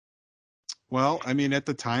 Well, I mean, at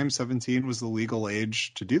the time, 17 was the legal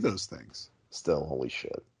age to do those things. Still, holy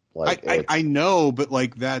shit. Like, I know, but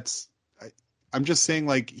like I'm just saying,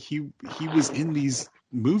 like, he was in these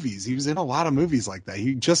movies. He was in a lot of movies like that.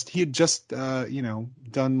 He had just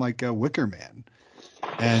done like a Wicker Man,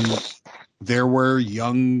 and there were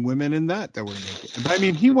young women in that were naked. But I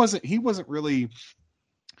mean, he wasn't really.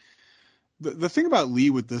 The thing about Lee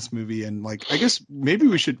with this movie, and like, I guess maybe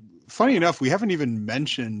we should. Funny enough, we haven't even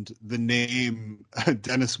mentioned the name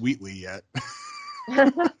Dennis Wheatley yet,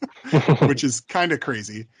 which is kind of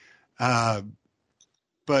crazy.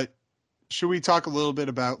 But should we talk a little bit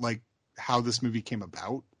about like how this movie came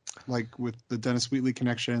about, like with the Dennis Wheatley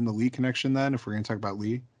connection, the Lee connection? Then, if we're going to talk about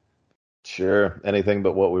Lee, sure, anything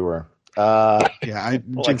but what we were.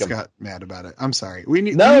 Jinx got mad about it. I'm sorry. We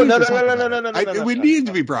need no. We needed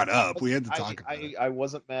to be brought up. We had to talk about it. I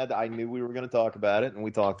wasn't mad. I knew we were going to talk about it, and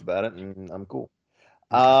we talked about it, and I'm cool.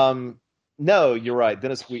 No, you're right,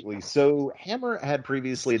 Dennis Wheatley. So Hammer had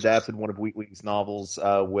previously adapted one of Wheatley's novels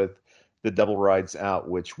with The Devil Rides Out,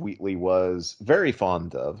 which Wheatley was very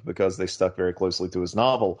fond of because they stuck very closely to his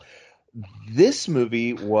novel. This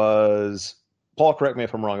movie was, Paul, correct me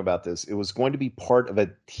if I'm wrong about this, it was going to be part of a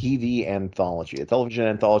TV anthology, a television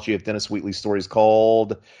anthology of Dennis Wheatley's stories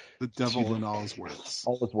called The Devil in All His Works.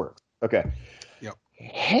 All His Works. Okay. Yep.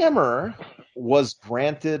 Hammer was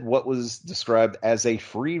granted what was described as a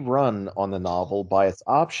free run on the novel by its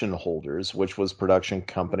option holders, which was production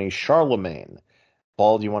company Charlemagne.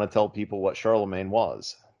 Paul, do you want to tell people what Charlemagne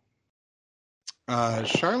was?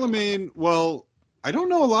 Charlemagne, well, I don't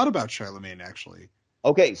know a lot about Charlemagne, actually.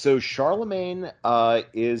 Okay, so Charlemagne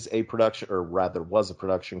is a production, or rather was a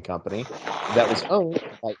production company that was owned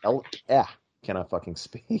by can I fucking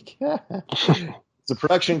speak? It's a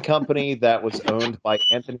production company that was owned by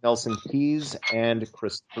Anthony Nelson Keys and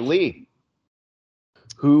Christopher Lee,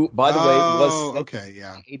 who, by the way, was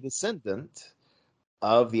a descendant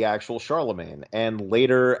of the actual Charlemagne, and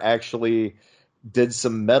later actually did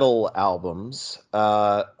some metal albums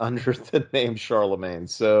under the name Charlemagne.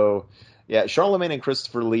 So, yeah, Charlemagne and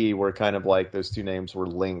Christopher Lee were kind of like, those two names were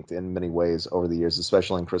linked in many ways over the years,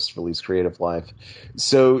 especially in Christopher Lee's creative life.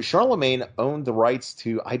 So Charlemagne owned the rights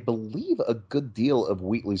to, I believe, a good deal of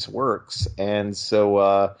Wheatley's works. And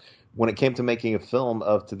so when it came to making a film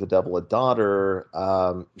of To the Devil a Daughter,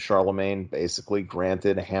 Charlemagne basically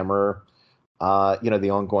granted Hammer the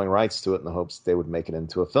ongoing rights to it in the hopes that they would make it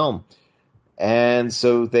into a film. And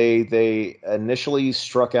so they initially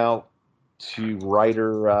struck out to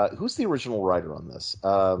writer, who's the original writer on this?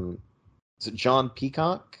 Is it John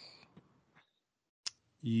Peacock?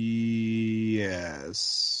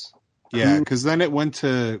 Yes. Yeah, because then it went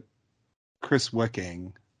to Chris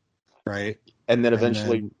Wicking, right? And then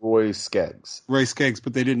eventually Roy Skeggs. Roy Skeggs,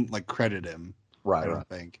 but they didn't like credit him. Right, I don't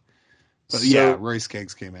think. But yeah, Roy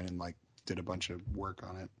Skeggs came in and like did a bunch of work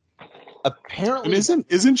on it. apparently, And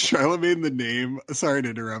isn't Charlemagne the name? Sorry to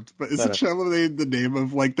interrupt, but isn't Charlemagne the name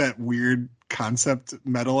of like that weird concept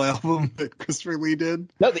metal album that Christopher Lee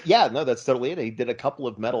did? No, that's totally it. He did a couple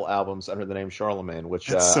of metal albums under the name Charlemagne, which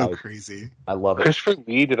that's so crazy. I love it. Christopher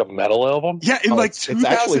Lee did a metal album? Yeah, in like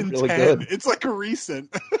 2010. It's really good. It's like a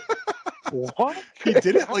recent. What? He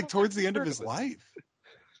did it like towards the end of his life.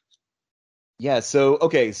 Yeah, so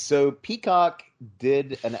Peacock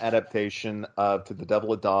did an adaptation of To the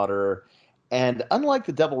Devil a Daughter, and unlike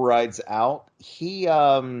The Devil Rides Out, he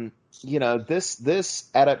this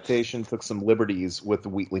adaptation took some liberties with the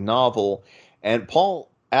Wheatley novel. And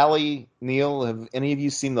Paul, Allie, Neil, have any of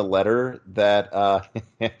you seen the letter that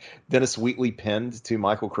Dennis Wheatley penned to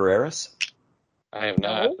Michael Carreras? I have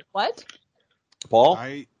not. No? What? Paul?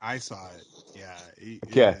 I saw it. Yeah.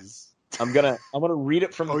 Okay. I'm gonna read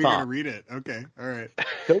it from the top. Oh, you're gonna read it? Okay, all right.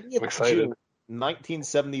 30th I'm excited. June,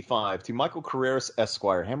 1975, to Michael Carreras,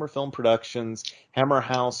 Esquire, Hammer Film Productions, Hammer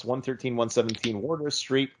House, 113 117 Wardour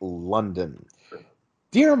Street, London.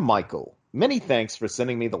 Dear Michael, many thanks for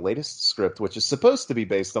sending me the latest script, which is supposed to be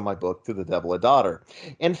based on my book, To the Devil a Daughter.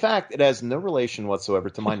 In fact, it has no relation whatsoever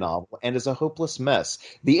to my novel and is a hopeless mess,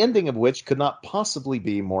 the ending of which could not possibly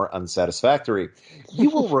be more unsatisfactory. You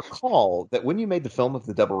will recall that when you made the film of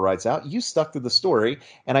The Devil Rides Out, you stuck to the story,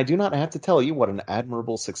 and I do not have to tell you what an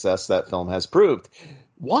admirable success that film has proved.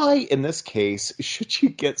 Why, in this case, should you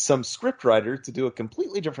get some scriptwriter to do a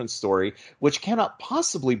completely different story, which cannot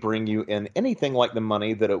possibly bring you in anything like the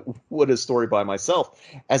money that it would a story by myself?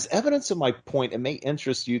 As evidence of my point, it may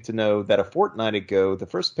interest you to know that a fortnight ago, the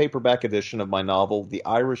first paperback edition of my novel, The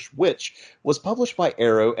Irish Witch, was published by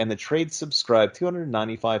Arrow, and the trade subscribed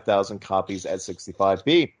 295,000 copies at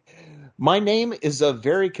 65p. My name is of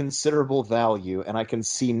very considerable value, and I can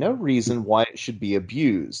see no reason why it should be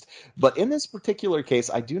abused. But in this particular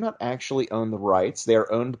case, I do not actually own the rights. They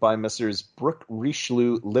are owned by Messrs. Brook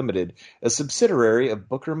Richelieu Limited, a subsidiary of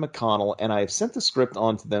Booker McConnell, and I have sent the script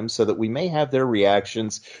on to them so that we may have their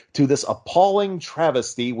reactions to this appalling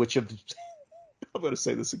travesty, which have... I'm going to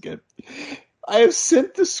say this again. I have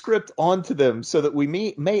sent the script on to them so that we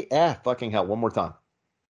may fucking hell, one more time.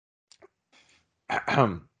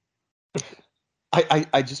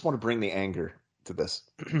 I just want to bring the anger to this.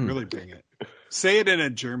 Really bring it. Say it in a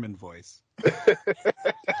German voice.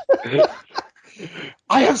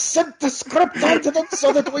 I have sent the script on to them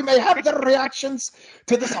so that we may have their reactions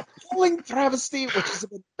to this appalling travesty, which is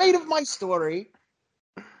the fate of my story.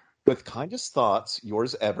 With kindest thoughts,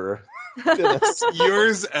 yours ever, Dennis.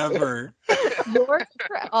 Yours ever.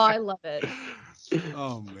 Oh, I love it.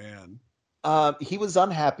 Oh, man. He was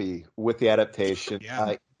unhappy with the adaptation.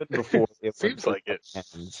 Yeah. Even before it Seems like it.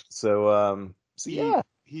 ends. So yeah.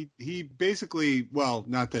 He basically, well,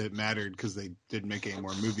 not that it mattered because they didn't make any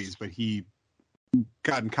more movies, but he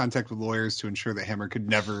got in contact with lawyers to ensure that Hammer could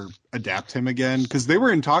never adapt him again, because they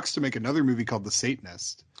were in talks to make another movie called The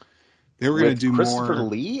Satanist. They were going to do Christopher more.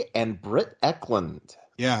 Lee and Britt Eklund.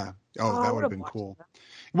 Yeah. Oh, that would have been cool.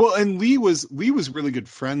 Well, and Lee was really good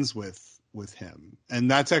friends with him, and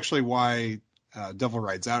that's actually why Devil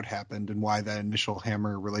Rides Out happened and why that initial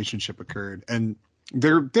Hammer relationship occurred. And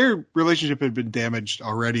their relationship had been damaged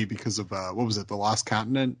already because of what was it, The Lost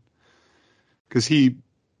Continent? Because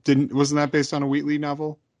wasn't that based on a Wheatley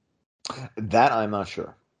novel? That I'm not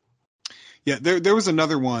sure. Yeah, there was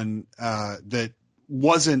another one that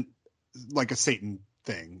wasn't like a Satan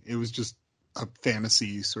thing. It was just a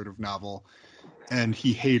fantasy sort of novel, and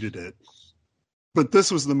he hated it. But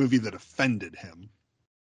this was the movie that offended him.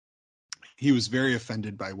 He was very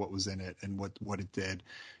offended by what was in it and what it did.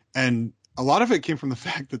 And a lot of it came from the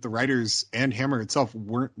fact that the writers and Hammer itself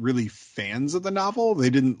weren't really fans of the novel. They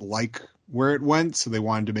didn't like where it went, so they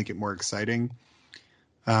wanted to make it more exciting.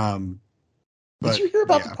 Did you hear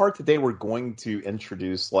about the part that they were going to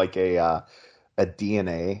introduce like a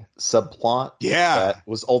DNA subplot? Yeah. That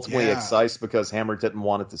was ultimately excised because Hammer didn't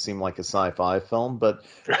want it to seem like a sci-fi film. But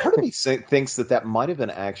part of me thinks that might have been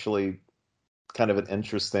actually kind of an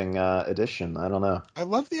interesting addition. I don't know. I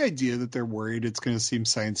love the idea that they're worried it's going to seem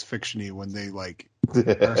science fiction-y when they like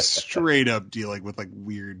are straight up dealing with like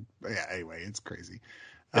weird. Yeah. Anyway, it's crazy.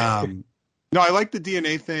 No, I like the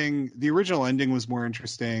DNA thing. The original ending was more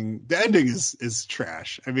interesting. The ending is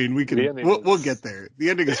trash. I mean, we'll get there. The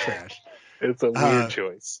ending is trash. It's a weird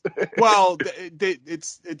choice. Well,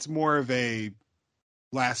 it's more of a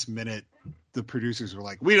last minute. The producers were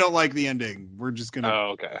like, we don't like the ending. We're just going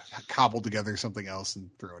to cobble together something else and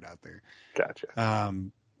throw it out there. Gotcha.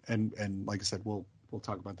 And like I said, we'll we'll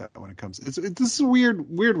talk about that when it comes. This is a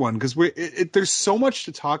weird one because there's so much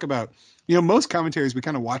to talk about. Most commentaries we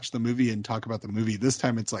kind of watch the movie and talk about the movie. This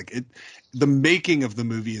time it's like the making of the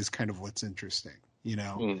movie is kind of what's interesting,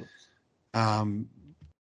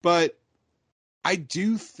 But I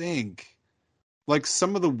do think like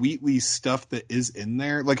some of the Wheatley stuff that is in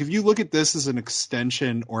there, like if you look at this as an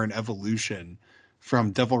extension or an evolution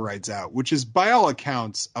from Devil Rides Out, which is by all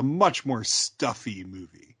accounts a much more stuffy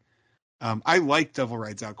movie. I like Devil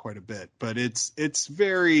Rides Out quite a bit, but it's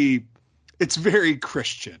very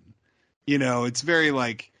Christian. It's very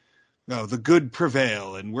like, no, the good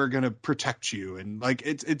prevail and we're going to protect you. And like,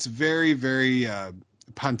 it's very, very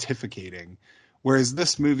pontificating. Whereas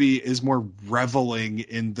this movie is more reveling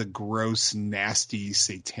in the gross, nasty,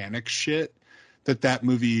 satanic shit that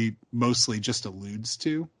movie mostly just alludes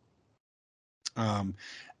to. And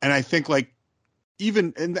I think like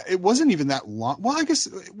it wasn't even that long. Well, I guess,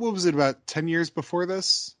 what was it, about 10 years before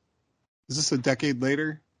this? Is this a decade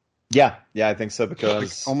later? Yeah, I think so,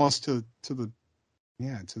 because like almost to the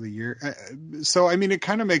year. So I mean, it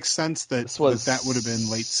kind of makes sense that that would have been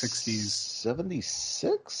late 60s,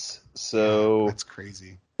 76. So that's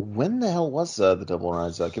crazy. When the hell was the Devil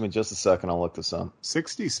Rides Out? Give me just a second. I'll look this up.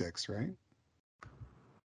 66, right?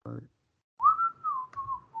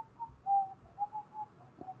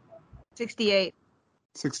 68.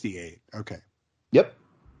 68. Okay. Yep.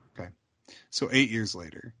 Okay. So 8 years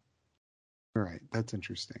later. All right. That's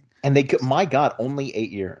interesting. And my God, only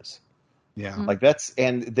 8 years. Yeah. Like that's,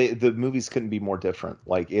 and the movies couldn't be more different.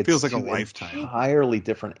 Like it feels like a lifetime. Entirely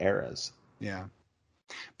different eras. Yeah.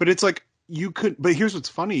 But it's like but here's what's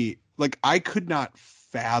funny. Like I could not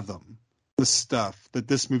fathom the stuff that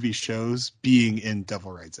this movie shows being in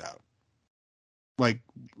Devil Rides Out. Like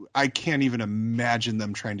I can't even imagine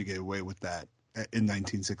them trying to get away with that in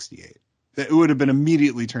 1968. It would have been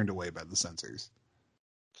immediately turned away by the censors.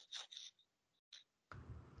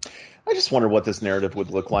 I just wonder what this narrative would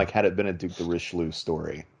look like had it been a Duke de Richelieu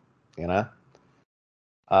story,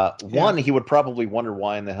 One, he would probably wonder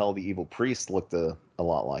why in the hell the evil priest looked a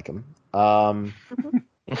lot like him.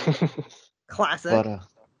 Classic. But,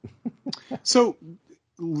 So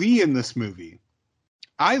Lee in this movie,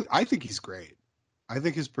 I think he's great. I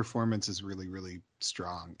think his performance is really, really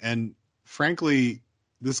strong. And frankly,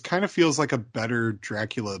 this kind of feels like a better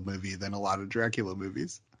Dracula movie than a lot of Dracula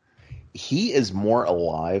movies. He is more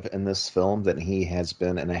alive in this film than he has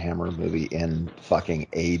been in a Hammer movie in fucking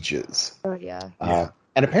ages. Oh, yeah.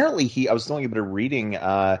 And apparently I was doing a bit of reading.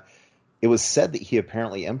 It was said that he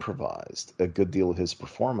apparently improvised a good deal of his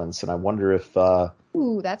performance. And I wonder if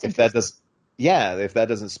that's if that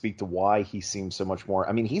doesn't speak to why he seems so much more.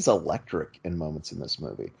 I mean, he's electric in moments in this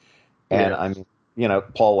movie. And I mean,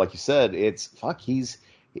 Paul, like you said, he's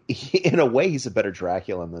in a way, he's a better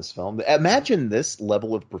Dracula in this film. Imagine this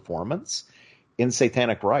level of performance in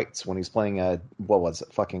Satanic Rites when he's playing what was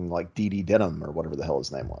it, fucking like Dee Denham or whatever the hell his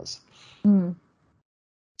name was. Mm.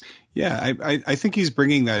 Yeah, I think he's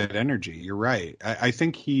bringing that energy. You're right. I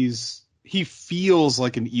think he feels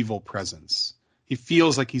like an evil presence. He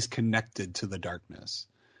feels like he's connected to the darkness.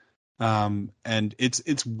 And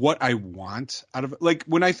it's what I want out of it. Like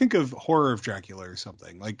when I think of Horror of Dracula or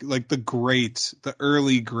something, like the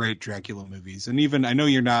early great Dracula movies, and even I know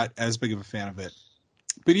you're not as big of a fan of it,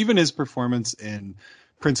 but even his performance in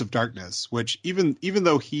Prince of Darkness, which even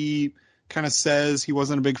though he kind of says he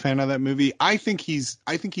wasn't a big fan of that movie, I think he's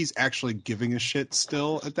actually giving a shit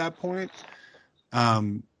still at that point.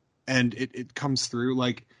 And it comes through.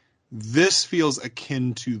 Like this feels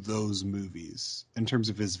akin to those movies in terms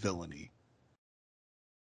of his villainy.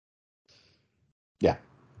 Yeah.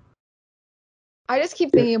 I just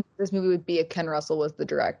keep thinking this movie would be if Ken Russell was the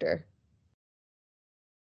director.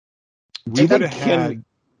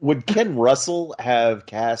 Would Ken Russell have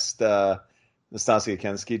cast Nastasia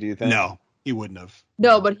Kinski, do you think? No, he wouldn't have.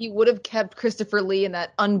 No, but he would have kept Christopher Lee in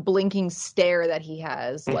that unblinking stare that he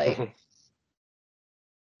has. Like,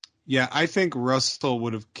 yeah, I think Russell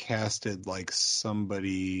would have casted like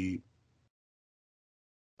somebody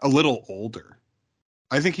a little older.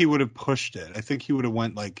 I think he would have pushed it. I think he would have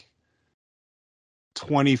went like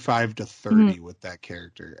 25 to 30 with that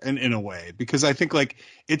character, and in a way, because I think like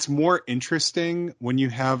it's more interesting when you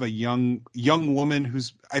have a young woman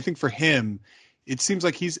who's, I think for him, it seems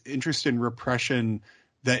like he's interested in repression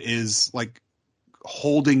that is like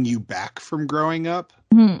holding you back from growing up.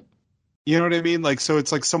 Mm-hmm. You know what I mean? Like, so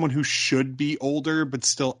it's like someone who should be older but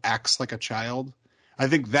still acts like a child. I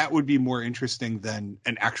think that would be more interesting than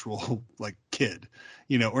an actual like kid,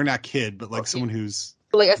 or not kid, but like someone who's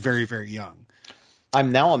like very, very young.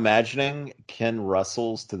 I'm now imagining Ken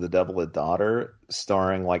Russell's To the Devil a Daughter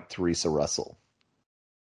starring like Teresa Russell.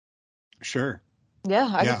 Sure. Yeah,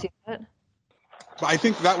 I can see that. But I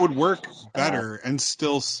think that would work better and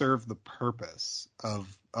still serve the purpose of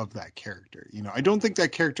that character. I don't think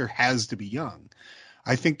that character has to be young.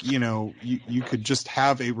 I think, you could just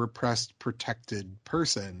have a repressed, protected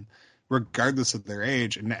person, regardless of their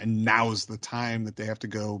age, and now's the time that they have to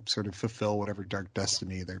go sort of fulfill whatever dark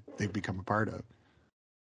destiny they've become a part of.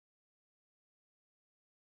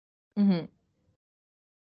 Mm-hmm.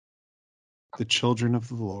 The children of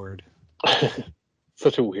the Lord.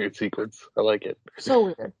 Such a weird sequence. I like it. So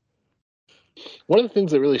weird. One of the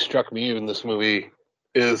things that really struck me in this movie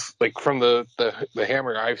is, like, from the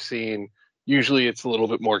Hammer I've seen, usually it's a little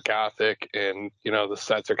bit more gothic, and the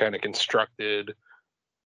sets are kind of constructed.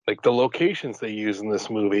 Like, the locations they use in this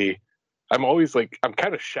movie, I'm always like, I'm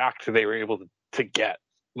kind of shocked they were able to get.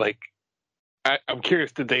 Like, I'm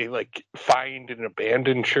curious, did they like find an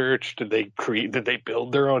abandoned church? Did they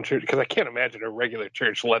build their own church? Because I can't imagine a regular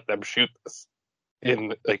church let them shoot this.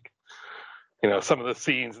 In, like, some of the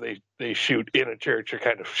scenes they shoot in a church are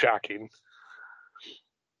kind of shocking.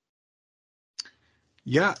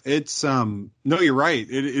 Yeah, it's no, you're right.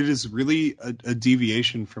 It is really a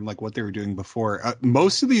deviation from like what they were doing before.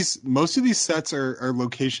 Most of these sets are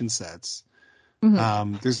location sets.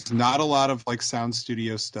 Mm-hmm. There's not a lot of like sound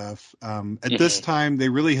studio stuff. At this time, they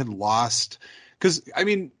really had lost, because I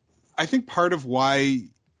think part of why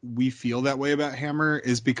we feel that way about Hammer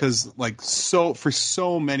is because for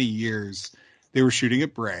so many years they were shooting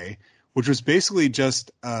at Bray, which was basically just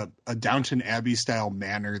a Downton Abbey style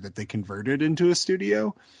manor that they converted into a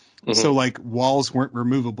studio. Mm-hmm. So like walls weren't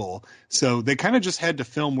removable. So they kind of just had to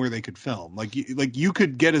film where they could film. Like you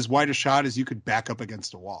could get as wide a shot as you could back up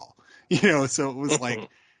against a wall, so it was like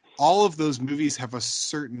all of those movies have a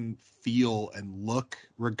certain feel and look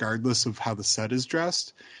regardless of how the set is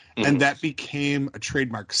dressed. Mm-hmm. And that became a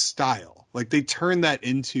trademark style. Like they turned that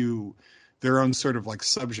into their own sort of like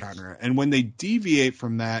subgenre. And when they deviate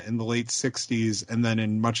from that in the late 60s and then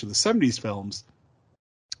in much of the 70s films,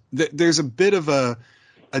 there's a bit of a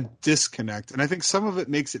disconnect. And I think some of it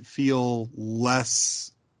makes it feel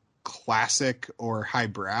less classic or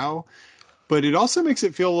highbrow, but it also makes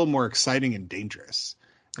it feel a little more exciting and dangerous.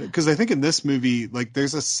 Because I think in this movie, like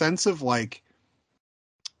there's a sense of like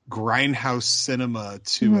grindhouse cinema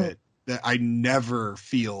to it that I never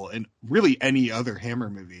feel in really any other Hammer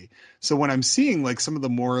movie. So when I'm seeing like some of the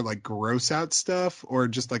more like gross out stuff or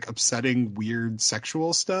just like upsetting weird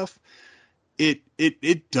sexual stuff,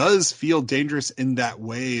 it does feel dangerous in that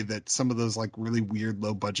way that some of those like really weird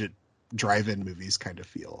low budget drive-in movies kind of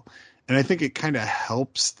feel. And I think it kind of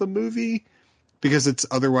helps the movie because it's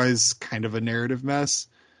otherwise kind of a narrative mess.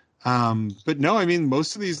 But no,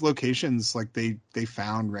 most of these locations, like they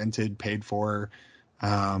found, rented, paid for,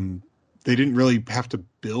 they didn't really have to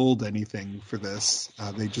build anything for this.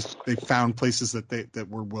 They found places that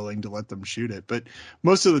were willing to let them shoot it. But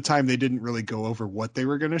most of the time they didn't really go over what they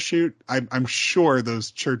were going to shoot. I'm sure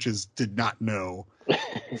those churches did not know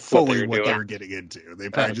fully what they were getting into. They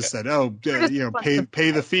probably just said,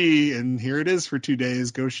 pay the fee and here it is for 2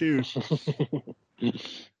 days, go shoot.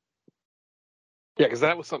 Yeah, because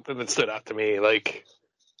that was something that stood out to me. Like,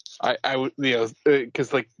 I would,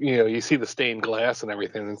 because you see the stained glass and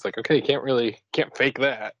everything, and it's like, okay, you can't fake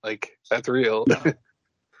that. Like, that's real. No.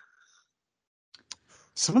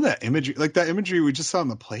 Some of that imagery, like that imagery we just saw on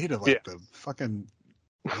the plate of the fucking,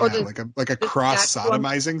 like a cross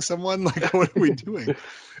sodomizing someone. Like, what are we doing?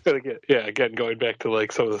 Again, going back to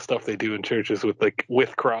like some of the stuff they do in churches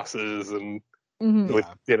with crosses and with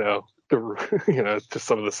just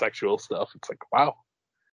some of the sexual stuff. It's like, wow,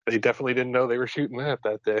 they definitely didn't know they were shooting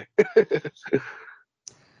that day.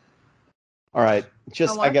 All right,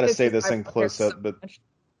 I gotta say this in close up, but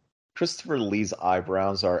Christopher Lee's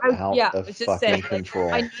eyebrows are out of fucking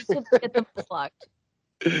control. I need to get them plucked.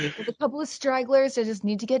 There's a couple of stragglers that just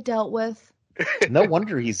need to get dealt with. No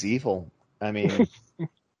wonder he's evil. He's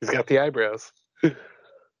got the eyebrows.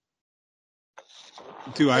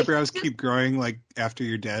 Do eyebrows keep growing like after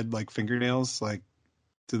you're dead, like fingernails? Like,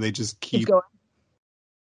 do they just keep going?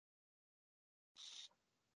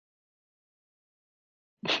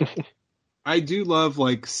 I do love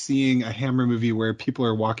like seeing a Hammer movie where people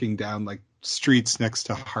are walking down like streets next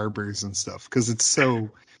to harbors and stuff because it's so,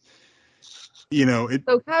 it's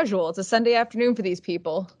so casual. It's a Sunday afternoon for these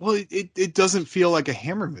people. Well, it doesn't feel like a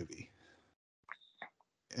Hammer movie,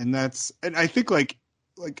 and I think like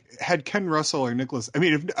had Ken Russell or Nicholas,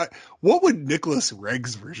 what would Nicholas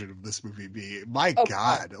Regg's version of this movie be? My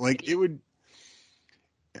God, like it would.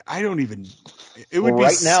 I don't even. It would be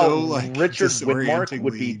right now. So, like, Richard Widmark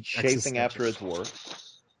would be chasing after his work.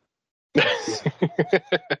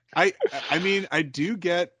 I mean, I do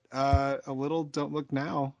get a little "Don't Look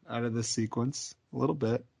Now" out of this sequence, a little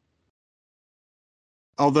bit.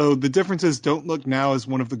 Although the difference is, "Don't Look Now" is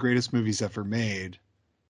one of the greatest movies ever made,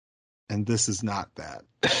 and this is not that.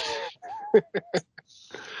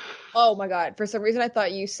 Oh my god! For some reason, I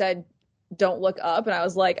thought you said "Don't Look Up," and I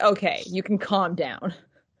was like, "Okay, you can calm down."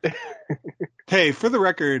 Hey, for the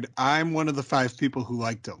record, I'm one of the 5 people who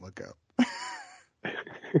like "Don't Look Up."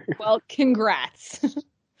 Well, congrats.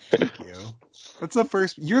 Thank you. That's the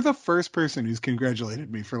first. You're the first person who's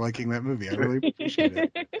congratulated me for liking that movie. I really appreciate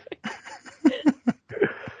it.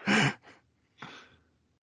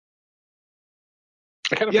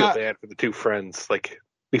 I kind of feel bad for the 2 friends. Like,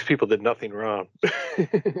 these people did nothing wrong.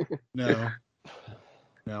 No.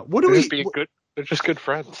 What do we? Good. They're just good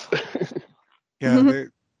friends. Yeah,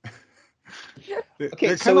 they're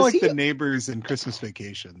Okay, kind of like he... the neighbors in Christmas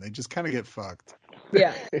Vacation. They just kind of get fucked.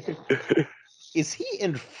 Yeah. Is he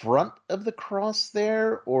in front of the cross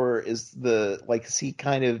there, or is he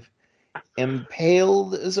kind of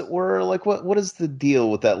impaled, as it were? Like, what is the deal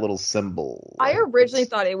with that little symbol? I originally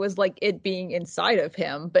thought it was like it being inside of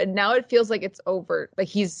him, but now it feels like it's over. Like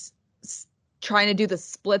he's trying to do the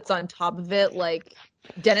splits on top of it, like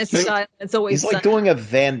Dennis style. It's always he's like doing a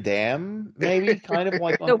Van Damme, maybe, kind of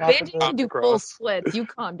like. No, Van Damme can do full splits. You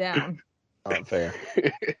calm down. Fair.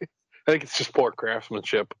 I think it's just poor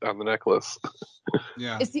craftsmanship on the necklace.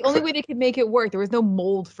 Yeah, it's the only way they could make it work. There was no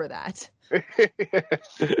mold for that.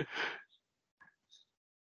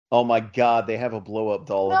 Oh my god, they have a blow-up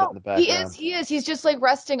doll of it in the background. He is. He's just like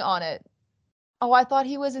resting on it. Oh, I thought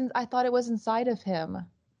it was inside of him.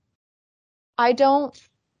 I don't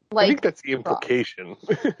like. I think that's the implication.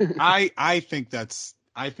 I think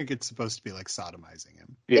it's supposed to be like sodomizing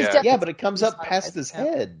him. Yeah, but it comes up past his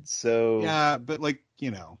head. So yeah, but like,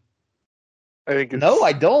 I think no,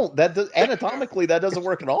 I don't. Anatomically, that doesn't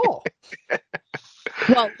work at all.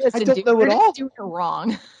 Well, listen, I don't know at all. Doing it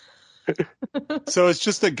wrong. So it's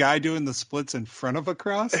just a guy doing the splits in front of a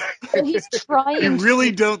cross? Well, he's trying. You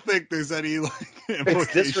really don't think there's any implication?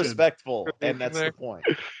 It's disrespectful, and that's the point.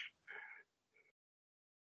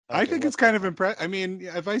 I think it's kind of impressive. I mean,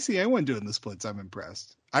 if I see anyone doing the splits, I'm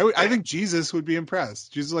impressed. I think Jesus would be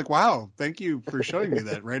impressed. Jesus is like, wow, thank you for showing me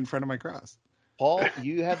that right in front of my cross. Paul,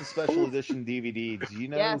 you have the special edition DVD. Do you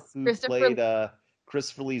know who played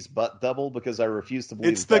Christopher Lee's butt double? Because I refuse to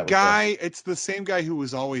believe it's the guy. It's the same guy who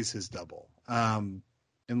was always his double. In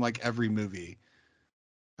like every movie.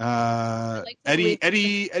 Eddie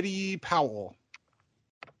Powell.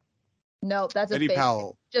 No, that's Eddie fake.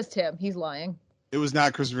 Powell. Just him. He's lying. It was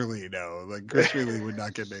not Christopher Lee. No, like Christopher Lee would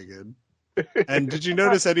not get naked. And did you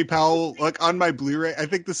notice Eddie Powell, like on my Blu-ray? I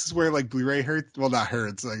think this is where like Blu-ray hurts. Well, not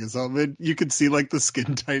hurts. I guess you can see like the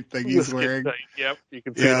skin tight thing he's wearing. Yep, you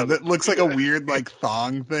can see. Yeah, that looks like a weird like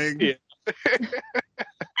thong thing. Yeah.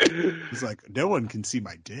 He's like, no one can see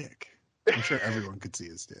my dick. I'm sure everyone could see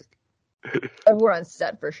his dick. We're on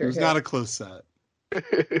set for sure. It was not a close set.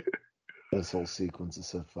 This whole sequence is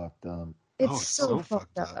so fucked up. It's so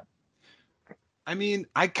fucked up. I mean,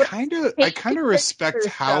 I kind of respect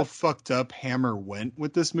how fucked up Hammer went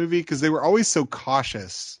with this movie, because they were always so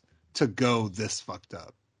cautious to go this fucked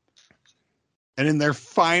up. And in their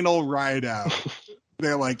final ride out,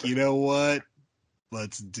 they're like, you know what?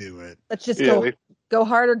 Let's do it. Let's just go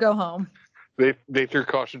hard or go home. They threw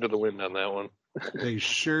caution to the wind on that one. They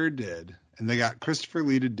sure did. And they got Christopher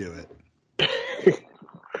Lee to do it.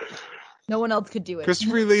 No one else could do it.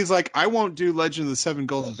 Christopher Lee's like, I won't do Legend of the Seven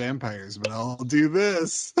Golden Vampires, but I'll do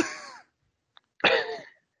this.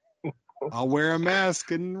 I'll wear a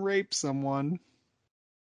mask and rape someone.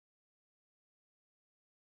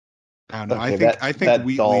 I don't know. Okay, I think that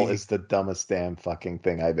doll is the dumbest damn fucking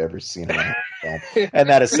thing I've ever seen in a film. And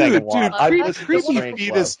that is saying a lot. Creepy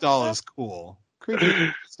fetus doll is cool.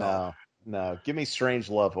 Creepy doll. No. Give me Strange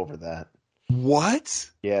Love over that.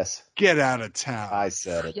 What? Yes. Get out of town. I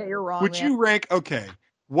said it. Yeah, you're wrong. Would you rank? Okay,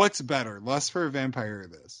 what's better, Lust for a Vampire or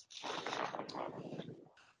this?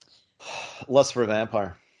 Lust for a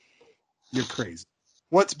Vampire. You're crazy.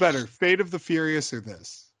 What's better, Fate of the Furious or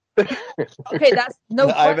this? Okay, that's Fate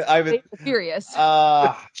of the Furious.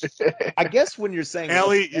 I guess when you're saying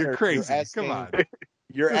Ellie, you're crazy. Come on.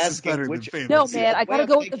 You're asking which. No, man, I gotta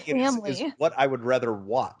go with the family. Is what I would rather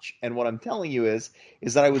watch, and what I'm telling you is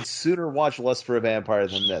that I would sooner watch Lust for a Vampire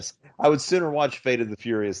than this. I would sooner watch Fate of the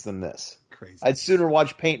Furious than this. Crazy. I'd sooner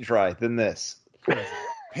watch Paint Dry than this. Crazy.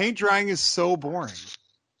 Paint drying is so boring.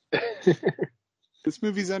 This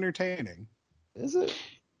movie's entertaining. Is it?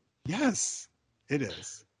 Yes, it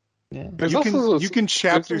is. Yeah. You can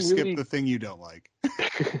chapter skip the thing you don't like.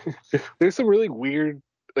 There's some really weird,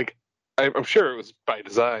 like, I'm sure it was by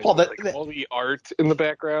design. Paul, all the art in the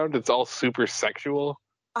background, it's all super sexual.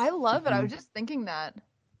 I love it. I was just thinking that.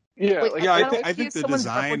 Yeah, Like, I think the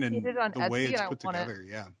design and the way it's put together,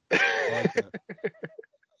 yeah. I like that.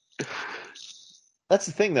 That's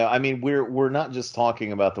the thing, though. I mean, we're not just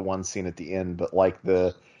talking about the one scene at the end, but like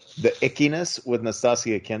the ickiness with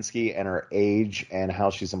Nastasia Kinski and her age and how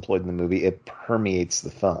she's employed in the movie, it permeates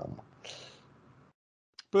the film.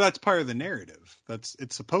 But that's part of the narrative.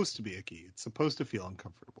 It's supposed to be icky. It's supposed to feel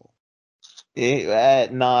uncomfortable.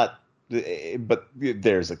 But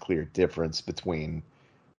there's a clear difference between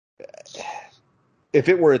if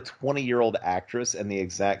it were a 20-year-old actress in the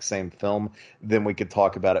exact same film, then we could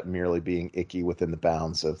talk about it merely being icky within the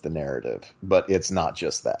bounds of the narrative. But it's not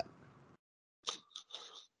just that.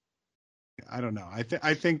 I don't know.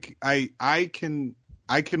 I think I can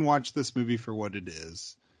watch this movie for what it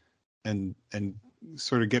is, and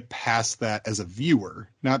sort of get past that as a viewer,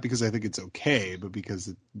 not because I think it's okay, but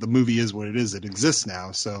because the movie is what it is. It exists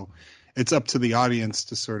now, so it's up to the audience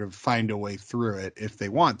to sort of find a way through it if they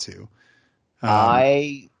want to.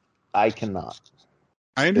 I cannot.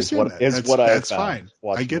 I understand that. That's fine.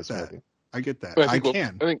 I get that. Movie. I get that. I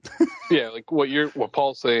think yeah, like what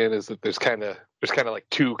Paul's saying is that there's kind of like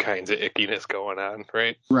two kinds of ickiness going on,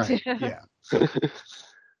 right? Right. Yeah.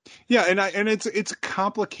 Yeah, and it's a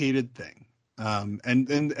complicated thing.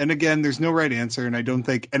 And again, there's no right answer, and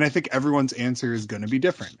I think everyone's answer is going to be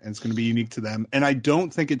different, and it's going to be unique to them. And I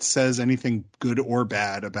don't think it says anything good or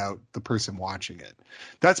bad about the person watching it.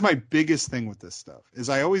 That's my biggest thing with this stuff. Is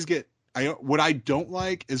what I don't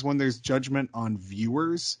like is when there's judgment on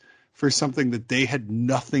viewers for something that they had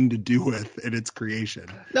nothing to do with in its creation.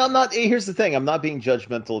 No, I'm not. Here's the thing. I'm not being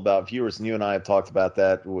judgmental about viewers, and you and I have talked about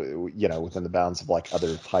that, within the bounds of like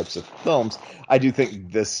other types of films. I do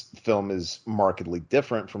think this film is markedly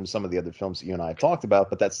different from some of the other films that you and I have talked about,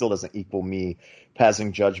 but that still doesn't equal me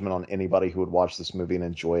passing judgment on anybody who would watch this movie and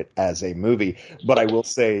enjoy it as a movie. But I will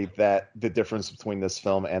say that the difference between this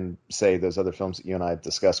film and, say, those other films that you and I have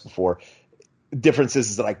discussed before, difference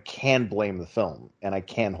is that I can blame the film and I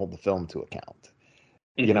can hold the film to account.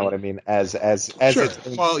 You know what I mean? As sure.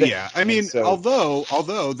 Well, yeah. I mean, so,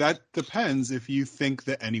 although that depends if you think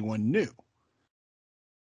that anyone knew.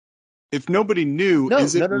 If nobody knew,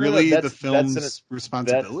 is it really the film's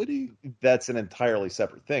responsibility? That's an entirely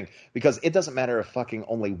separate thing, because it doesn't matter if fucking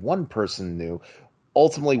only one person knew.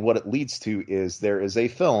 Ultimately, what it leads to is there is a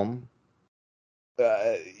film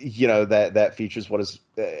that features what is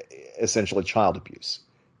essentially child abuse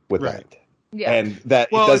with right. that. Yeah. And that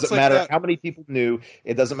it doesn't matter how many people knew.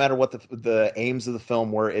 It doesn't matter what the aims of the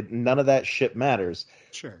film were. None of that shit matters.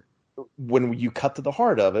 Sure. When you cut to the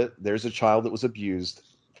heart of it, there's a child that was abused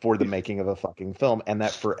for the making of a fucking film, and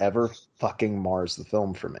that forever fucking mars the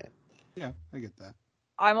film for me. Yeah, I get that.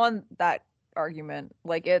 I'm on that argument.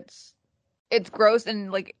 Like, it's gross,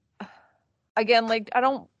 and like, again, like, I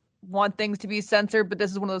don't want things to be censored, but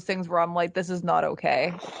this is one of those things where I'm like, this is not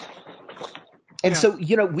okay. And so,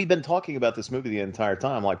 we've been talking about this movie the entire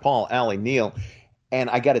time, like Paul, Allie, Neil, and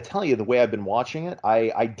I got to tell you, the way I've been watching it,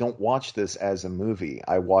 I don't watch this as a movie.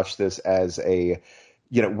 I watch this as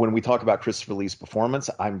when we talk about Christopher Lee's performance,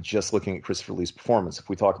 I'm just looking at Christopher Lee's performance. If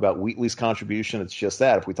we talk about Wheatley's contribution, it's just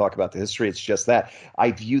that. If we talk about the history, it's just that.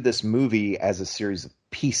 I view this movie as a series of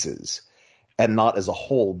pieces and not as a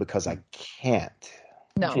whole, because I can't.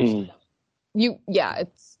 No.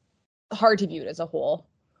 It's hard to view it as a whole.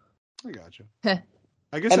 I gotcha.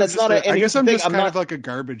 I guess I'm just kind of like a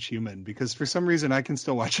garbage human, because for some reason I can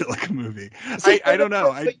still watch it like a movie. I don't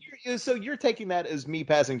know. So you're taking that as me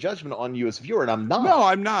passing judgment on you as a viewer, and I'm not. No,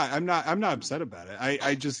 I'm not. I'm not upset about it.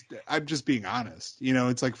 I'm just being honest.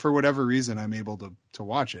 It's like, for whatever reason I'm able to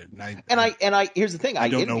watch it, and I here's the thing. I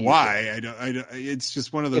don't know why. I don't. It's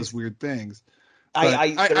just one of those weird things.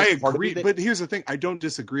 I agree, but here's the thing. I don't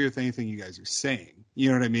disagree with anything you guys are saying. You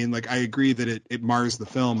know what I mean? Like, I agree that it mars the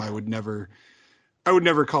film. I would never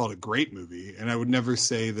call it a great movie, and I would never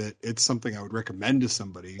say that it's something I would recommend to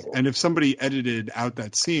somebody. And if somebody edited out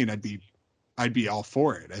that scene, I'd be all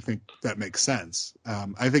for it. I think that makes sense.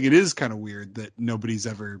 I think it is kind of weird that nobody's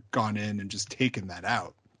ever gone in and just taken that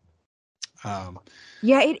out.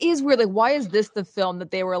 Yeah, it is weird. Like, why is this the film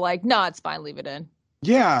that they were like, nah, it's fine, leave it in?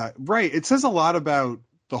 Yeah, right. It says a lot about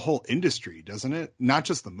the whole industry, doesn't it? Not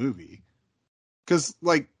just the movie. Because,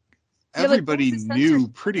 like, everybody knew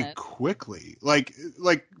pretty quickly. Like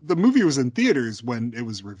the movie was in theaters when it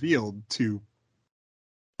was revealed to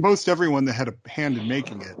most everyone that had a hand in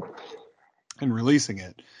making it and releasing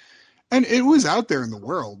it. And it was out there in the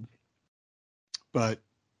world, but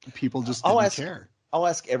people just didn't care. I'll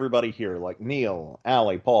ask everybody here, like Neil,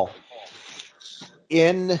 Allie, Paul.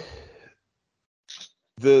 In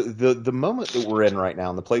the moment that we're in right now,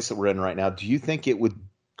 and the place that we're in right now, do you think it would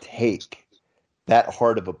take that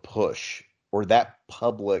hard of a push or that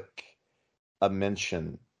public a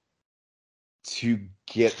mention to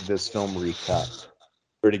get this film recut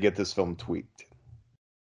or to get this film tweaked?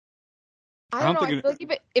 I don't know. I feel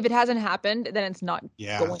like if it hasn't happened, then it's not.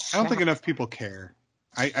 Yeah, I don't think enough people care.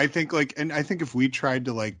 I think I think if we tried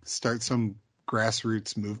to like start some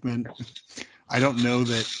grassroots movement, I don't know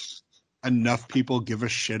that enough people give a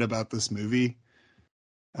shit about this movie.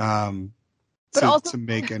 To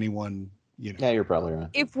make anyone, you know. Yeah, you're probably right.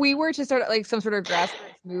 If we were to start like some sort of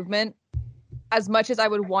grassroots movement, as much as I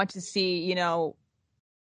would want to see, you know,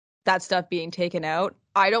 that stuff being taken out,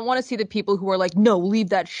 I don't want to see the people who are like, no, leave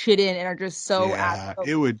that shit in, and are just so. Yeah,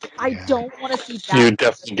 it would. I don't want to see that. You would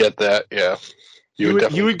definitely get that. Yeah. You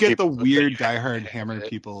would get the weird diehard Hammer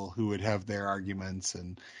people who would have their arguments,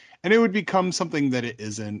 and it would become something that it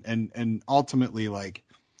isn't, and ultimately, like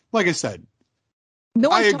I said,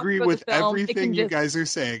 I agree with everything you guys are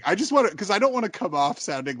saying. I just want to, because I don't want to come off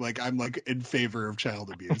sounding like I'm like in favor of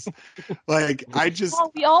child abuse. Like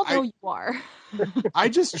we all know you are. I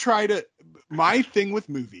just try to. My thing with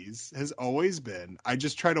movies has always been I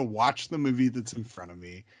just try to watch the movie that's in front of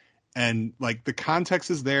me. And like the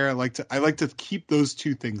context is there. I like to keep those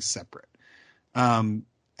two things separate. And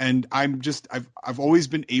I've always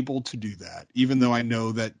been able to do that, even though I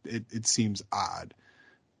know that it seems odd.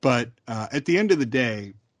 But at the end of the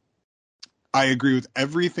day, I agree with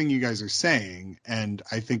everything you guys are saying, and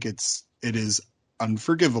I think it is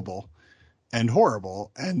unforgivable and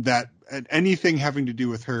horrible, and that anything having to do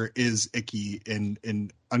with her is icky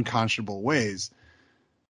in unconscionable ways.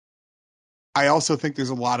 I also think there's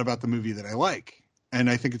a lot about the movie that I like, and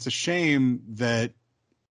I think it's a shame that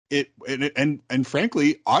and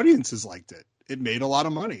frankly, audiences liked it. It made a lot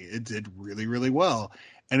of money. It did really, really well,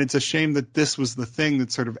 and it's a shame that this was the thing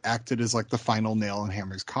that sort of acted as like the final nail in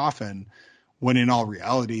Hammer's coffin, when in all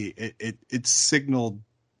reality, it signaled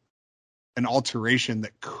an alteration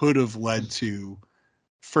that could have led to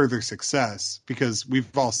further success. Because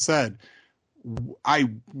we've all said, I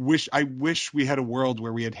wish we had a world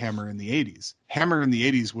where we had Hammer in the 80s. Hammer in the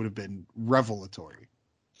 80s would have been revelatory.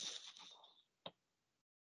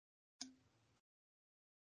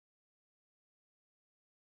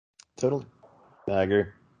 Totally. I agree.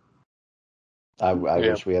 I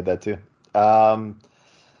wish we had that too.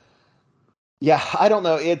 Yeah, I don't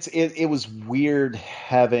know. It was weird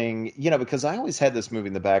having, you know, because I always had this movie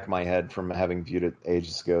in the back of my head from having viewed it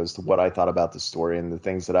ages ago as to what I thought about the story and the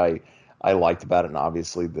things that I liked about it, and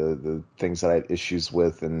obviously the things that I had issues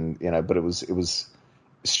with, and you know, but it was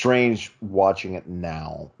strange watching it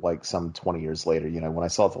now, like some 20 years later. You know, when I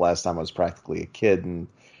saw it the last time, I was practically a kid, and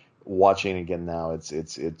watching it again now,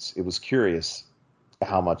 it was curious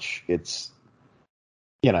how much it's,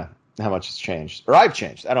 you know, how much it's changed, or I've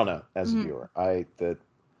changed. I don't know as a viewer. I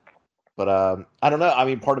don't know. I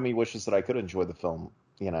mean, part of me wishes that I could enjoy the film,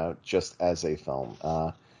 you know, just as a film.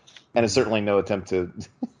 And it's certainly no attempt to.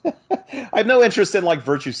 I have no interest in like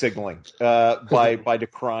virtue signaling by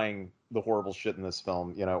decrying the horrible shit in this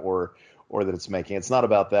film, you know, or that it's making. It's not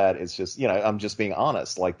about that. It's just, you know, I'm just being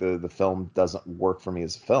honest. Like the film doesn't work for me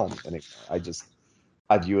as a film, and I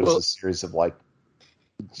view it as a series of like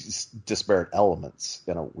disparate elements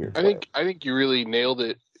in a weird way. I think you really nailed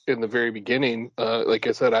it in the very beginning. Like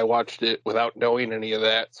I said, I watched it without knowing any of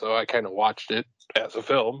that, so I kind of watched it as a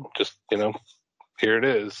film. Just, you know, here it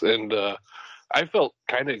is. And I felt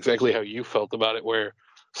kind of exactly how you felt about it, where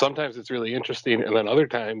sometimes it's really interesting, and then other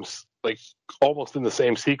times, like almost in the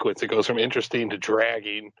same sequence, it goes from interesting to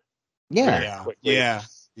dragging. Yeah.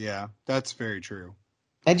 That's very true.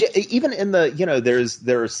 And even in the, you know,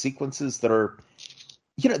 there are sequences that are,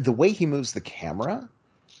 you know, the way he moves the camera,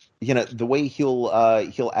 you know, the way he'll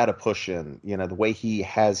add a push in, you know, the way he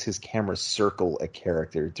has his camera circle a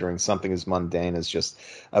character during something as mundane as just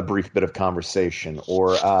a brief bit of conversation,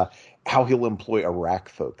 or how he'll employ a rack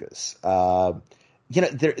focus. You know,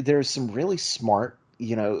 there's some really smart,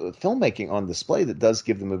 you know, filmmaking on display that does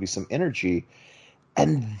give the movie some energy,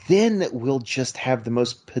 and then we'll just have the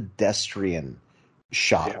most pedestrian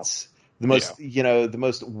shots. Yeah. The most, you know, the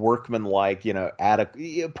most workmanlike, you know,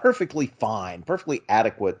 perfectly fine, perfectly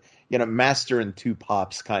adequate, you know, Master and Two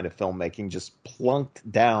Pops kind of filmmaking just plunked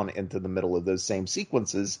down into the middle of those same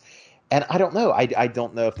sequences. And I don't know. I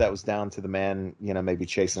don't know if that was down to the man, you know, maybe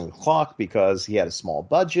chasing the clock because he had a small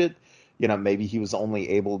budget. You know, maybe he was only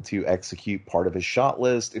able to execute part of his shot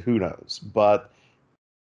list. Who knows? But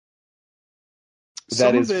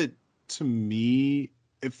some of it, to me,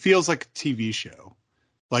 it feels like a TV show.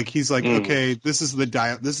 Like he's like, okay, this is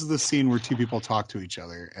the scene where two people talk to each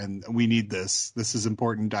other, and we need this. This is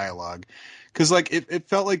important dialogue, because like it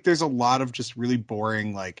felt like there's a lot of just really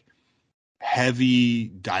boring, like heavy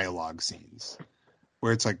dialogue scenes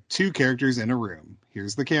where it's like two characters in a room.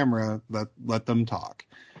 Here's the camera. Let them talk.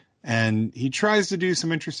 And he tries to do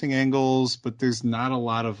some interesting angles, but there's not a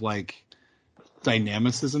lot of like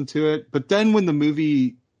dynamicism to it. But then when the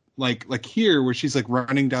movie, like here, where she's like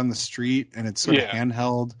running down the street and it's sort of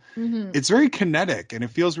handheld, it's very kinetic and it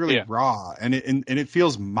feels really raw and it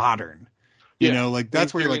feels modern. You know, like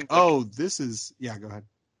that's where you're like, oh, this is go ahead.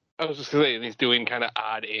 I was just saying he's doing kind of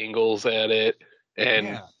odd angles at it,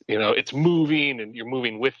 and you know, it's moving and you're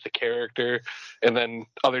moving with the character, and then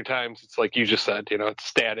other times it's like you just said, you know, it's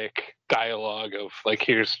static dialogue of like,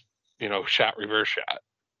 here's, you know, shot, reverse shot.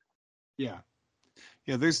 Yeah,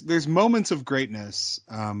 there's moments of greatness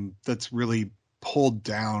that's really pulled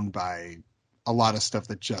down by a lot of stuff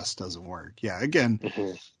that just doesn't work. Again,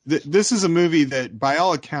 this is a movie that by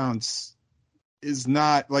all accounts is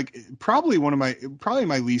not like probably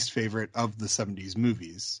my least favorite of the 70s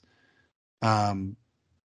movies.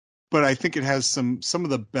 But I think it has some of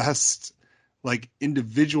the best like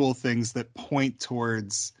individual things that point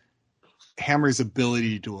towards Hammer's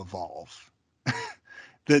ability to evolve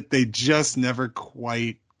that they just never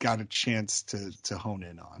quite got a chance to hone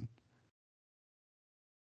in on.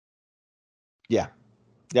 Yeah,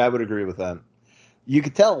 I would agree with that. You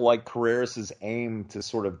could tell like Carreras' aim to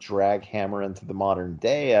sort of drag Hammer into the modern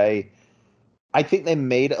day. I think they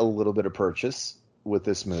made a little bit of purchase with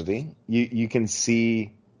this movie. You can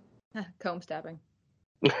see comb stabbing.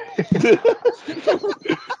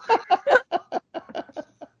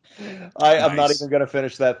 I'm not even going to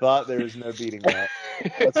finish that thought. There is no beating that.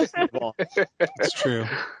 Let's just move on. It's true.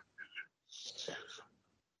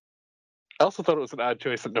 I also thought it was an odd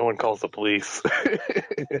choice that no one calls the police. No,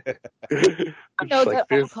 like, that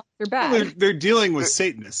all calls are bad. Well, they're dealing with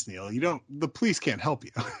Satanists, Neil. The police can't help you.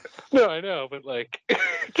 No, I know, but like,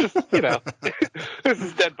 just, you know, there's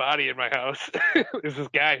this dead body in my house. There's this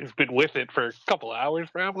guy who's been with it for a couple hours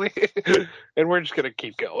probably, and we're just gonna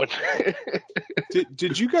keep going.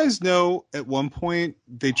 Did you guys know at one point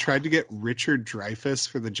they tried to get Richard Dreyfuss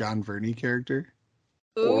for the John Verney character?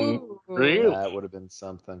 Ooh, really? That would have been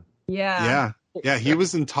something. Yeah. Yeah, he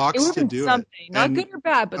was in talks to do something. it. Not good or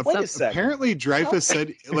bad, but something. Apparently Dreyfuss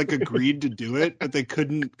said like agreed to do it, but they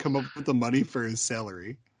couldn't come up with the money for his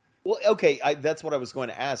salary. Well, okay, that's what I was going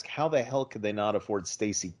to ask. How the hell could they not afford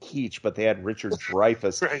Stacy Keach, but they had Richard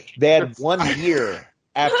Dreyfuss? Right. They had 1 year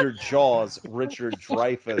after Jaws, Richard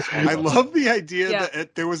Dreyfuss. I love the idea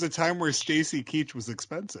that there was a time where Stacy Keach was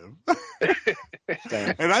expensive.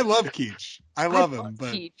 And I love Keach. I love him,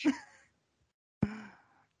 but Keach.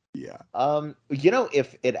 Yeah. You know,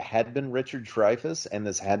 if it had been Richard Dreyfuss and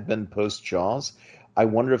this had been post Jaws, I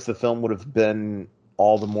wonder if the film would have been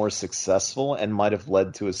all the more successful and might have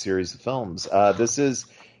led to a series of films. This is,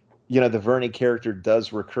 you know, the Verney character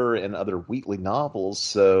does recur in other Wheatley novels,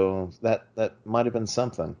 so that might have been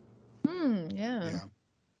something. Yeah.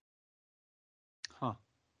 Huh.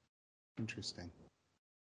 Interesting.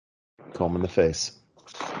 Comb in the face.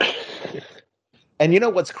 And you know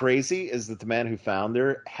what's crazy is that the man who found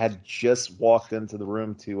her had just walked into the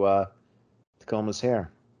room to comb his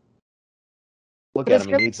hair. Look But at his him;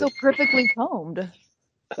 hair he is needs so it. perfectly combed.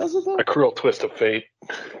 Does it though? A cruel twist of fate.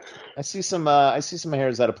 I see some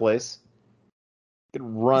hairs out of place. Could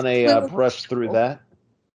run a brush through that.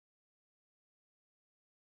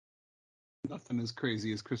 Nothing as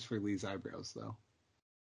crazy as Christopher Lee's eyebrows, though.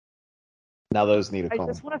 Now those need a I comb.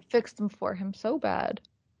 just want to fix them for him so bad.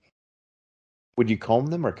 Would you comb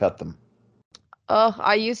them or cut them?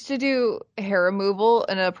 I used to do hair removal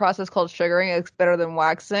in a process called sugaring. It's better than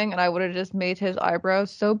waxing, and I would have just made his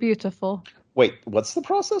eyebrows so beautiful. Wait, what's the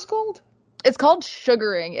process called? It's called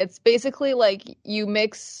sugaring. It's basically like you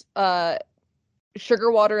mix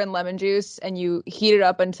sugar water and lemon juice, and you heat it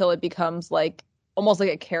up until it becomes like almost like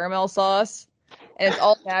a caramel sauce. And it's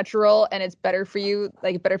all natural, and it's better for you,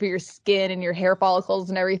 like better for your skin and your hair follicles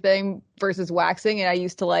and everything versus waxing. And I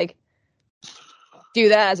used to like do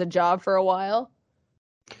that as a job for a while.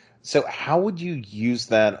 So how would you use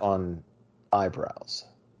that on eyebrows?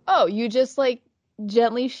 Oh, you just like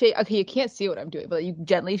gently shape. Okay, you can't see what I'm doing, but you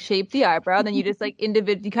gently shape the eyebrow. Then you just like you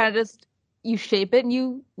kind of just you shape it and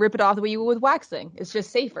you rip it off the way you would with waxing. It's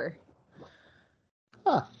just safer.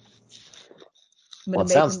 Huh. Well, it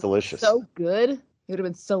sounds delicious. So good. It would have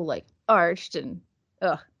been so like arched and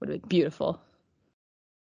would have been beautiful.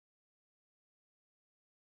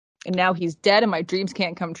 And now he's dead, and my dreams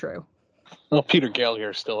can't come true. Well, Peter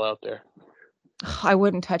Gallagher is still out there. I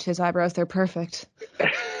wouldn't touch his eyebrows. They're perfect.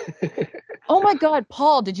 Oh my God,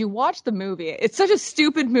 Paul, did you watch the movie? It's such a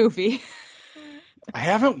stupid movie. I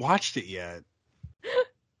haven't watched it yet.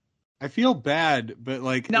 I feel bad, but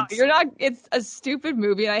like No, you're not. It's a stupid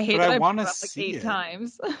movie, and I hate But that I I've wanna brought it up like see 8 it.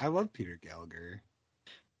 times. I love Peter Gallagher.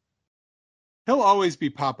 He'll always be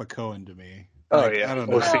Papa Cohen to me. Oh Like, yeah, I don't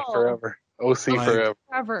know. OC forever. OC Like, forever.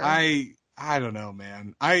 Forever. I don't know,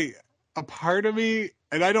 man. A part of me,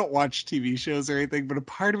 and I don't watch TV shows or anything, but a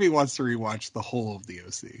part of me wants to rewatch the whole of the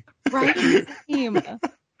OC. Right? Same.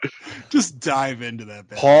 Just dive into that.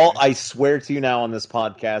 Paul, I swear to you now on this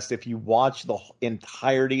podcast, if you watch the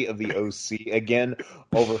entirety of the OC again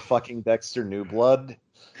over fucking Dexter New Blood,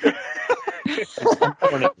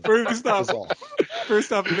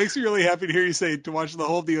 First off, it makes me really happy to hear you say to watch the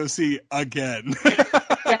whole of the OC again.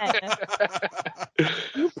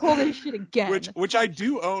 You pull this shit again. Which I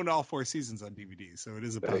do own all 4 seasons on DVD, so it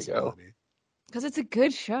is a possibility. Because it's a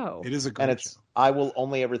good show. It is a great show. I will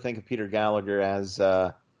only ever think of Peter Gallagher as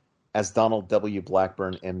Donald W.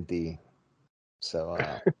 Blackburn, MD. So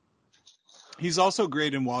he's also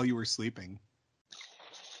great in While You Were Sleeping.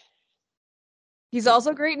 He's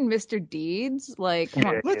also great in Mr. Deeds. Like, come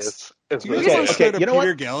on. Okay, you know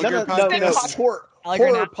what? Gallagher no, horror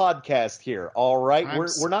now. podcast here. All right,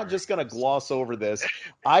 we're not just going to gloss over this.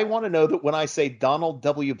 I want to know that when I say Donald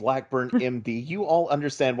W. Blackburn, MD, you all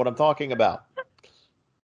understand what I'm talking about.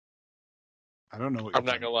 I don't know. I'm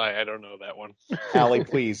not gonna lie, I don't know that one. Allie,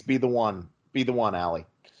 please be the one. Be the one, Allie.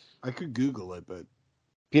 I could Google it, but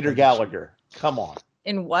Peter Gallagher, come on.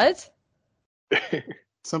 In what?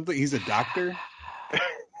 Something. He's a doctor.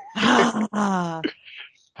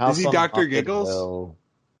 Is he Dr. Giggles?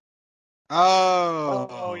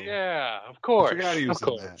 Oh yeah, of course. I forgot he was of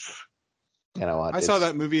course. in that. You know what? I saw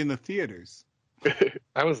that movie in the theaters.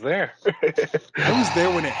 I was there. I was there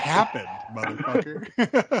when it happened,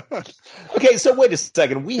 motherfucker. Okay, so wait a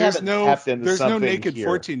second. There's haven't no tapped into something naked here.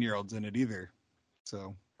 14-year-olds in it either.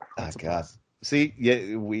 So. Oh God. See,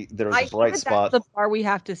 yeah, there was I a bright think spot. that's the bar we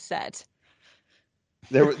have to set.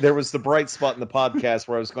 There was the bright spot in the podcast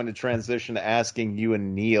where I was going to transition to asking you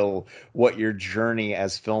and Neil what your journey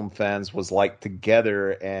as film fans was like together,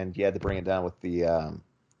 and you had to bring it down with the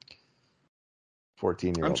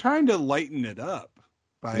 14-year-old. I'm trying to lighten it up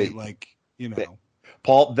by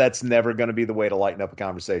Paul, that's never going to be the way to lighten up a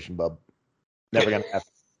conversation, bub. Never going to happen.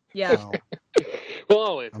 Yeah. No. Well,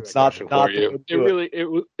 I'll answer that question for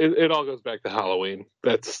you. It all goes back to Halloween.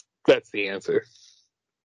 That's the answer.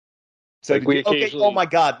 So Like, we okay, occasionally- oh my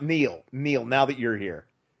God, Neil, now that you're here,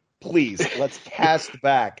 please let's cast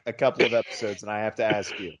back a couple of episodes, and I have to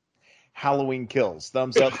ask you: Halloween Kills,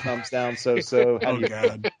 thumbs up, thumbs down, so. How do you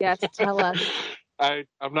God. Yes, tell us. I'm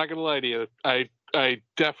not gonna lie to you. I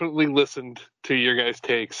definitely listened to your guys'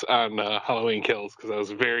 takes on Halloween Kills because I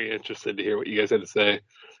was very interested to hear what you guys had to say,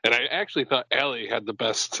 and I actually thought Allie had the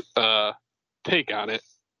best take on it.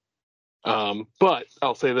 But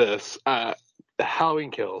I'll say this: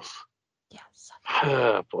 Halloween Kills. Yes.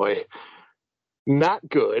 Oh, boy, not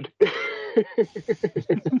good.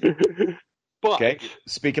 But Okay,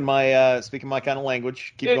 speaking my kind of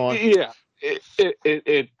language. Keep going. Yeah,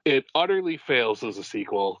 it utterly fails as a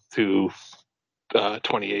sequel to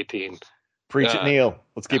 2018. Preach it, Neil.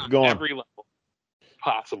 Let's keep it going. Every level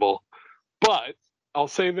possible. But I'll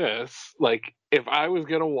say this: like, if I was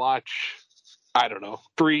gonna watch, I don't know,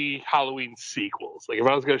 3 Halloween sequels, like if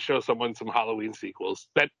I was gonna show someone some Halloween sequels,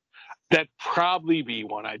 that'd probably be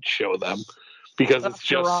one I'd show them because it's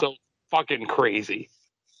just so fucking crazy.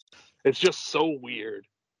 It's just so weird,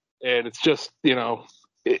 and it's just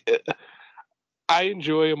I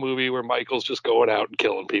enjoy a movie where Michael's just going out and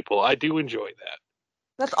killing people. I do enjoy that.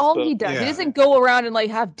 That's all he does. Yeah. He doesn't go around and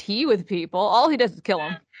have tea with people. All he does is kill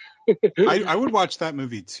them. I would watch that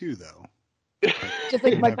movie too, though. Just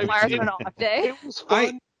like Michael Never Myers seen on an it. off day. It was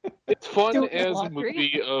fun. It's fun Doing as a laundry.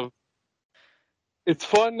 movie of. It's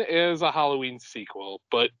fun as a Halloween sequel,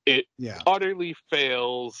 but it utterly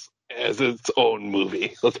fails as its own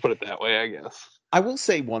movie. Let's put it that way, I guess. I will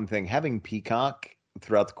say one thing: having Peacock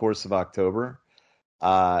throughout the course of October,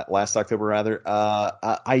 last October rather,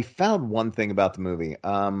 I found one thing about the movie: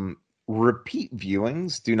 repeat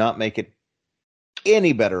viewings do not make it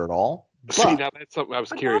any better at all. See, now that's something I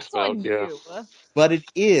was curious about. Yeah, but it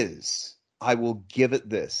is. I will give it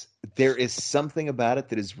this: there is something about it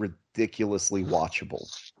that is ridiculously watchable.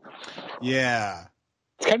 Yeah.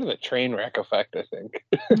 it's kind of the train wreck effect, I think.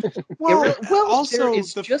 Well, also, there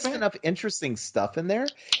is the just fact- enough interesting stuff in there,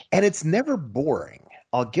 and it's never boring.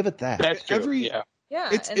 I'll give it that. That's true. Yeah.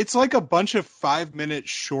 It's like a bunch of 5-minute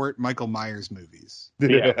short Michael Myers movies.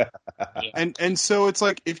 Yeah. And so it's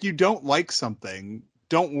like, if you don't like something,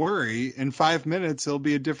 don't worry. In 5 minutes, it'll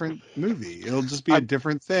be a different movie. It'll just be a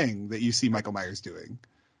different thing that you see Michael Myers doing.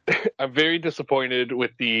 I'm very disappointed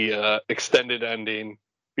with the extended ending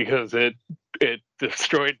because it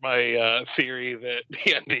destroyed my theory that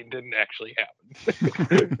the ending didn't actually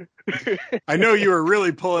happen. I know you were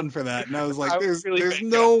really pulling for that, and I was like, "There's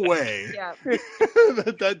no way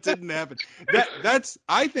that didn't happen."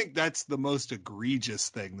 I think that's the most egregious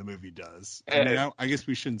thing the movie does. I mean, I guess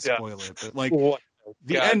we shouldn't spoil it, but like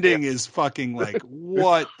the ending is fucking like,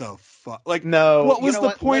 what the fuck? Like, no, what was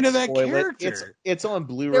the point of that character? It's on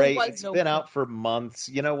Blu-ray. It's been out for months.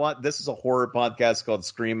 You know what? This is a horror podcast called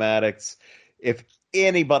Scream Addicts. If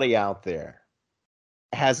anybody out there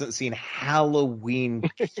hasn't seen Halloween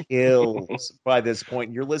Kills by this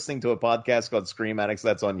point, you're listening to a podcast called Scream Addicts.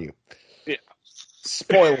 That's on you. Yeah.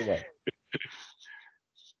 Spoil away.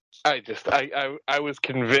 I was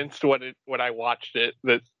convinced when I watched it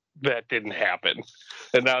that didn't happen,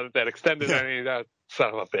 and now that extended ending, that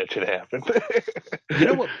son of a bitch, it happened. You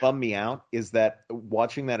know what bummed me out is that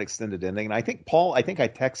watching that extended ending, and I think Paul, I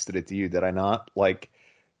texted it to you, did I not? Like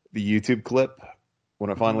the YouTube clip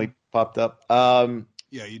when it finally popped up.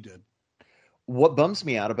 Yeah, you did. What bums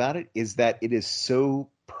me out about it is that it is so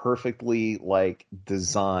perfectly like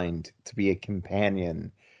designed to be a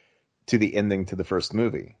companion to the ending to the first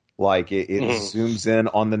movie. Like it zooms in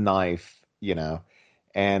on the knife, you know,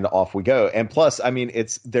 and off we go. And plus, I mean,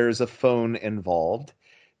 there's a phone involved.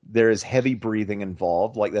 There is heavy breathing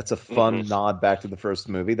involved. Like that's a fun nod back to the first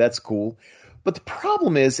movie. That's cool. But the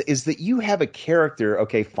problem is that you have a character.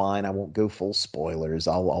 Okay, fine. I won't go full spoilers.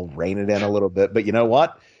 I'll rein it in a little bit. But you know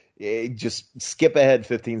what? Just skip ahead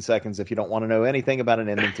 15 seconds if you don't want to know anything about an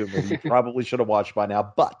ending to a movie. You probably should have watched by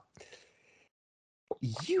now. But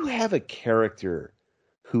you have a character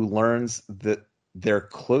who learns that their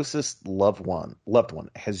closest loved one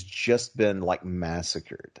has just been like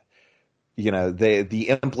massacred. You know, the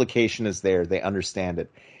implication is there. They understand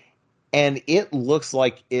it. And it looks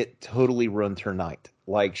like it totally ruined her night.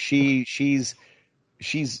 Like she's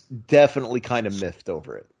definitely kind of miffed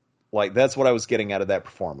over it. Like that's what I was getting out of that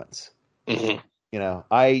performance. Mm-hmm. You know,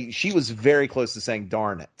 she was very close to saying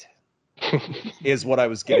 "darn it," is what I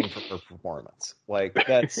was getting from her performance. Like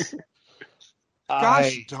that's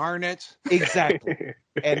gosh darn it. Exactly.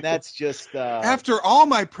 And that's just after all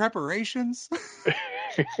my preparations.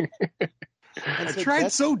 I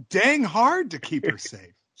tried so dang hard to keep her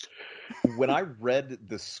safe. When I read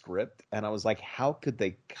the script and I was like, how could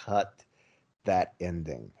they cut that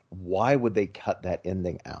ending? Why would they cut that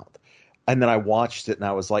ending out? And then I watched it and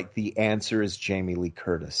I was like, the answer is Jamie Lee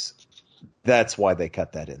Curtis. That's why they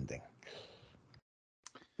cut that ending.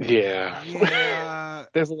 Yeah.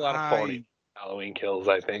 There's a lot of phony Halloween Kills,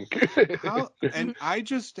 I think. And I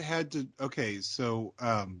just had to, so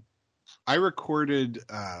I recorded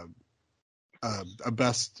a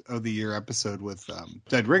best of the year episode with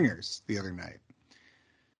Dead Ringers the other night,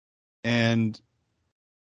 and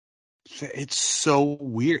it's so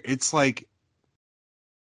weird. It's like,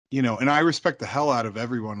 you know, and I respect the hell out of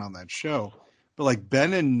everyone on that show, but like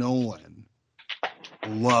Ben and Nolan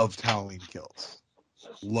loved Halloween Kills,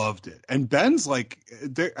 loved it, and Ben's like,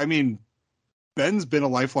 I mean, Ben's been a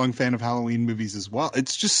lifelong fan of Halloween movies as well.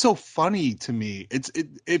 It's just so funny to me.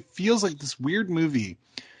 It feels like this weird movie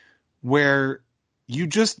where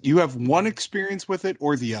you have one experience with it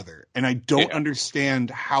or the other. And I don't understand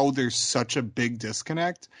how there's such a big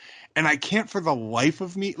disconnect. And I can't for the life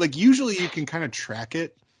of me, like usually you can kind of track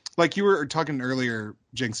it. Like you were talking earlier,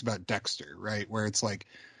 Jinx, about Dexter, right? Where it's like,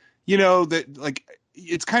 you know, that like,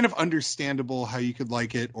 it's kind of understandable how you could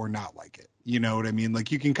like it or not like it. You know what I mean?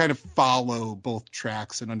 Like you can kind of follow both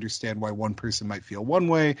tracks and understand why one person might feel one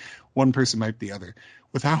way, one person might the other.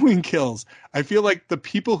 With Halloween Kills, I feel like the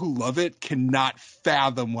people who love it cannot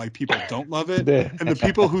fathom why people don't love it. And the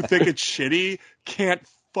people who think it's shitty can't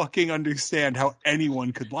fucking understand how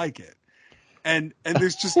anyone could like it. And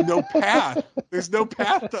there's just no path. There's no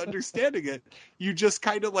path to understanding it. You just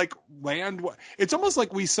kind of like land. It's almost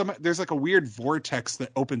like there's like a weird vortex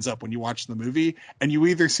that opens up when you watch the movie, and you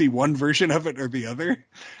either see one version of it or the other,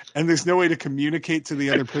 and there's no way to communicate to the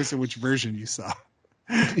other person which version you saw.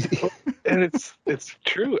 And it's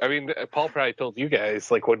true. I mean, Paul probably told you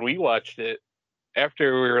guys, like when we watched it,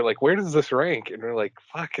 after we were like, where does this rank? And we're like,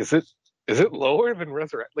 fuck, is it lower than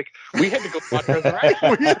Resurrection? Like we had to go watch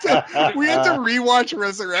Resurrection. we had to rewatch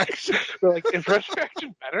Resurrection. We're like, is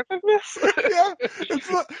Resurrection better than this? Yeah,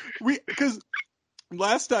 because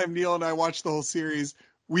last time Neil and I watched the whole series,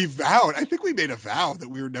 we vowed. I think we made a vow that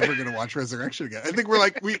we were never going to watch Resurrection again. I think we're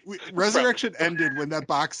like, Resurrection ended when that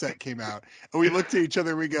box set came out, and we looked at each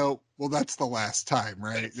other and we go, "Well, that's the last time,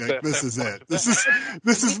 right? Like, this is it. This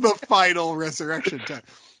is the final Resurrection time."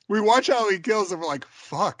 We watch Halloween Kills and we're like,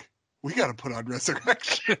 "Fuck, we got to put on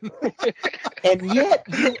Resurrection." And yet,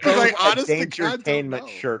 you own I a honestly God don't Dangertainment know.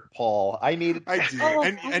 shirt, Paul. I need. I do. Oh,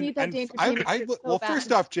 and I need that and Dangertainment shirt so well, bad.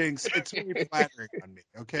 first off, Jinx, it's very flattering on me.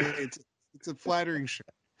 Okay, it's a flattering shirt.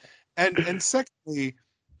 And secondly,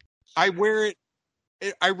 I wear it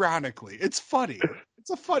ironically. It's funny. It's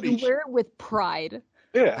a funny You shirt. wear it with pride.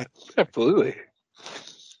 Yeah, absolutely.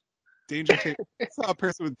 I saw a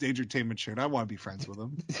person with Dangertainment shirt. I want to be friends with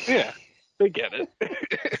them. Yeah, they get it.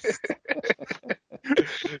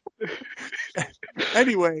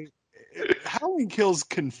 Anyway, Halloween Kills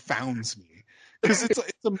confounds me because it's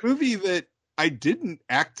a movie that I didn't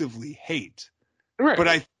actively hate, Right. but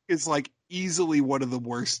I think it's like easily one of the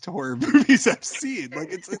worst horror movies I've seen.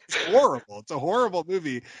 Like it's horrible. It's a horrible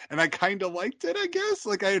movie, and I kind of liked it. I guess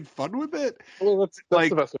like I had fun with it. Well, that's like,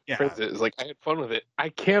 the best way yeah. to phrase it. Is like I had fun with it. I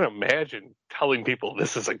can't imagine telling people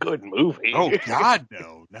this is a good movie. Oh God,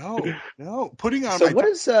 no! Putting on. So what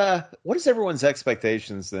is everyone's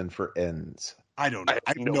expectations then for Ends? I don't know. I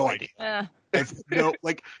have no idea.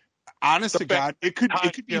 Like honest to God, it could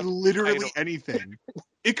be literally anything.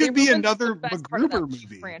 It could be another MacGruber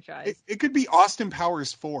movie. Franchise. It could be Austin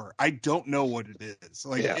Powers 4. I don't know what it is.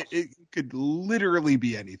 Like it could literally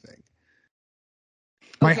be anything.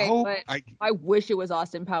 My Okay, hope, but I wish it was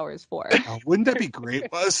Austin Powers 4. wouldn't that be great?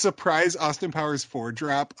 A surprise Austin Powers 4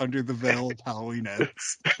 drop under the veil of Halloween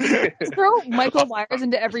Ends. Throw Michael Myers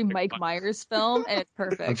into every Mike Myers film, and it's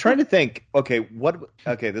perfect. I'm trying to think. Okay,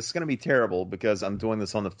 this is going to be terrible because I'm doing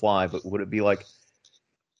this on the fly. But would it be like?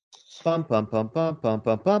 Bum bum bum bum bum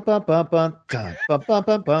bum bum bum bum bum bum bum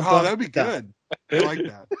bum bum. Oh, that'd be good. I like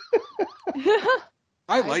that.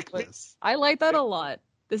 I like this. I like that a lot.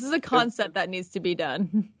 This is a concept that needs to be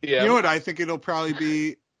done. Yeah. You know what I think it'll probably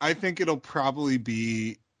be? I think it'll probably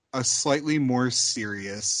be a slightly more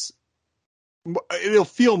serious. It'll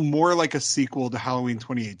feel more like a sequel to Halloween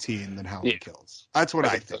 2018 than Halloween Kills. That's what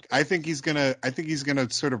I think. I think he's gonna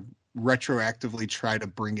sort of retroactively try to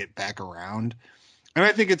bring it back around, and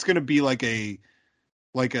I think it's gonna be like a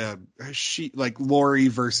Laurie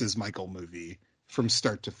versus Michael movie from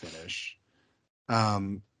start to finish.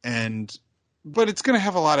 But it's going to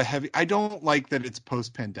have a lot of heavy. I don't like that it's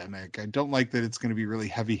post-pandemic. I don't like that it's going to be really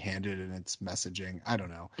heavy-handed in its messaging. I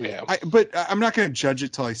don't know. Yeah. But I'm not going to judge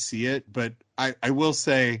it till I see it. But I will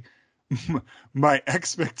say my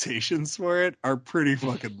expectations for it are pretty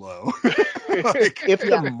fucking low. If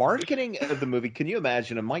the marketing of the movie, can you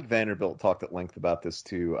imagine? And Mike Vanderbilt talked at length about this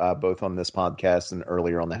too, both on this podcast and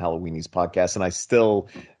earlier on the Halloweenies podcast. And I still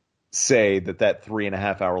say that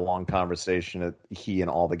 3.5 hour long conversation that he and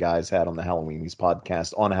all the guys had on the Halloweenies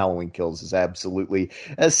podcast on Halloween Kills is absolutely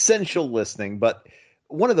essential listening. But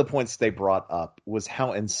one of the points they brought up was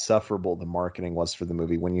how insufferable the marketing was for the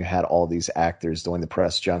movie when you had all these actors doing the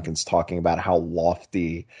press junkets talking about how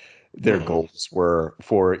lofty their goals were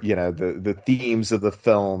for, the themes of the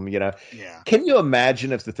film, Yeah. Can you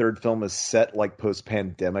imagine if the third film is set like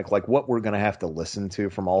post-pandemic, like what we're going to have to listen to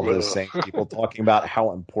from all those same people talking about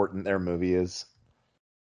how important their movie is?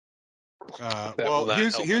 Well,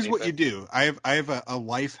 here's what you do. I have a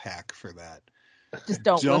life hack for that. Just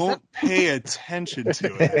don't listen. Pay attention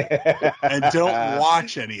to it and don't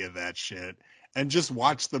watch any of that shit. And just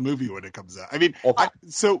watch the movie when it comes out. I mean, I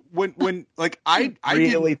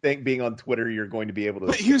really think being on Twitter, you're going to be able to.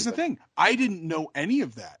 But here's the thing: I didn't know any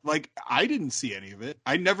of that. Like, I didn't see any of it.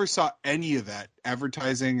 I never saw any of that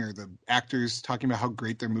advertising or the actors talking about how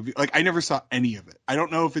great their movie. Like, I never saw any of it. I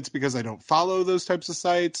don't know if it's because I don't follow those types of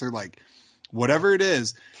sites or like whatever it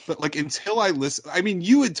is. But like, until I listen, I mean,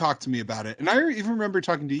 you had talked to me about it, and I even remember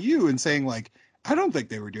talking to you and saying like, I don't think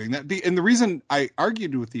they were doing that. And the reason I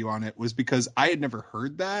argued with you on it was because I had never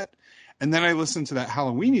heard that. And then I listened to that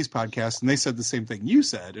Halloweenies podcast and they said the same thing you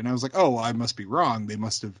said. And I was like, oh, well, I must be wrong. They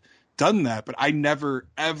must have done that. But I never,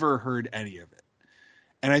 ever heard any of it.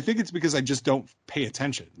 And I think it's because I just don't pay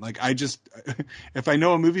attention. Like if I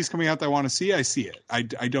know a movie's coming out that I want to see, I see it. I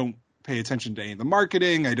don't pay attention to any of the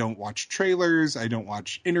marketing. I don't watch trailers. I don't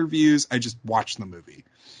watch interviews. I just watch the movie.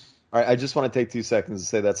 All right, I just want to take 2 seconds to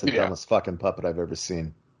say that's the dumbest fucking puppet I've ever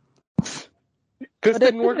seen. This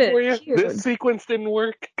didn't work for you? This sequence didn't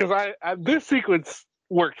work? Because this sequence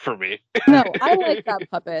worked for me. No, I like that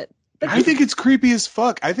puppet. I think it's creepy as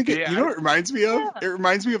fuck. I think you know what it reminds me of? Yeah. It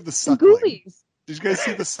reminds me of the Suckling. Ghoulies. Did you guys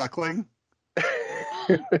see the Suckling?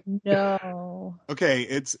 No. Okay,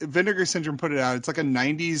 it's Vinegar Syndrome put it out. It's like a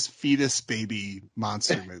 90s fetus baby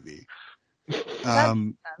monster movie.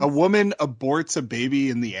 A woman aborts a baby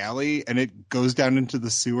in the alley and it goes down into the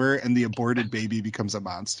sewer and the aborted baby becomes a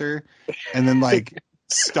monster and then like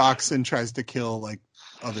stalks and tries to kill like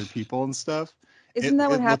other people and stuff. Isn't that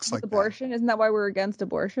what happens with abortion? Isn't that why we're against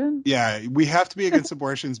abortion? Yeah, we have to be against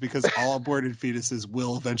abortions because all aborted fetuses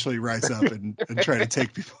will eventually rise up and try to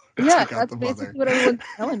take people. Yeah, take out that's basically what everyone's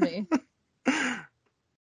telling me.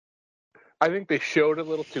 I think they showed a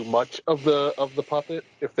little too much of the puppet.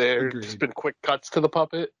 If there had just been quick cuts to the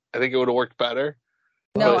puppet, I think it would have worked better.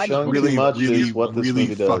 No, but showing too much is what this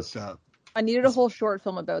movie does. Up. I needed a whole short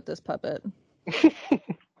film about this puppet.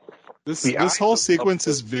 This whole sequence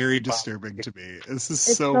is very disturbing to me. This is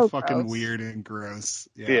so fucking gross. Weird and gross.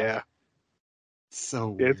 Yeah. So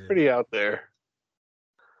weird. It's pretty out there.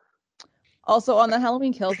 Also, on the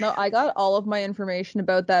Halloween Kills, now I got all of my information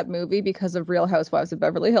about that movie because of Real Housewives of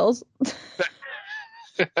Beverly Hills.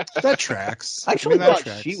 That tracks. I actually thought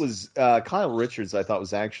she was Kyle Richards. I thought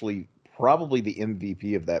was actually probably the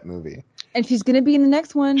MVP of that movie. And she's going to be in the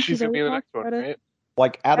next one. She's going to be in the next one, right?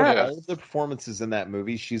 Like, out of all of the performances in that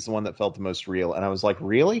movie, she's the one that felt the most real. And I was like,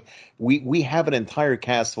 really? We have an entire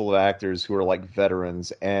cast full of actors who are, like,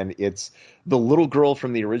 veterans. And it's the little girl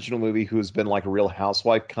from the original movie who has been, like, a real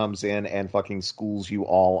housewife comes in and fucking schools you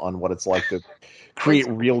all on what it's like to create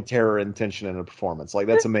real terror and tension in a performance. Like,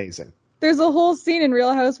 that's amazing. There's a whole scene in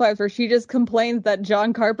Real Housewives where she just complains that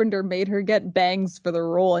John Carpenter made her get bangs for the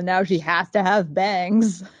role, and now she has to have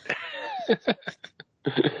bangs.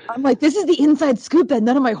 I'm like, this is the inside scoop that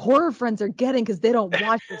none of my horror friends are getting because they don't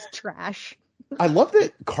watch this trash. I love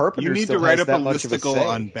that Carpenter. You need to write up a listicle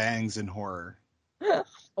on bangs in horror.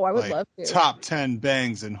 Oh, I would love to. Top 10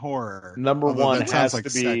 bangs in horror. Number one has to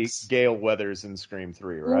be Gale Weathers in Scream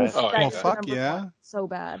 3, right? Oh, fuck yeah. So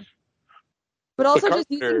bad. But also just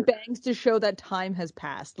using bangs to show that time has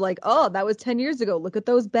passed. Like, oh, that was 10 years ago. Look at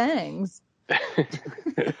those bangs.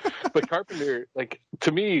 But Carpenter, like,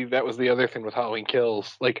 to me, that was the other thing with Halloween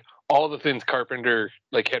Kills. Like, all the things Carpenter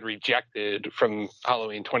like had rejected from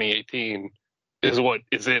Halloween 2018 is what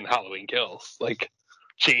is in Halloween Kills. Like,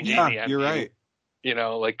 changing the ending. You're right. You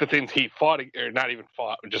know, like the things he fought, or not even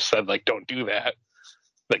fought, just said, like, don't do that.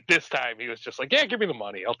 Like, this time he was just like, yeah, give me the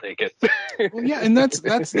money, I'll take it. Well, yeah, and that's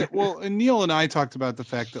well, and Neil and I talked about the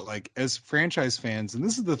fact that, like, as franchise fans, and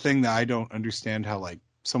this is the thing that I don't understand how, like,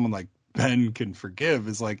 someone like Ben can forgive,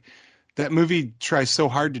 is like that movie tries so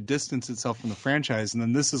hard to distance itself from the franchise, and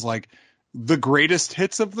then this is like the greatest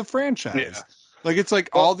hits of the franchise. Yeah. Like, it's like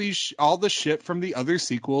all the shit from the other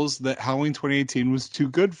sequels that Halloween 2018 was too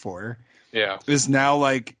good for. Yeah, is now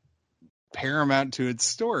like paramount to its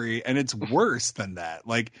story, and it's worse than that.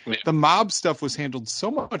 Like, the mob stuff was handled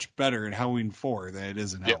so much better in Halloween 4 than it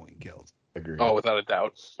is in Halloween Kills. Agreed. Oh, without a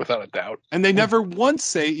doubt. And they never once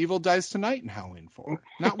say Evil Dies Tonight in Halloween 4.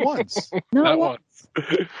 Not once. Not once.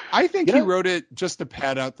 I think he wrote it just to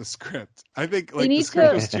pad out the script. I think like the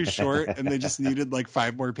script was too short and they just needed like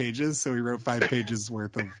 5 more pages, so he wrote 5 pages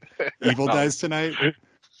worth of Evil Dies Tonight.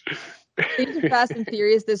 They need to Fast and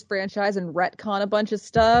Furious this franchise and retcon a bunch of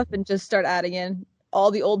stuff and just start adding in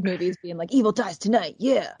all the old movies being like, Evil Dies Tonight,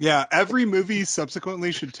 yeah. Yeah, every movie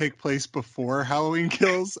subsequently should take place before Halloween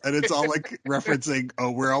Kills, and it's all like referencing,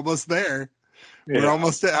 oh, we're almost there. Yeah. We're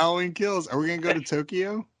almost at Halloween Kills. Are we going to go to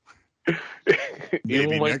Tokyo?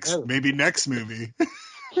 Maybe next movie.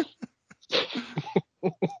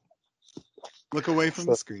 Look away from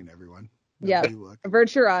the screen, everyone. Yeah,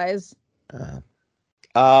 avert your eyes.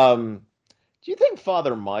 Do you think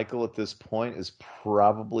Father Michael at this point is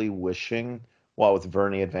probably wishing, while with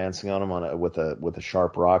Vernie advancing on him with a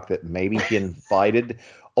sharp rock, that maybe he invited,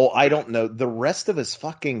 I don't know, the rest of his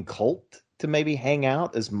fucking cult to maybe hang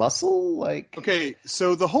out as muscle? Like, okay,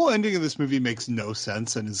 so the whole ending of this movie makes no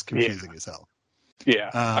sense and is confusing as hell.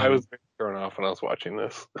 Yeah, I was thrown off when I was watching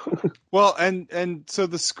this. Well, and so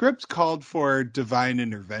the script called for divine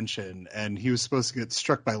intervention, and he was supposed to get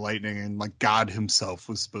struck by lightning, and like God himself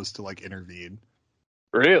was supposed to like intervene.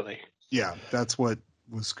 Really? Yeah, that's what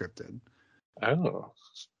was scripted. Oh,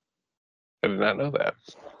 I did not know that.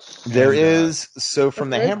 There is, so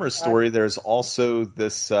from the Hammer story, there's also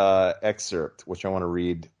this excerpt, which I want to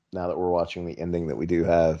read now that we're watching the ending that we do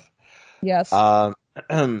have. Yes.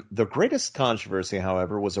 The greatest controversy,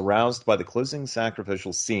 however, was aroused by the closing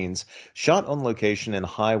sacrificial scenes shot on location in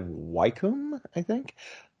High Wycombe, I think.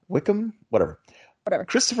 Wickham? Whatever. Whatever.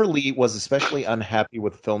 Christopher Lee was especially unhappy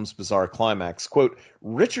with the film's bizarre climax. Quote,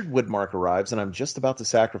 Richard Widmark arrives and I'm just about to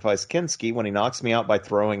sacrifice Kinski when he knocks me out by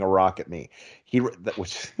throwing a rock at me.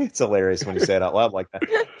 Which it's hilarious when you say it out loud like that.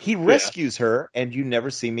 He rescues her and you never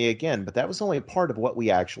see me again, but that was only a part of what we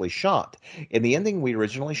actually shot. In the ending we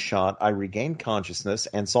originally shot, I regained consciousness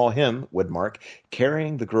and saw him, Widmark,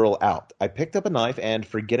 carrying the girl out. I picked up a knife and,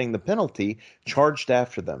 forgetting the penalty, charged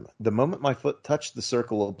after them. The moment my foot touched the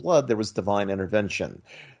circle of blood, there was divine intervention.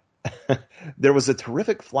 There was a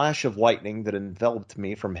terrific flash of lightning that enveloped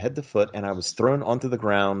me from head to foot, and I was thrown onto the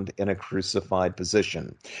ground in a crucified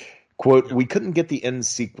position. Quote, we couldn't get the end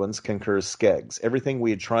sequence, concurs Skeggs. Everything we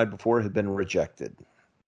had tried before had been rejected.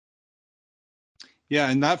 Yeah,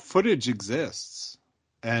 and that footage exists,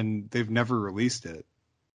 and they've never released it.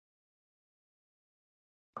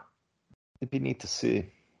 It'd be neat to see.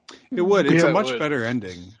 It would. It's a much better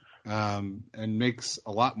ending, and makes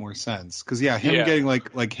a lot more sense. Because him getting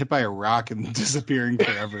like hit by a rock and disappearing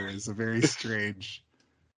forever is a very strange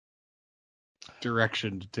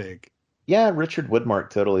direction to take. Yeah, Richard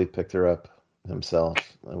Widmark totally picked her up himself.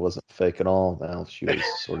 It wasn't fake at all. Now she was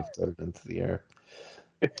sort of floated into the air.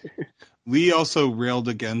 Lee also railed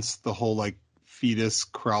against the whole like fetus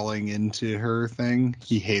crawling into her thing.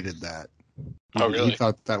 He hated that. Really? He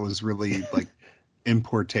thought that was really like in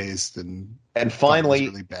poor taste and finally,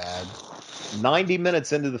 really bad. 90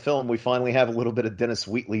 minutes into the film, we finally have a little bit of Dennis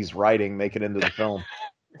Wheatley's writing make it into the film.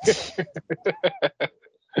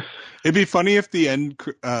 It'd be funny if the end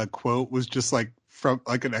quote was just like from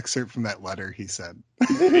like an excerpt from that letter he said.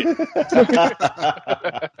 With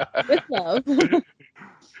love.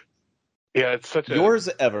 Yeah, it's such a yours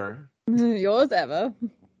ever. Yours ever.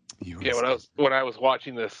 Yeah, when I was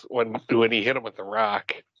watching this, when he hit him with the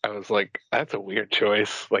rock, I was like, "That's a weird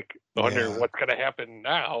choice." Like, I wonder what's gonna happen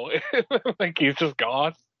now. Like, he's just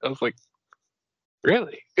gone. I was like,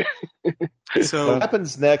 "Really?" So what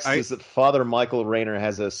happens next is that Father Michael Rayner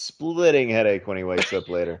has a splitting headache when he wakes up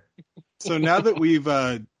later. So now that we've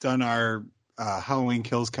done our Halloween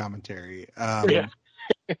Kills commentary,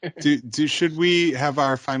 should we have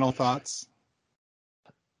our final thoughts?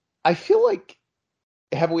 I feel like.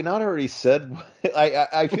 Have we not already said?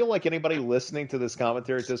 I feel like anybody listening to this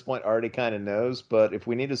commentary at this point already kind of knows. But if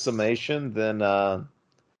we need a summation, then I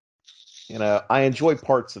enjoy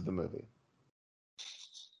parts of the movie.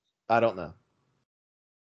 I don't know.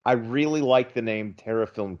 I really like the name Terra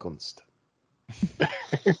Filmkunst.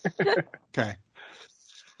 Okay.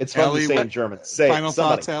 It's fun Ellie, to say in German. Say final it.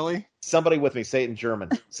 Somebody, thoughts, Ellie? somebody with me. Say it in German.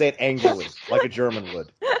 Say it angrily, like a German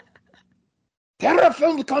would. Terra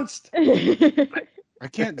Filmkunst. I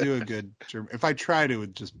can't do a good German. If I tried, it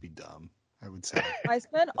would just be dumb, I would say. I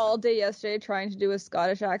spent all day yesterday trying to do a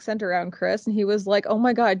Scottish accent around Chris, and he was like, "Oh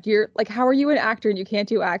my God, you're like, how are you an actor and you can't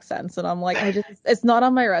do accents?" And I'm like, it's not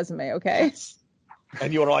on my resume, okay?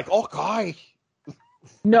 And you were like, "Oh, guy."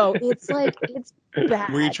 No, it's like, it's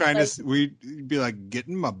bad. Were you trying to? We'd be like, "Get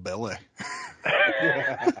in my belly."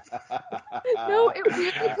 No, it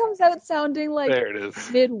really comes out sounding like There it is.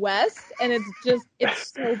 Midwest, and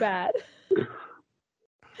it's so bad.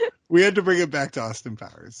 We had to bring it back to Austin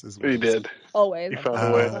Powers as well. We did. Always. You found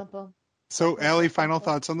a way. So, Allie, final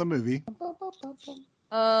thoughts on the movie?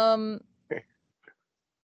 I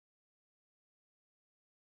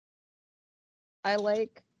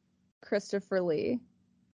like Christopher Lee.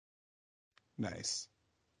 Nice.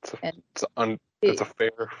 It's a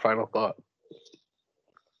fair final thought.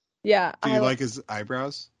 Yeah. Do you like his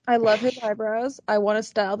eyebrows? I love his eyebrows. I want to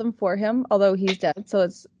style them for him, although he's dead, so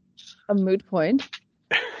it's a moot point.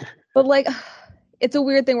 But like, it's a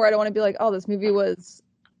weird thing where I don't want to be like, "Oh, this movie was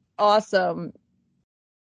awesome."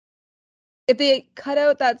 If they cut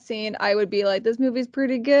out that scene, I would be like, "This movie's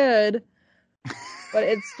pretty good." But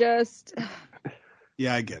it's just.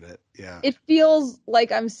 Yeah, I get it. Yeah. It feels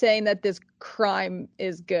like I'm saying that this crime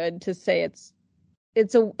is good to say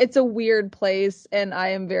it's a weird place, and I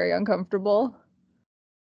am very uncomfortable.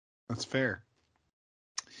 That's fair.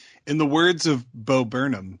 In the words of Bo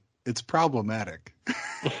Burnham, it's problematic.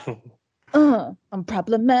 I'm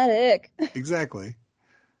problematic. Exactly.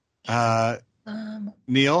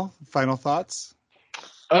 Neil, final thoughts?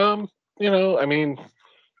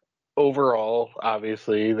 Overall,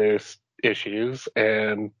 obviously there's issues,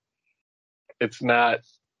 and it's not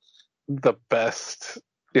the best,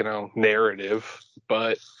 narrative,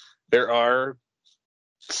 but there are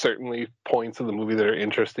certainly points of the movie that are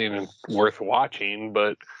interesting and worth watching,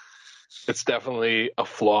 but it's definitely a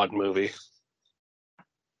flawed movie.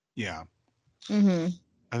 Yeah. Mm-hmm.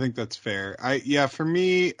 I think that's fair. For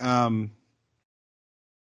me,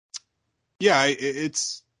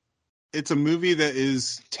 it's it's a movie that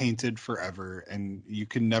is tainted forever, and you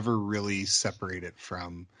can never really separate it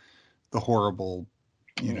from the horrible,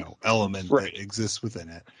 element that exists within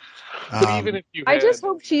it. But even if you I just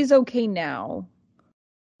hope she's okay now.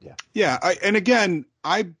 Yeah. And again,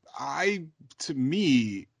 to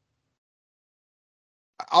me,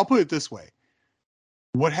 I'll put it this way.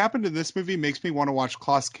 What happened in this movie makes me want to watch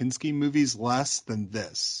Klaus Kinski movies less than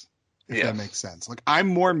this, if that makes sense. Like, I'm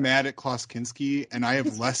more mad at Klaus Kinski, and I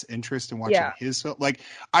have less interest in watching his film. Like,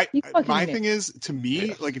 my thing is, to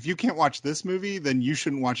me, like, if you can't watch this movie, then you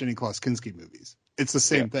shouldn't watch any Klaus Kinski movies. It's the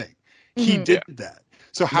same thing. He did that.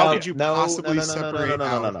 So how could you possibly separate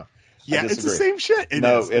out? No. Yeah, it's the same shit.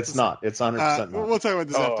 It's not. It's 100% not. We'll talk about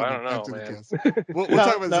this after, I don't know, after man. the cast. We'll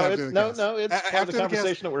talk about this after the cast. No, it's part of the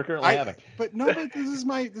conversation that we're currently having. But this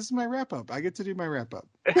is my wrap up. I get to do my wrap up.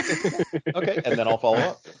 Okay, and then I'll follow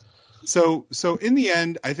up. So in the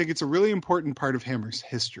end, I think it's a really important part of Hammer's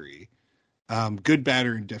history, good, bad,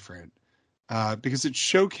 or indifferent, because it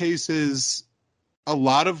showcases a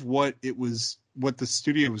lot of what the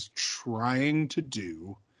studio was trying to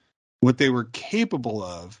do, what they were capable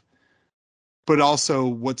of, but also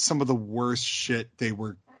what some of the worst shit they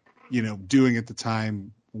were, doing at the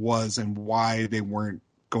time was, and why they weren't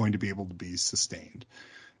going to be able to be sustained.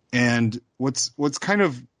 And what's kind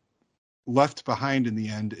of left behind in the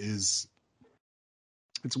end is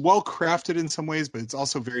it's well crafted in some ways, but it's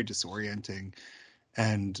also very disorienting.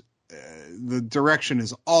 And the direction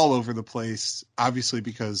is all over the place, obviously,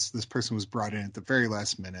 because this person was brought in at the very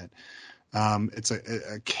last minute. It's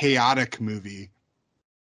a chaotic movie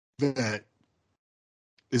that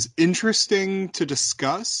is interesting to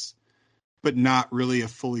discuss, but not really a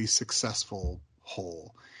fully successful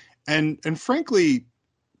whole. And frankly,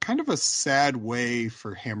 kind of a sad way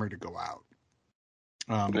for Hammer to go out.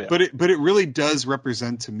 But it really does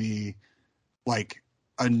represent to me like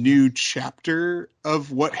a new chapter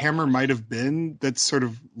of what Hammer might have been that sort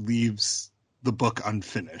of leaves the book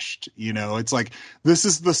unfinished. It's like, this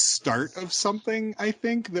is the start of something, I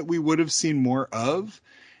think, that we would have seen more of.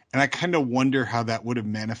 And I kind of wonder how that would have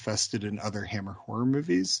manifested in other Hammer horror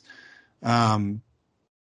movies. But,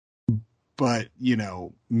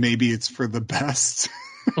 maybe it's for the best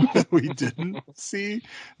that we didn't see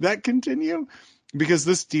that continue, because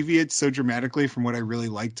this deviates so dramatically from what I really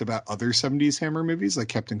liked about other 70s Hammer movies, like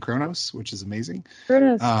Captain Kronos, which is amazing.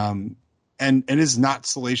 And is not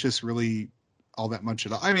salacious really all that much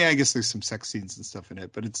at all. I mean, I guess there's some sex scenes and stuff in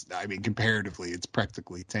it, but comparatively, it's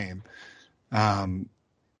practically tame. And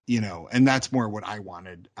that's more what I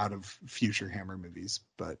wanted out of future Hammer movies.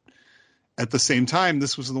 But at the same time,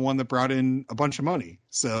 this was the one that brought in a bunch of money.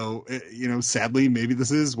 So, sadly, maybe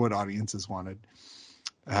this is what audiences wanted.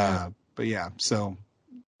 But yeah, so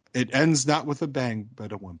it ends not with a bang,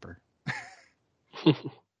 but a whimper.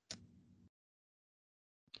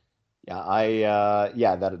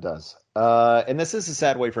 That it does. And this is a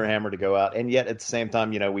sad way for Hammer to go out. And yet at the same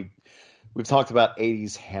time, we've talked about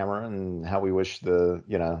 80s Hammer and how we wish the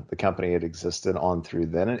company had existed on through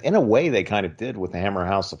then. And in a way, they kind of did with the Hammer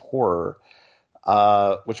House of Horror,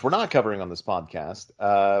 which we're not covering on this podcast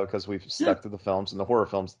because we've stuck to the films and the horror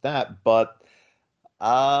films but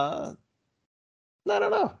I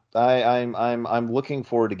don't know. I'm looking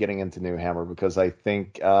forward to getting into new Hammer, because I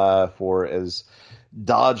think for as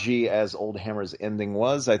dodgy as old Hammer's ending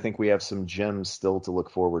was, I think we have some gems still to look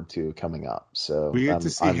forward to coming up. So we get to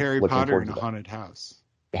see Harry Potter in a haunted house.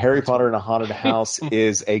 Harry Potter in a haunted house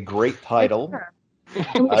is a great title.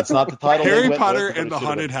 It's not the title. Harry Potter and the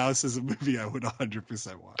Haunted House is a movie I would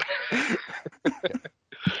 100% watch.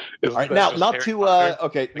 All right, now not to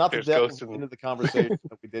delve into the conversation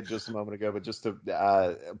that we did just a moment ago, but just to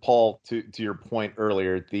Paul, to your point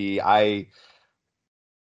earlier, to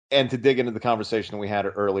dig into the conversation we had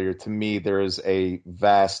earlier, to me there is a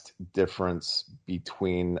vast difference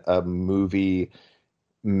between a movie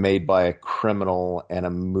made by a criminal and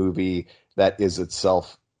a movie that is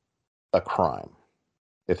itself a crime,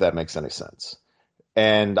 if that makes any sense.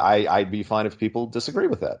 And I'd be fine if people disagree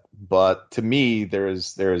with that. But to me,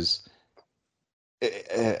 there's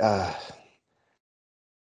a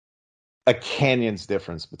canyon's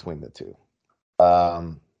difference between the two.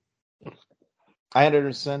 I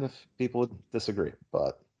understand if people would disagree,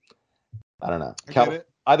 but I don't know.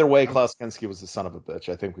 Either way, Klaus Kinski was the son of a bitch.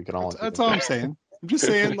 I think we can all. That's all I'm saying. I'm just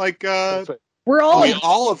saying, like, we're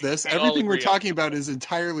all of this. Everything we're talking about is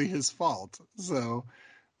entirely his fault. So,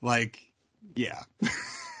 like, yeah,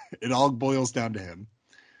 it all boils down to him.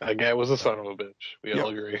 That guy was a son of a bitch. We all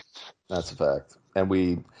agree. That's a fact. And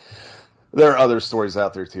there are other stories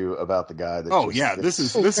out there too about the guy. This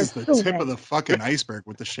is the tip of the fucking iceberg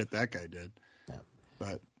with the shit that guy did. Yeah.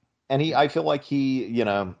 But And I feel like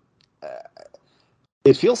it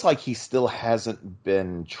feels like he still hasn't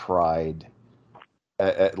been tried,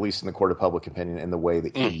 at least in the court of public opinion, in the way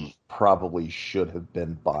that he probably should have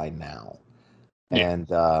been by now. Yeah.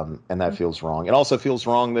 And that feels wrong. It also feels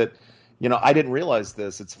wrong that, I didn't realize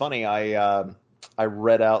this. It's funny. I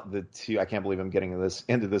read out the two. I can't believe I'm getting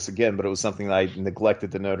into this again, but it was something that I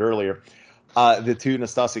neglected to note earlier. The two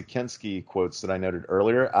Nastassy Kinski quotes that I noted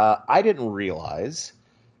earlier. I didn't realize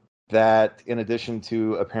that in addition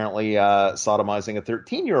to apparently sodomizing a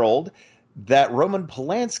 13-year-old, that Roman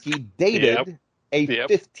Polanski dated a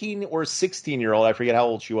 15 or 16-year-old. I forget how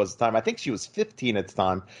old she was at the time. I think she was 15 at the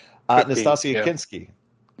time. Nastassy Kinski.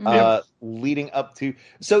 Leading up to,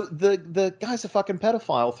 so the guy's a fucking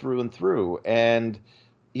pedophile through and through, and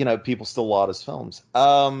people still laud his films.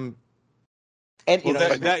 And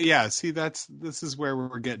this is where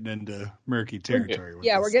we're getting into murky territory.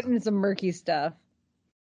 We're getting into some murky stuff.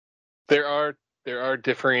 There are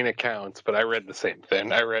differing accounts, but I read the same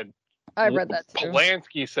thing. I read that too.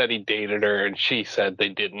 Polanski said he dated her, and she said they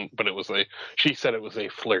didn't, but she said it was a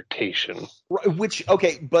flirtation. Which,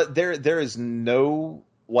 okay, but there is no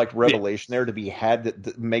revelation there to be had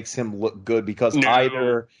that makes him look good, because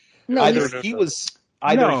either he was.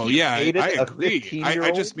 I agree.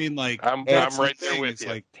 I just mean I'm right there with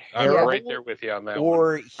you. I'm right there with you on that.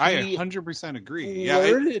 Or I 100% agree.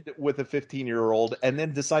 Flirted with a 15-year-old and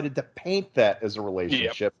then decided to paint that as a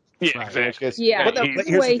relationship. Yeah, exactly. But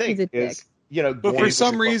here's the thing: is but for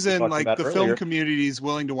some reason, the film community is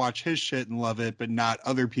willing to watch his shit and love it, but not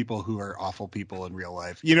other people who are awful people in real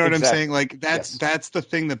life. You know what I'm saying? That's the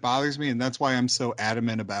thing that bothers me, and that's why I'm so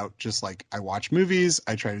adamant about just I watch movies,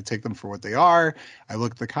 I try to take them for what they are, I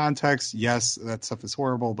look at the context. Yes, that stuff is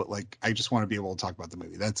horrible, but I just want to be able to talk about the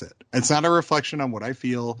movie. That's it. It's not a reflection on what I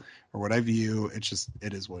feel or what I view. It's just,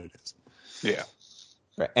 it is what it is. Yeah.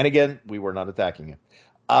 Right. And again, we were not attacking you.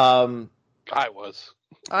 I was.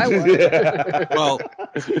 Well,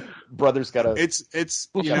 brother's got to. It's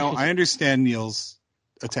I understand Neil's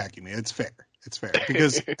attacking me. It's fair.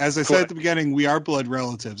 Because as I said at the beginning, we are blood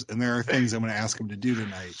relatives, and there are things I'm going to ask him to do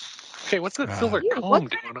tonight. Hey, what's that silver comb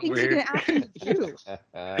doing over here?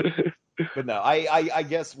 But no, I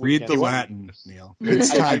guess read the Latin, Neil.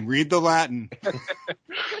 It's time. Read the Latin.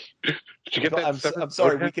 Did you get that? I'm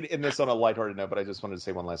sorry. We can end this on a lighthearted note, but I just wanted to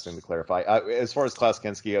say one last thing to clarify. As far as Klaus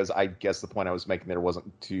Kinski goes, I guess the point I was making there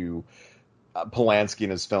wasn't to Polanski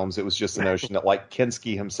and his films. It was just the notion that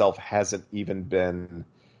Kinski himself hasn't even been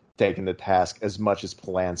taken to task as much as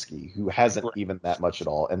Polanski, who hasn't even that much at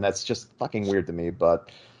all, and that's just fucking weird to me. But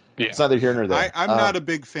it's neither here nor there. I'm not a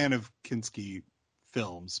big fan of Kinski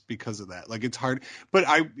films because of that. It's hard, but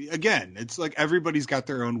it's everybody's got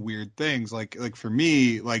their own weird things. For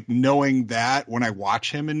me, knowing that when I watch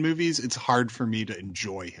him in movies, it's hard for me to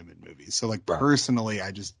enjoy him in movies. So personally,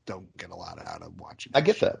 I just don't get a lot out of watching. I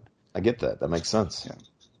get that. That makes sense. Yeah.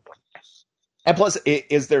 And plus,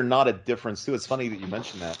 is there not a difference too? It's funny that you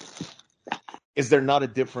mentioned that. Is there not a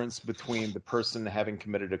difference between the person having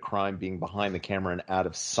committed a crime being behind the camera and out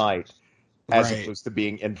of sight, as opposed to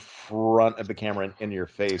being in front of the camera and in your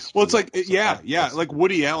face? Well, it's like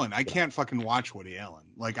Woody Allen. I can't fucking watch Woody Allen.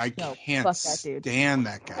 I can't stand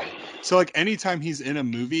that guy. So anytime he's in a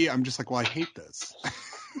movie, I'm just well, I hate this.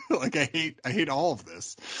 I hate all of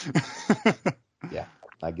this. Yeah,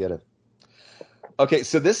 I get it. Okay,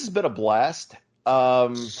 so this has been a blast.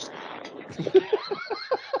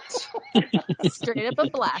 Straight up a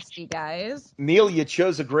blast, you guys. Neil, you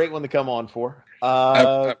chose a great one to come on for.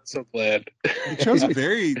 I'm so glad. You chose a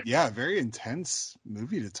very intense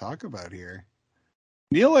movie to talk about here.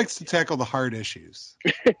 Neil likes to tackle the hard issues.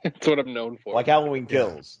 That's what I'm known for. Like Halloween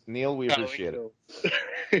Kills. Neil, we appreciate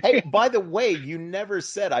it. Hey, by the way, you never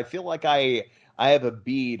said, I feel like I have a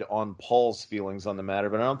bead on Paul's feelings on the matter,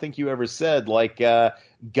 but I don't think you ever said,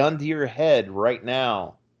 gun to your head right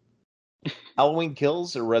now. Halloween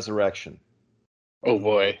Kills or Resurrection? Oh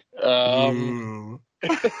boy. I'm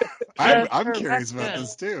curious about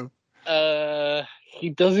this too. He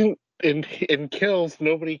doesn't in Kills.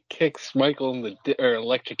 Nobody kicks Michael in the or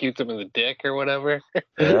electrocutes him in the dick or whatever.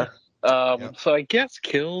 Yeah. So I guess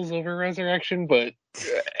Kills over Resurrection, but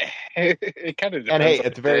it kind of depends. And hey,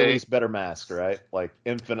 at the very least, better mask, right?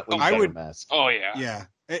 Infinitely better mask. Oh yeah. Yeah.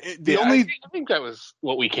 I think that was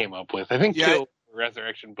what we came up with. I think Kills.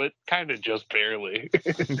 Resurrection, but kind of just barely.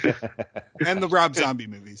 And the Rob Zombie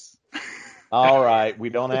movies. All right, we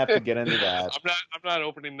don't have to get into that. I'm not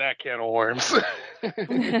opening that can of worms.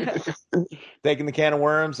 Taking the can of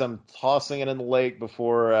worms, I'm tossing it in the lake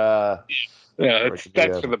before. Yeah,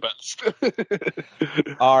 that's for the best.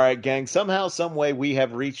 All right, gang. Somehow, some way, we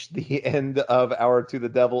have reached the end of our To the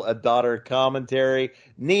Devil a Daughter commentary.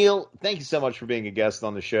 Neil, thank you so much for being a guest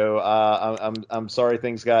on the show. I'm sorry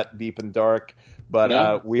things got deep and dark,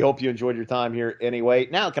 but we hope you enjoyed your time here anyway.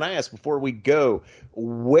 Now, can I ask before we go,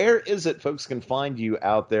 where is it folks can find you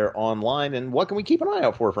out there online, and what can we keep an eye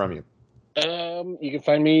out for from you? You can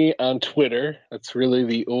find me on Twitter. That's really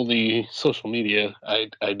the only social media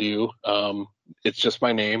I do. It's just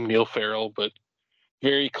my name, Neil Farrell, but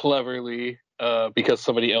very cleverly, because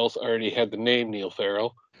somebody else already had the name Neil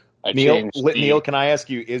Farrell, Neil, can I ask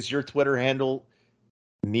you, is your Twitter handle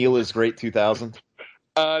Neil is Great 2000?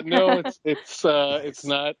 No, it's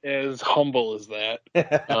not as humble as that.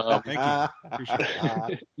 Thank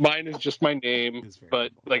you. Mine is just my name,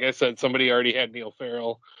 but like I said, somebody already had Neil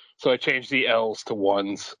Farrell. So I changed the L's to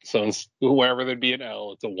ones. So wherever there'd be an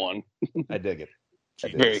L, it's a one. I dig it.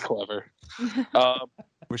 Very clever.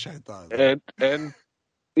 Wish I had thought of that. And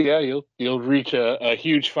yeah, you'll reach a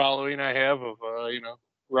huge following I have of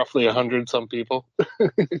roughly 100 some people.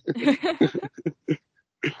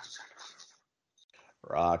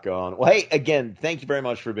 Rock on. Well, hey, again, thank you very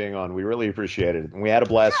much for being on. We really appreciate it, and we had a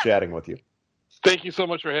blast chatting with you. Thank you so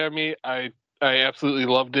much for having me. I absolutely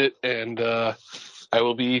loved it, and I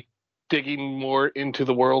will be digging more into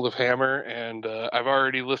the world of Hammer, and I've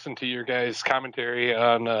already listened to your guys' commentary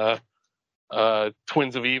on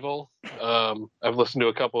Twins of Evil. I've listened to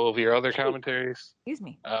a couple of your other commentaries. Excuse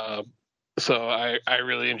me. So I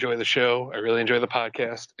really enjoy the show. I really enjoy the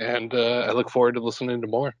podcast, and I look forward to listening to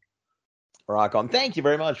more. Rock on. Thank you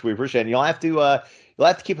very much. We appreciate it. You'll have to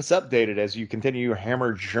keep us updated as you continue your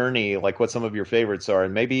Hammer journey, like what some of your favorites are.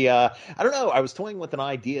 And maybe, I don't know, I was toying with an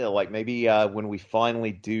idea, like maybe when we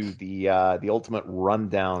finally do the ultimate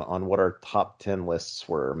rundown on what our top 10 lists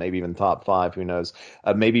were, maybe even top 5, who knows,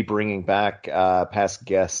 maybe bringing back past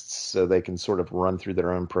guests so they can sort of run through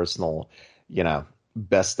their own personal,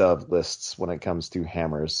 best of lists when it comes to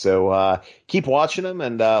Hammers. So keep watching them,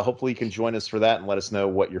 and hopefully you can join us for that and let us know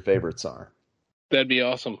what your favorites are. That'd be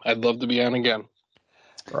awesome. I'd love to be on again.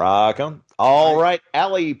 Rock on. All right,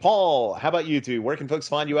 Allie, Paul, how about you two? Where can folks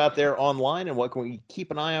find you out there online, and what can we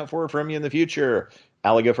keep an eye out for from you in the future?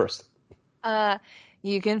 Allie, go first.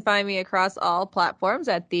 You can find me across all platforms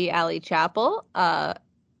at the Allie Chapel.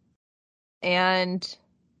 And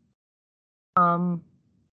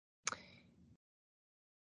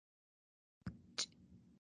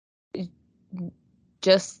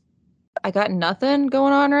just I got nothing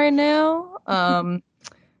going on right now.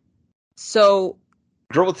 So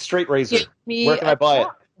Girl with the Straight Razor. Where can I buy it?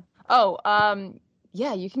 Oh,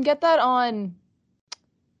 yeah, you can get that on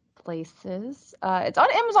places. It's on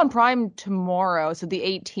Amazon Prime tomorrow, so the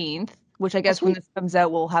 18th, which I guess when this comes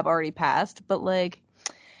out will have already passed. But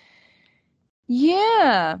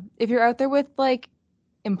yeah, if you're out there with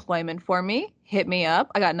employment for me, hit me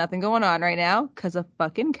up. I got nothing going on right now because of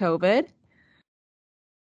fucking COVID.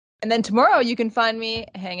 And then tomorrow you can find me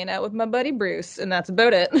hanging out with my buddy Bruce, and that's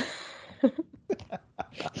about it.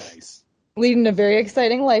 Nice. Leading a very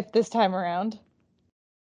exciting life this time around.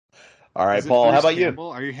 All right, Paul, how about Campbell?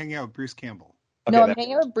 you? Are you hanging out with Bruce Campbell? Okay, no, I'm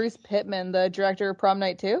hanging out with Bruce Pittman, the director of Prom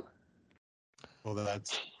Night 2. Well,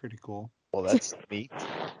 that's pretty cool. Well, that's neat.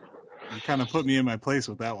 You kind of put me in my place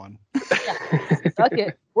with that one. Fuck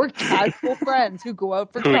it. We're casual friends who go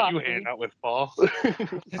out for Who coffee. you hang out with, Paul?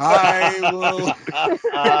 I will.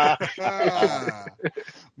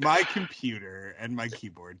 My computer and my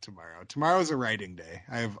keyboard tomorrow. Tomorrow's a writing day.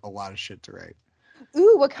 I have a lot of shit to write.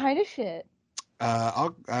 Ooh, what kind of shit?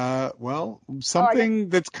 Something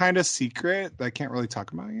that's kind of secret that I can't really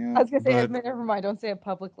talk about yet. I was gonna say, never mind. Don't say it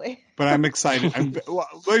publicly. But I'm excited.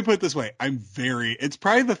 Let me put it this way: it's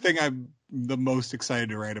probably the thing I'm the most excited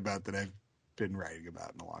to write about that I've been writing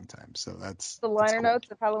about in a long time. So that's the liner notes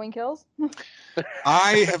of Halloween Kills.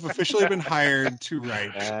 I have officially been hired to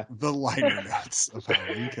write the liner notes of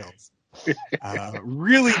Halloween Kills.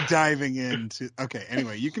 Really diving into. Okay,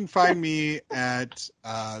 anyway, you can find me at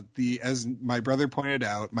as my brother pointed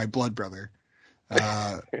out, my blood brother.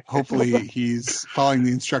 Hopefully he's following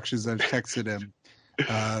the instructions I've texted him.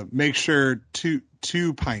 Make sure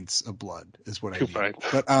two pints of blood is what I need. Pints.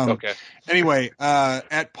 But okay. Anyway,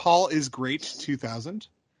 at Paul is Great 2000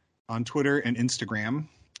 on Twitter and Instagram.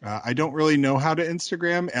 I don't really know how to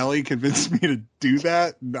Instagram. Ellie convinced me to do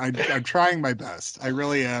that. I'm trying my best. I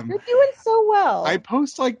really am. You're doing so well. I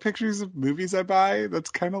post pictures of movies I buy. That's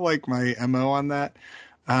kind of like my MO on that.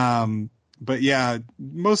 But yeah,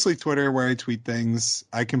 mostly Twitter where I tweet things.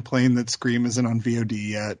 I complain that Scream isn't on VOD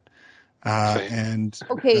yet. And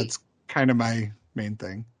that's kind of my main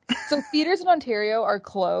thing. So theaters in Ontario are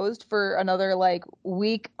closed for another like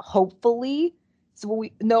week, hopefully. So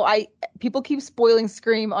people keep spoiling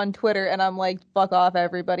Scream on Twitter, and I'm like, fuck off,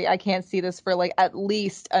 everybody. I can't see this for like at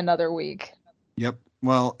least another week. Yep.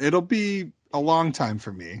 Well, it'll be a long time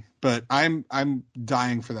for me, but I'm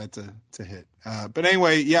dying for that to hit. But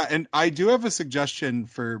anyway, yeah, and I do have a suggestion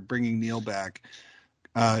for bringing Neil back.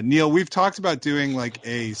 Neil, we've talked about doing like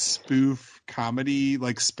a spoof comedy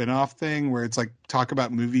like spin-off thing where it's like talk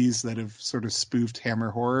about movies that have sort of spoofed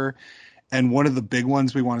Hammer horror. And one of the big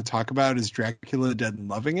ones we want to talk about is Dracula Dead and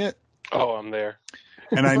Loving It. Oh, I'm there.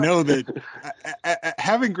 And I know that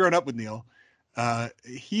having grown up with Neil,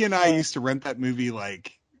 he and I used to rent that movie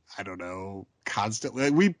like, I don't know, constantly.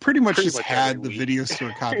 We pretty much had the video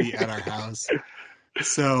store copy at our house.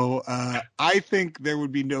 So I think there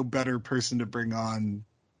would be no better person to bring on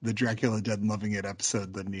the Dracula Dead and Loving It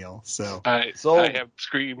episode than Neil. So I have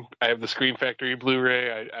Scream. I have the Scream Factory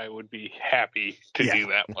Blu-ray. I would be happy to do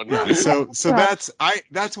that one. Yeah, so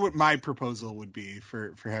that's what my proposal would be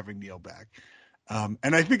for having Neil back.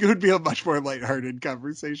 And I think it would be a much more lighthearted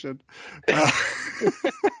conversation.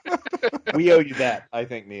 We owe you that, I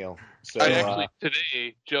think, Neil. So, I actually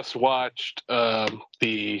today just watched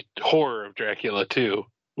the horror of Dracula 2,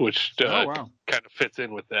 which kind of fits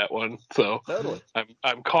in with that one. So totally.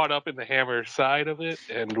 I'm caught up in the Hammer side of it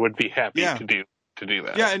and would be happy to do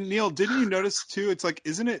that. Yeah, and Neil, didn't you notice too? It's like,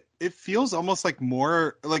 isn't it? It feels almost like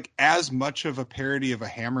more like as much of a parody of a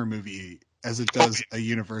Hammer movie as it does a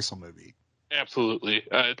Universal movie. Absolutely.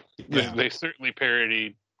 They certainly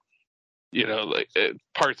parodied,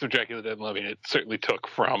 parts of Dracula Dead and Loving It certainly took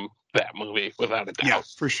from that movie without a doubt. Yeah,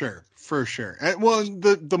 for sure. Well,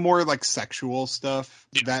 the more like sexual stuff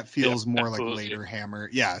that feels more like later Hammer.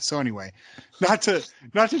 Yeah. So anyway, not to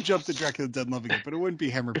jump to Dracula Dead and Loving It, but it wouldn't be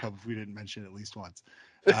Hammer Pub if we didn't mention it at least once.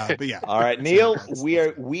 But yeah. All right, Neil,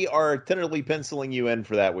 we are tentatively penciling you in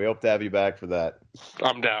for that. We hope to have you back for that.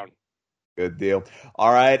 I'm down. Good deal.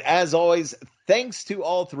 All right. As always, thanks to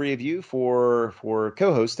all three of you for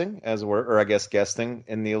co-hosting, as it were, or I guess guesting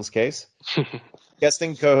in Neil's case.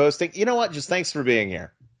 Guesting, co-hosting. You know what? Just thanks for being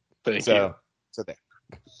here. Thank you. So there.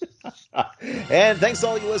 And thanks to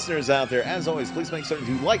all you listeners out there. As always, please make certain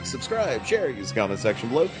to like, subscribe, share, use the comment section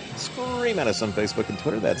below. Scream at us on Facebook and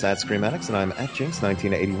Twitter. That's at Scream Addicts, and I'm at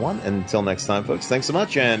Jinx1981. Until next time, folks, thanks so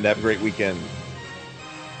much, and have a great weekend.